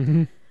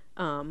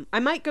I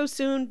might go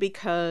soon,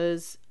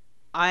 because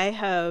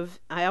I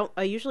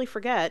usually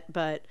forget,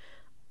 but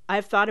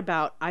I've thought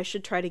about I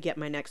should try to get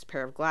my next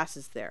pair of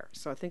glasses there.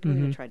 So I think I'm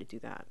going to try to do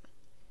that.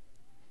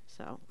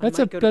 So that's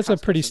a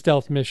pretty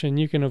stealth mission.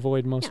 You can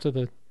avoid most of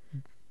the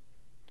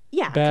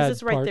because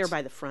it's right parts. there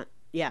by the front.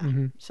 Yeah.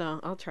 So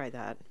I'll try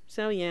that.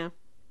 So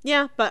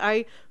yeah, but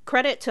I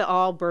credit to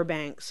all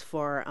Burbanks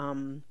for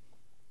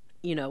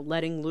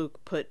letting Luke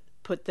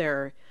put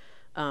their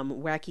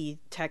wacky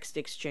text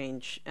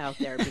exchange out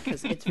there,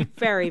 because it's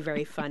very,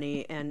 very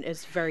funny, and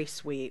it's very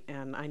sweet,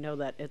 and I know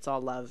that it's all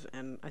love,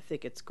 and I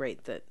think it's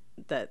great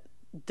that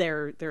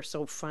they're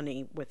so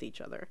funny with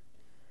each other.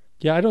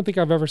 Yeah, I don't think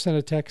I've ever sent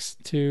a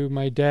text to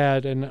my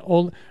dad, and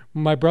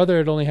my brother,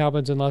 it only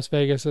happens in Las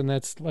Vegas, and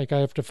that's like I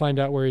have to find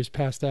out where he's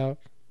passed out.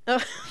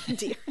 Oh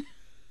dear.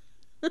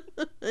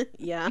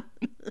 Yeah.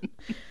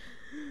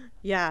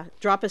 Yeah,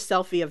 drop a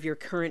selfie of your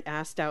current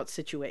assed out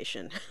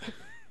situation.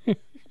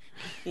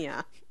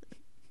 Yeah.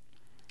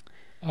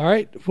 All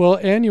right. Well,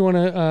 Ann, you want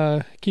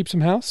to keep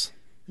some house?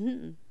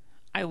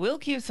 I will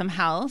keep some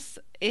house.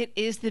 It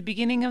is the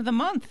beginning of the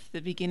month,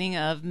 the beginning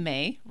of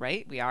May,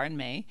 right? We are in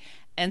May.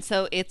 And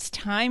so it's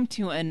time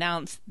to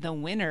announce the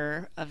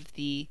winner of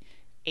the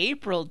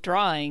April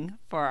drawing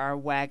for our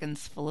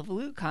Wagons Full of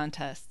Loot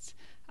contests.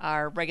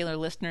 Our regular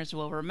listeners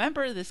will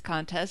remember this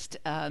contest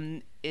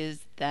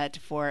is that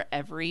for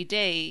every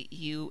day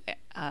you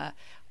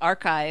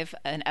archive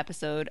an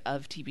episode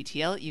of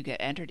TBTL, you get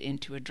entered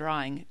into a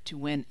drawing to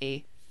win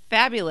a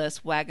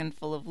fabulous wagon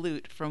full of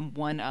loot from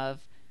one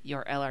of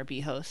your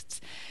LRB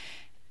hosts.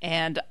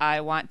 And I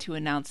want to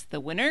announce the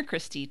winner.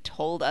 Christy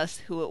told us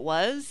who it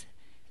was,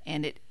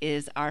 and it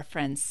is our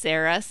friend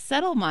Sarah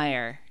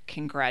Settlemeyer.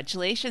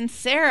 Congratulations,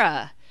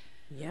 Sarah.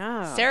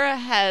 Yeah. Sarah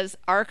has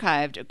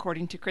archived,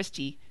 according to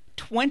Christy,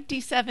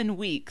 27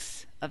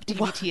 weeks of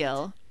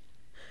TBTL,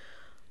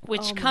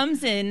 which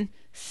comes in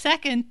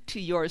second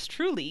to yours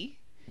truly,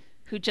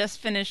 who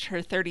just finished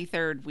her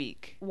 33rd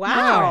week.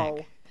 Wow.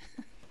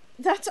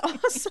 That's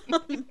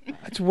awesome.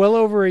 It's well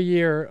over a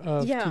year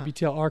of Yeah.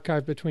 TBTL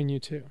archive between you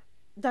two.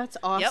 That's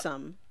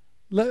awesome.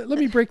 Let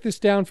me break this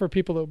down for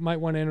people that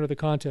might want to enter the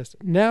contest.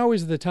 Now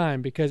is the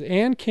time, because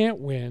Anne can't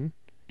win.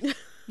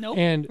 Nope.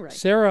 And Right.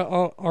 Sarah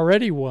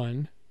already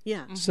won.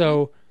 Yeah.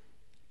 So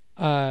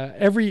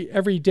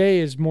every day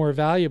is more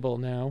valuable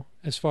now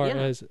as far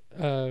Yeah. as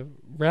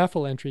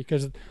raffle entry,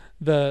 because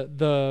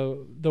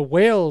the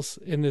whales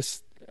in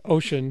this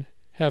ocean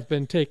have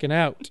been taken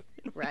out.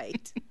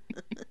 Right.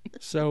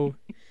 So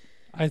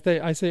I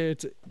say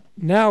it's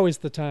now is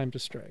the time to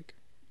strike.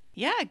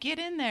 Yeah, get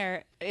in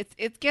there.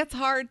 It gets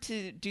hard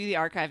to do the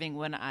archiving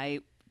when I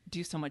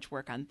do so much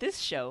work on this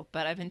show,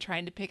 but I've been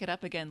trying to pick it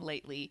up again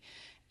lately.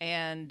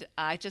 And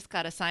I just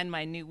got assigned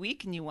my new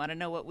week, and you want to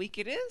know what week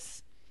it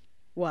is?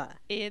 What?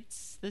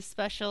 It's the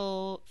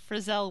special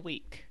Frizzell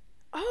week.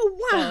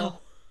 Oh, wow.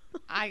 So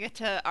I get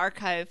to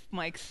archive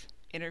Mike's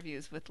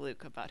interviews with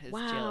Luke about his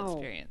jail Wow.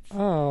 experience.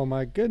 Oh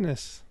my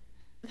goodness.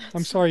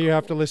 I'm sorry you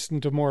have to listen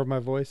to more of my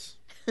voice.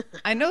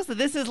 I know, so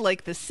this is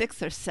like the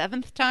 6th or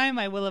 7th time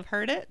I will have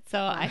heard it,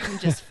 so I can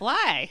just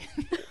fly.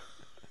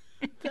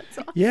 That's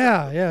awesome.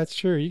 Yeah, it's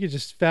true. You could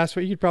just fast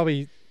forward. You could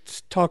probably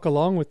talk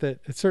along with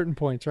it at certain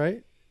points,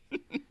 right?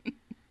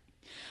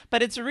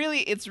 But it's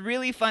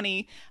really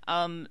funny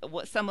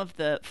what some of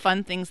the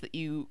fun things that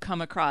you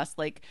come across.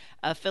 Like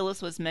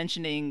Phyllis was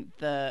mentioning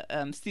the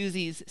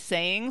Susie's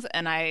sayings,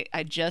 and I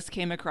just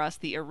came across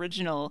the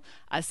original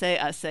I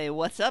say,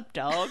 what's up,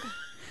 dog?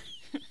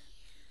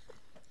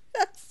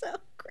 That's so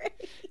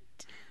great.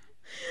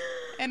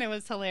 And it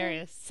was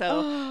hilarious.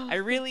 So I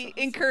really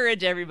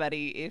encourage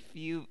everybody, if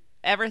you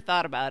ever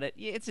thought about it,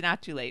 it's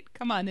not too late.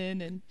 Come on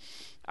in and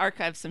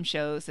archive some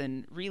shows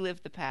and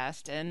relive the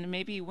past and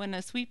maybe win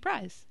a sweet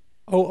prize.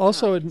 Oh,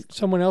 also,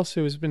 someone else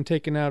who has been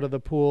taken out of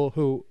the pool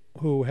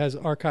who has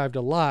archived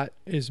a lot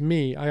is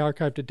me. I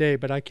archived a day,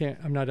 but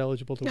I'm not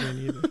eligible to win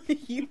either.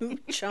 You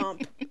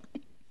chump.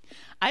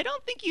 I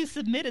don't think you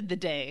submitted the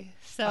day.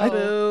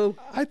 So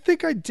I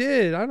think I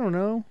did. I don't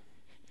know.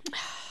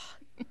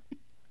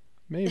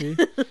 Maybe.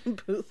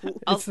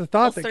 It's the thought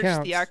I'll that search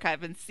counts. the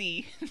archive and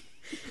see.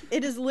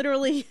 It is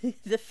literally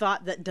the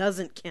thought that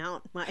doesn't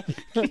count, Mike.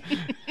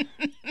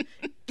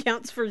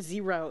 Counts for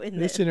 0 in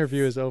This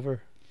interview is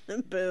over.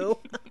 Boo.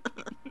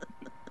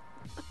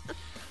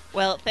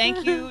 Well,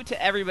 thank you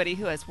to everybody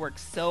who has worked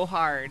so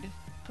hard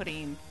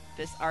putting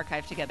this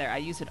archive together. I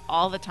use it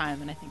all the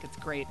time, and I think it's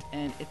great,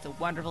 and it's a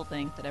wonderful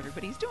thing that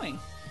everybody's doing.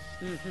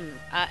 Mm-hmm.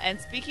 And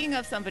speaking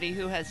of somebody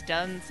who has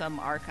done some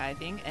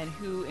archiving and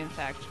who, in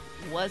fact,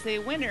 was a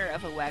winner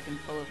of a wagon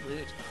full of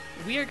loot,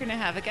 we are going to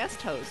have a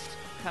guest host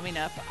coming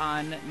up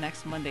on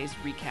next Monday's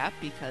recap,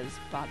 because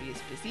Bobby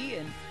is busy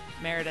and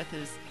Meredith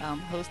is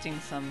hosting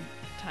some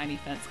Tiny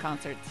Fence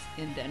concerts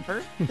in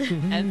Denver.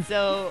 And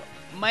so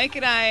Mike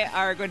and I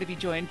are going to be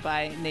joined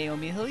by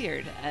Naomi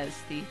Hilliard as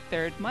the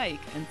third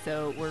Mike. And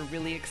so we're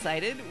really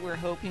excited. We're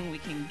hoping we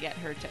can get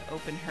her to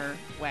open her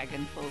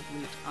wagon full of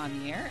loot on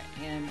the air.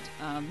 And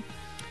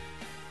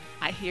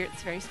I hear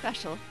it's very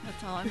special.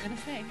 That's all I'm going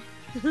to say.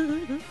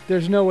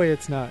 There's no way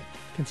it's not,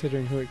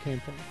 considering who it came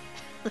from.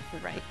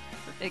 Right.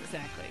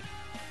 Exactly.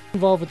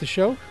 Involved with the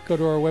show, go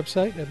to our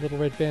website at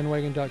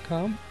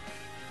littleredbandwagon.com.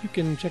 You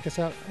can check us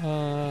out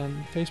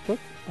on Facebook,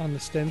 on the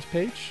Stens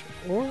page,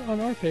 or on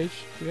our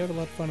page. We have a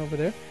lot of fun over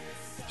there.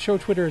 Show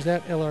Twitter is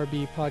at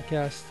LRB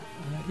Podcast.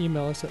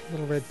 Email us at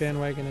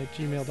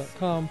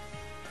littleredbandwagon@gmail.com.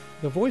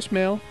 The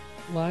voicemail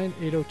line,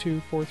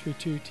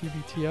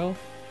 802-432-TBTL,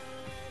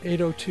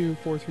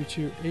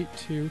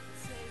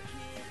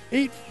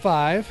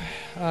 802-432-8285.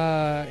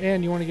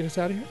 Ann, you want to get us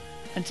out of here?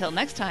 Until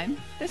next time,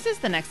 this is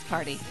The Next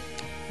Party.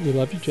 We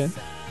love you, Jen.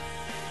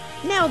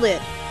 Nailed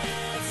it.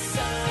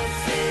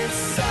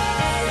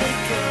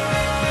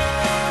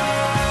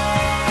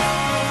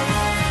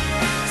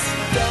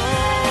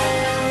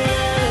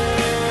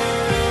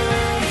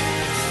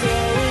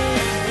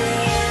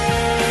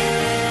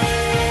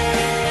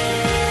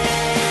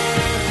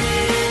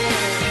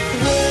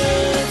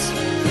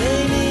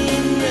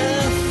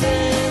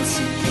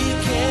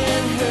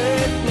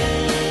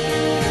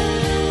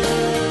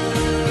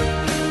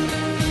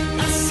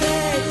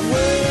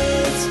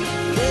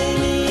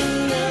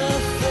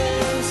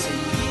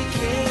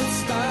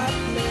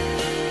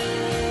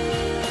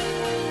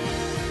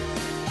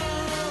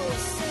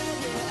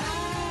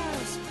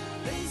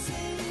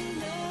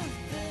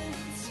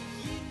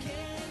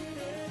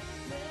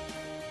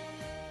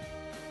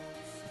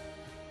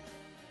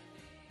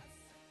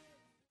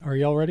 Are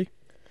y'all ready?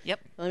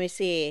 Yep. Let me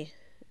see.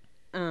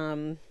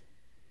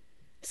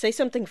 Say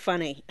something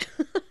funny.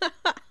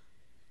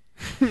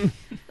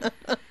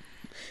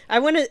 I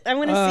want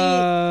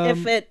to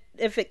see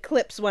if it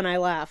clips when I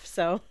laugh.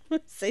 So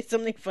say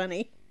something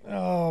funny.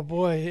 Oh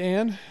boy,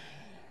 Anne.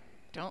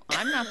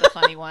 I'm not the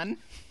funny one.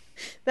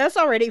 That's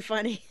already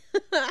funny.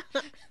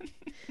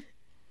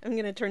 I'm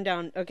gonna turn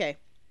down. Okay.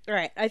 All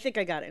right. I think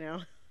I got it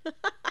now.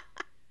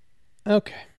 Okay.